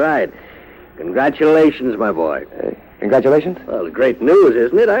 That's right. Congratulations, my boy. Congratulations? Well, it's great news,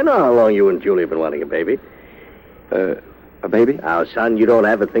 isn't it? I know how long you and Julie have been wanting a baby. A baby? Now, son, you don't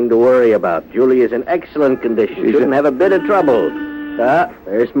have a thing to worry about. Julie is in excellent condition. She shouldn't have a bit of trouble.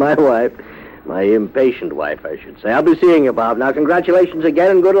 There's my wife. My impatient wife, I should say. I'll be seeing you, Bob. Now, congratulations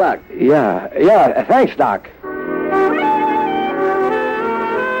again and good luck. Yeah. Thanks, Doc.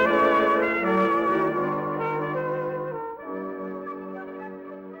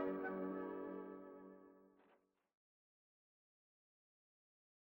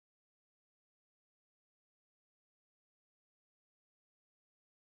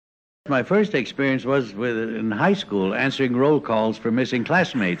 My first experience was in high school, answering roll calls for missing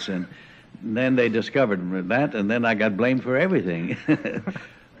classmates, and then they discovered that, and then I got blamed for everything.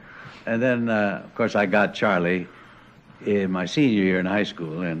 And then, of course, I got Charlie in my senior year in high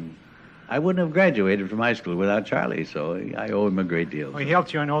school, and I wouldn't have graduated from high school without Charlie, so I owe him a great deal. Well, he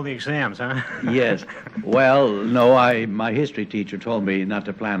helped you in all the exams, huh? Yes. Well, no, my history teacher told me not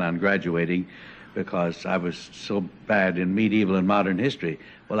to plan on graduating because I was so bad in medieval and modern history.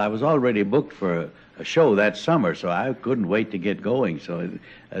 Well, I was already booked for a show that summer, so I couldn't wait to get going, so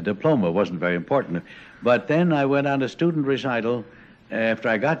a diploma wasn't very important. But then I went on a student recital after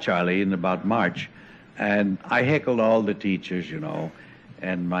I got Charlie in about March, and I heckled all the teachers, you know,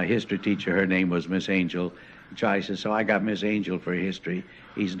 and my history teacher, her name was Miss Angel. Charlie says, so I got Miss Angel for history.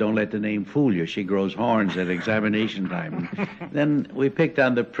 He said, don't let the name fool you. She grows horns at examination time. Then we picked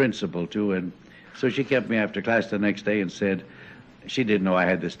on the principal, too, and so she kept me after class the next day and said she didn't know I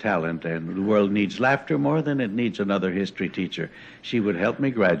had this talent, and the world needs laughter more than it needs another history teacher. She would help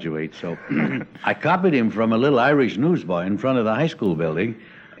me graduate, so I copied him from a little Irish newsboy in front of the high school building,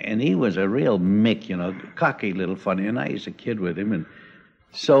 and he was a real mick, you know, cocky little funny, and I used to kid with him, and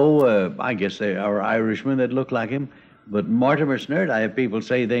so I guess there are Irishmen that look like him. But Mortimer Snerd, I have people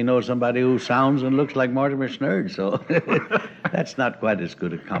say they know somebody who sounds and looks like Mortimer Snerd, so that's not quite as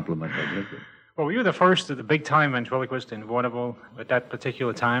good a compliment, I guess. Well, were you the first of the big-time ventriloquist in vaudeville at that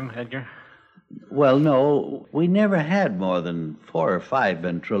particular time, Edgar? Well, no. We never had more than 4 or 5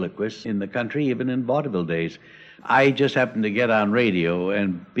 ventriloquists in the country, even in vaudeville days. I just happened to get on radio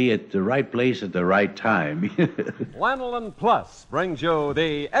and be at the right place at the right time. Lanolin Plus brings you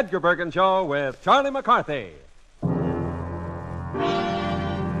the Edgar Bergen Show with Charlie McCarthy.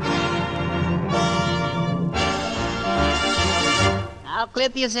 Now,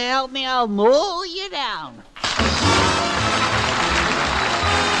 Cliff, you say help me, I'll mow you down.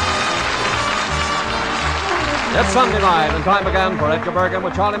 It's Sunday night and time again for Edgar Bergen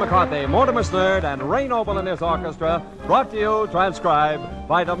with Charlie McCarthy, Mortimer Snerd, and Ray Noble and his orchestra, brought to you, transcribed,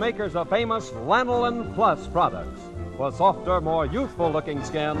 by the makers of famous Lanolin Plus products. For softer, more youthful-looking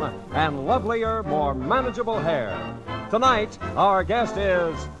skin and lovelier, more manageable hair. Tonight, our guest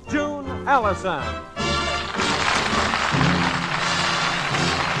is June Allison.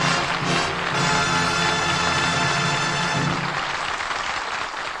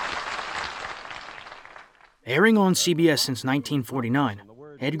 Airing on CBS since 1949,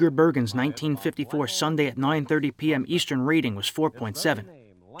 Edgar Bergen's 1954 Sunday at 9:30 p.m. Eastern rating was 4.7,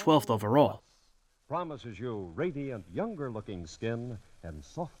 12th overall. Promises you radiant, younger-looking skin and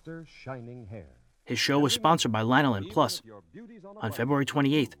softer, shining hair. His show was sponsored by Lanolin Plus. On February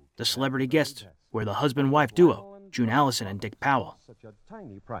 28th, the celebrity guests were the husband-wife duo, June Allison and Dick Powell. Such a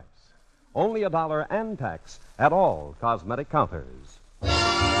tiny price. Only $1 and tax at all cosmetic counters.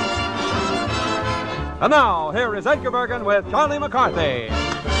 And now, here is Edgar Bergen with Charlie McCarthy.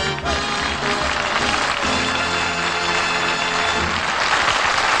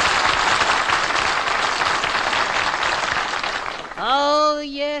 Oh,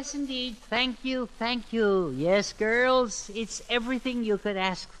 yes, indeed. Thank you, thank you. Yes, girls, it's everything you could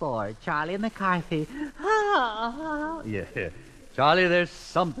ask for. Charlie McCarthy. Yeah. Charlie, there's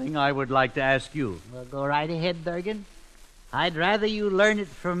something I would like to ask you. Well, go right ahead, Bergen. I'd rather you learn it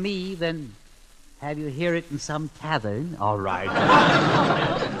from me than have you hear it in some tavern. All right.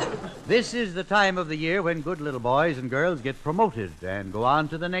 This is the time of the year when good little boys and girls get promoted and go on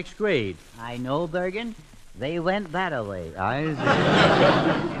to the next grade. I know, Bergen. They went that away.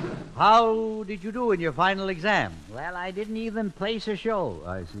 How did you do in your final exam? Well, I didn't even place a show.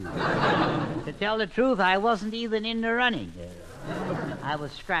 I see. To tell the truth, I wasn't even in the running. I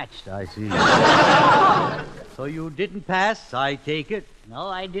was scratched. I see. So you didn't pass, I take it? No,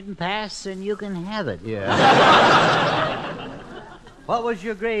 I didn't pass, and you can have it. Yeah. What was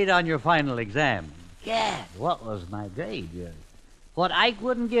your grade on your final exam? Gad, what was my grade? What Ike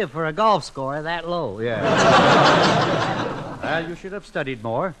wouldn't give for a golf score that low. Yeah. Well, you should have studied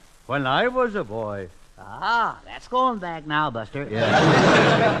more. When I was a boy. Ah, that's going back now, Buster.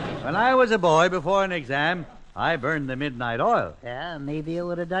 Yeah. When I was a boy, before an exam, I burned the midnight oil. Yeah, maybe it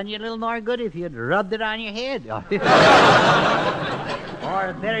would have done you a little more good if you'd rubbed it on your head. Or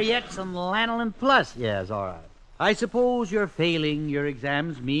better yet, some Lanolin Plus. Yes, all right. I suppose your failing your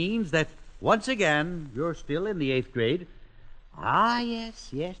exams means that, once again, you're still in the 8th grade. Ah, yes,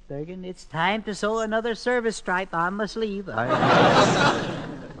 Bergen. It's time to sew another service stripe on my sleeve. My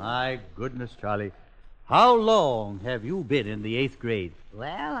goodness, Charlie. How long have you been in the 8th grade?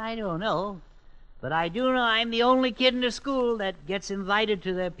 Well, I don't know. But I do know I'm the only kid in the school that gets invited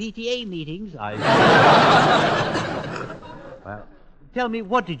to the PTA meetings. Well, tell me,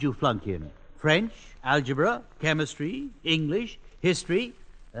 what did you flunk in? French, algebra, chemistry, English, history?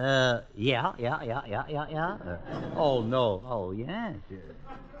 Yeah. Oh, no. Oh, yes.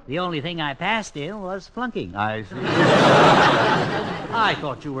 The only thing I passed in was flunking. I see. I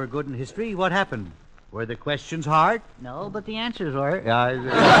thought you were good in history. What happened? Were the questions hard? No, but the answers were.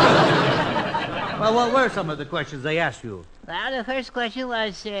 Well, what were some of the questions they asked you? Well, the first question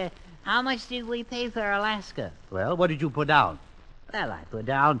was, how much did we pay for Alaska? Well, what did you put down? Well, I put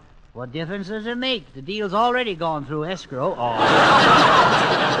down, what difference does it make? The deal's already gone through escrow.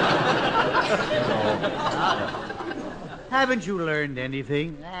 Haven't you learned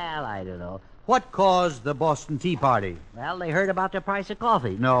anything? Well, I don't know. What caused the Boston Tea Party? Well, they heard about the price of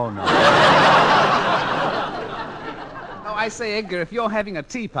coffee. No. Oh, I say, Edgar, if you're having a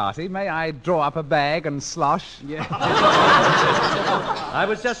tea party, may I draw up a bag and slosh? Yeah. I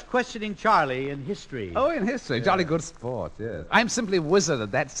was just questioning Charlie in history. Oh, in history. Yeah. Jolly good sport, yes. I'm simply a wizard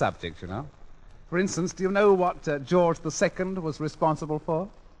at that subject, you know. For instance, do you know what George II was responsible for?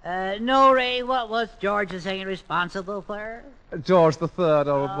 No, Ray. What was George II responsible for? George III,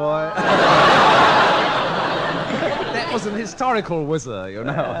 old boy. That was an historical wizard, you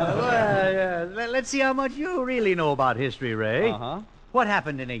know. Well, yeah. Let's see how much you really know about history, Ray. Uh-huh. What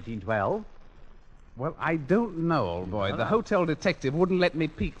happened in 1812? Well, I don't know, old boy. The hotel detective wouldn't let me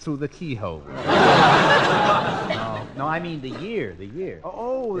peek through the keyhole. No, I mean the year.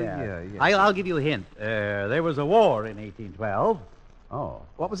 Oh, the year, yes. I'll give you a hint. There was a war in 1812. Oh,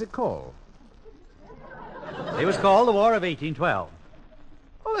 what was it called? It was called the War of 1812.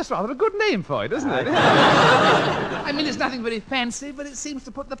 Oh, that's rather a good name for it, isn't it? I mean, it's nothing very fancy, but it seems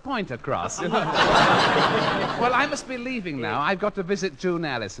to put the point across. You know? Well, I must be leaving now. I've got to visit June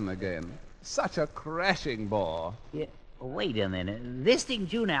Allison again. Such a crashing bore. Yeah. Wait a minute. Visiting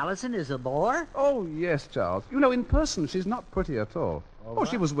June Allison is a bore? Oh, yes, Charles. You know, in person, she's not pretty at all. Oh,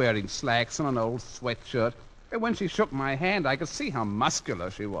 she was wearing slacks and an old sweatshirt. And when she shook my hand, I could see how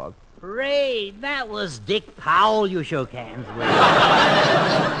muscular she was. Ray, that was Dick Powell you shook hands with.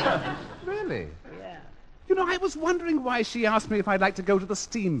 Really? Yeah. You know, I was wondering why she asked me if I'd like to go to the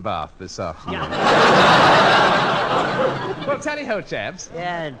steam bath this afternoon. Yeah. Well, tally-ho, chaps.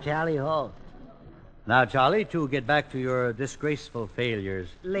 Yeah, tally-ho. Now, Charlie, to get back to your disgraceful failures.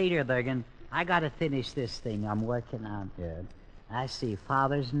 Later, Bergen. I gotta finish this thing I'm working on. Yeah. I see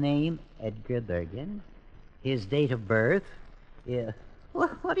father's name, Edgar Bergen. His date of birth. Yeah.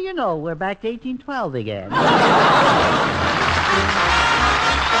 What do you know? We're back to 1812 again.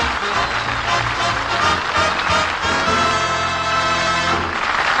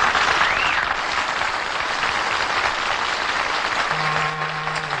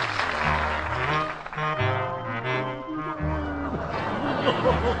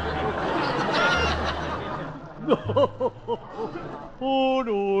 Oh,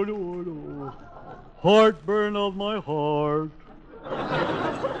 no. Heartburn of my heart.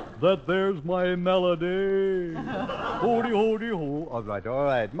 That there's my melody. Ho. All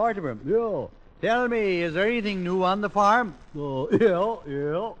right. Mortimer. Yeah. Tell me, is there anything new on the farm?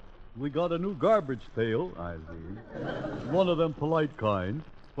 Yeah. We got a new garbage pail, I see. One of them polite kind.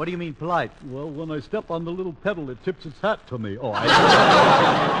 What do you mean polite? Well, when I step on the little pedal, it tips its hat to me. Oh,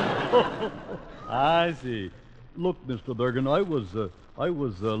 I see. Look, Mr. Durgan, I was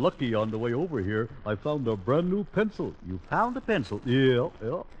lucky on the way over here. I found a brand new pencil. You found a pencil? Yeah.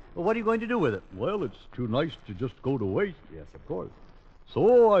 Well, what are you going to do with it? Well, it's too nice to just go to waste. Yes, of course.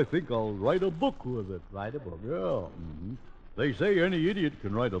 So I think I'll write a book with it. Write a book? Yeah. Mm-hmm. They say any idiot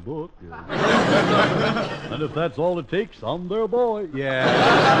can write a book. Yeah. And if that's all it takes, I'm their boy.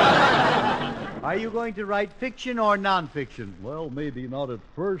 Yeah. Are you going to write fiction or nonfiction? Well, maybe not at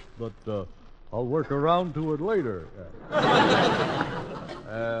first, but I'll work around to it later.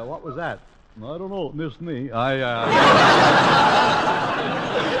 What was that? I don't know. It missed me.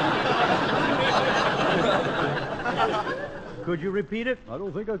 Could you repeat it? I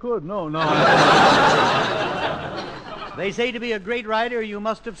don't think I could. No. They say to be a great writer, you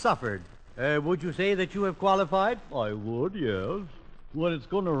must have suffered. Would you say that you have qualified? I would, yes. When it's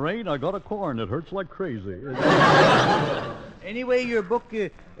going to rain, I got a corn. It hurts like crazy. Anyway, your book, you're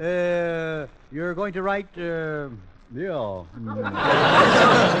going to write, Yeah.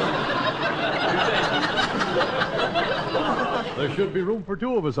 There should be room for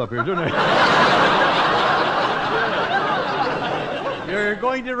two of us up here, shouldn't there? You're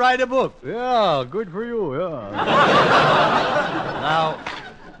going to write a book. Yeah, good for you, yeah. Now,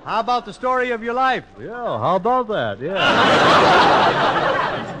 how about the story of your life? Yeah, how about that? Yeah.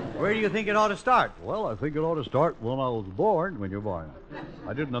 Where do you think it ought to start? Well, I think it ought to start when I was born. When you're born.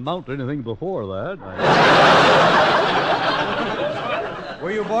 I didn't amount to anything before that.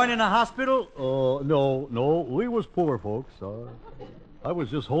 Were you born in a hospital? No. We was poor folks. I was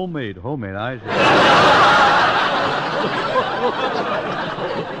just homemade.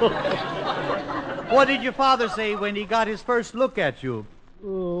 What did your father say when he got his first look at you?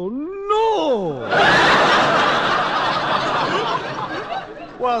 Oh, no!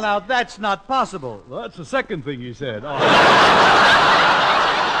 Well, now, that's not possible. Well, that's the second thing he said. Oh.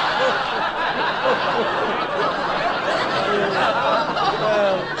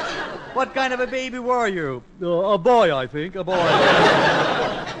 Well, what kind of a baby were you? A boy, I think. A boy.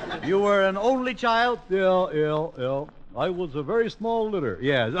 You were an only child? Yeah. I was a very small litter.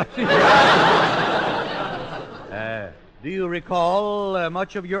 Yes. Do you recall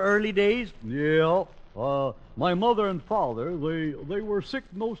much of your early days? Yeah. My mother and father, they were sick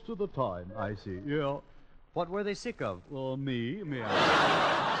most of the time, I see. Yeah. What were they sick of? Me.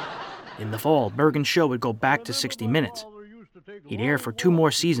 In the fall, Bergen's show would go back to 60 Minutes. He'd air for 2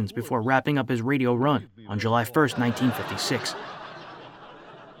 more seasons before wrapping up his radio run on July 1st, 1956.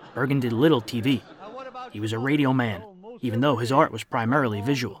 Bergen did little TV. He was a radio man, even though his art was primarily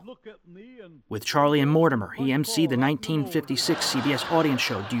visual. With Charlie and Mortimer, he emceed the 1956 CBS audience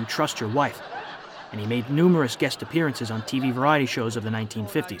show Do You Trust Your Wife? And he made numerous guest appearances on TV variety shows of the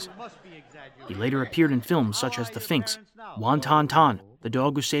 1950s. He later appeared in films such as The Finks, Wonton Ton, The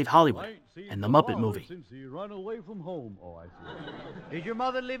Dog Who Saved Hollywood, and The Muppet Movie. Since he ran away from home. Oh, I see. Is your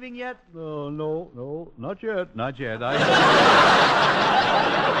mother living yet? No, not yet.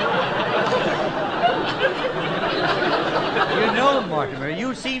 You know, Mortimer,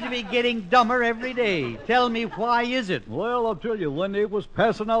 you seem to be getting dumber every day. Tell me, why is it? Well, I'll tell you, when they was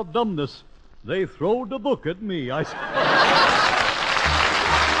passing out dumbness, they throwed the book at me.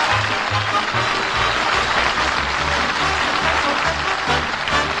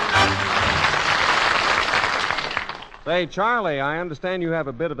 Say, Charlie, I understand you have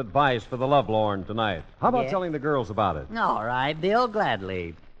a bit of advice for the lovelorn tonight. How about Yeah. telling the girls about it? All right, Bill,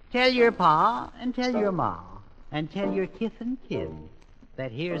 gladly. Tell your pa and tell your ma and tell your kith and kin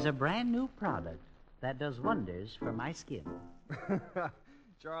that here's a brand new product that does wonders for my skin.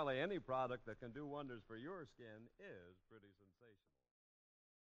 Charlie, any product that can do wonders for your skin is pretty sensational.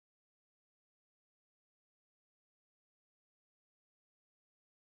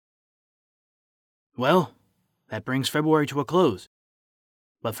 Well, that brings February to a close.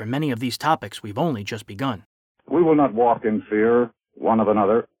 But for many of these topics, we've only just begun. We will not walk in fear one of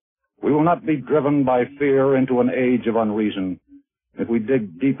another. We will not be driven by fear into an age of unreason if we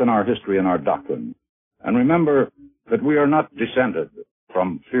dig deep in our history and our doctrine. And remember that we are not descended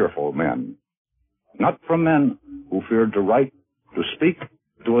from fearful men. Not from men who feared to write, to speak,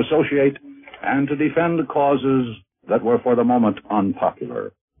 to associate, and to defend causes that were for the moment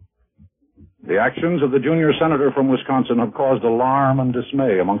unpopular. The actions of the junior senator from Wisconsin have caused alarm and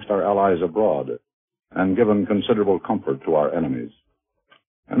dismay amongst our allies abroad and given considerable comfort to our enemies.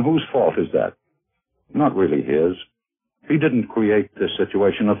 And whose fault is that? Not really his. He didn't create this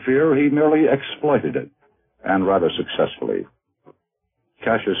situation of fear. He merely exploited it, and rather successfully.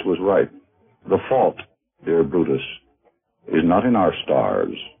 Cassius was right. The fault, dear Brutus, is not in our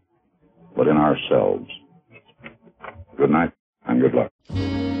stars, but in ourselves. Good night, and good luck.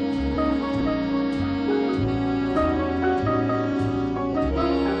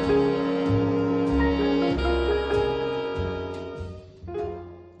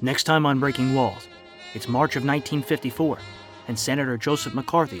 Next time on Breaking Walls, it's March of 1954, and Senator Joseph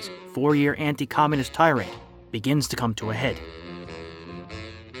McCarthy's 4-year anti-communist tirade begins to come to a head.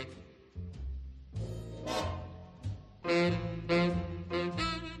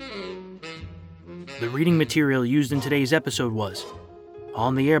 The reading material used in today's episode was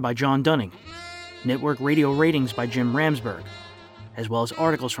On the Air by John Dunning, Network Radio Ratings by Jim Ramsberg, as well as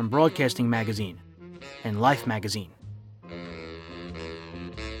articles from Broadcasting Magazine and Life Magazine.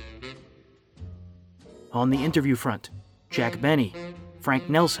 On the interview front, Jack Benny, Frank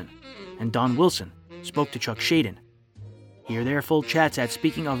Nelson, and Don Wilson spoke to Chuck Shaden. Hear their full chats at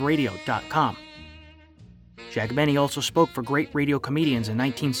speakingofradio.com. Jack Benny also spoke for great radio comedians in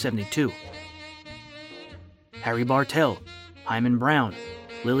 1972. Harry Bartell, Hyman Brown,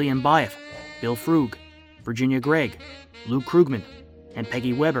 Lillian Baeff, Bill Frug, Virginia Gregg, Lou Krugman, and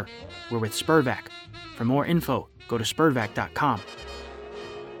Peggy Weber were with Spurvac. For more info, go to spurvac.com.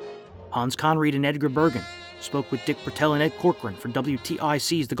 Hans Conried and Edgar Bergen spoke with Dick Bertel and Ed Corcoran for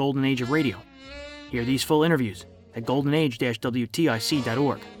WTIC's The Golden Age of Radio. Hear these full interviews at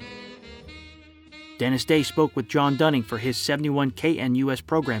goldenage-wtic.org. Dennis Day spoke with John Dunning for his 71 KNUS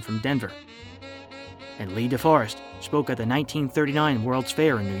program from Denver. And Lee DeForest spoke at the 1939 World's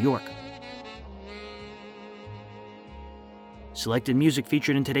Fair in New York. Selected music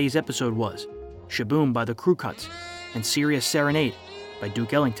featured in today's episode was Shaboom by the Crew Cuts and Serious Serenade by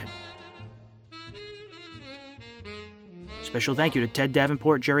Duke Ellington. Special thank you to Ted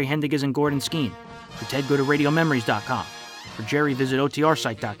Davenport, Jerry Hendiges, and Gordon Skeen. For Ted, go to radiomemories.com. For Jerry, visit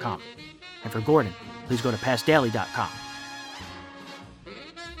otrsite.com. And for Gordon, please go to pastdaily.com.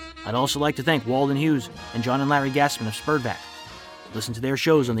 I'd also like to thank Walden Hughes and John and Larry Gassman of Spurvac. Listen to their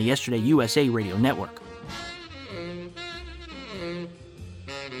shows on the Yesterday USA Radio Network.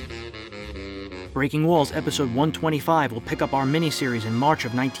 Breaking Walls episode 125 will pick up our miniseries in March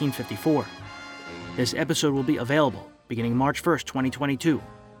of 1954. This episode will be available beginning March 1st, 2022,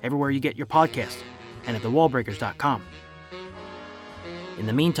 everywhere you get your podcasts, and at thewallbreakers.com. In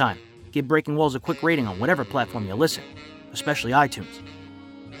the meantime, give Breaking Walls a quick rating on whatever platform you listen, especially iTunes.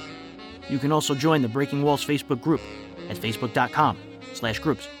 You can also join the Breaking Walls Facebook group at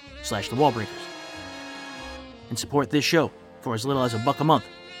facebook.com/groups/thewallbreakers. And support this show for as little as $1 a month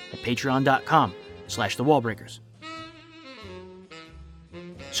at patreon.com/thewallbreakers.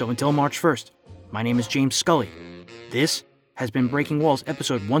 So until March 1st, my name is James Scully. This has been Breaking Walls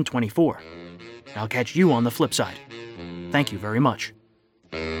episode 124. I'll catch you on the flip side. Thank you very much.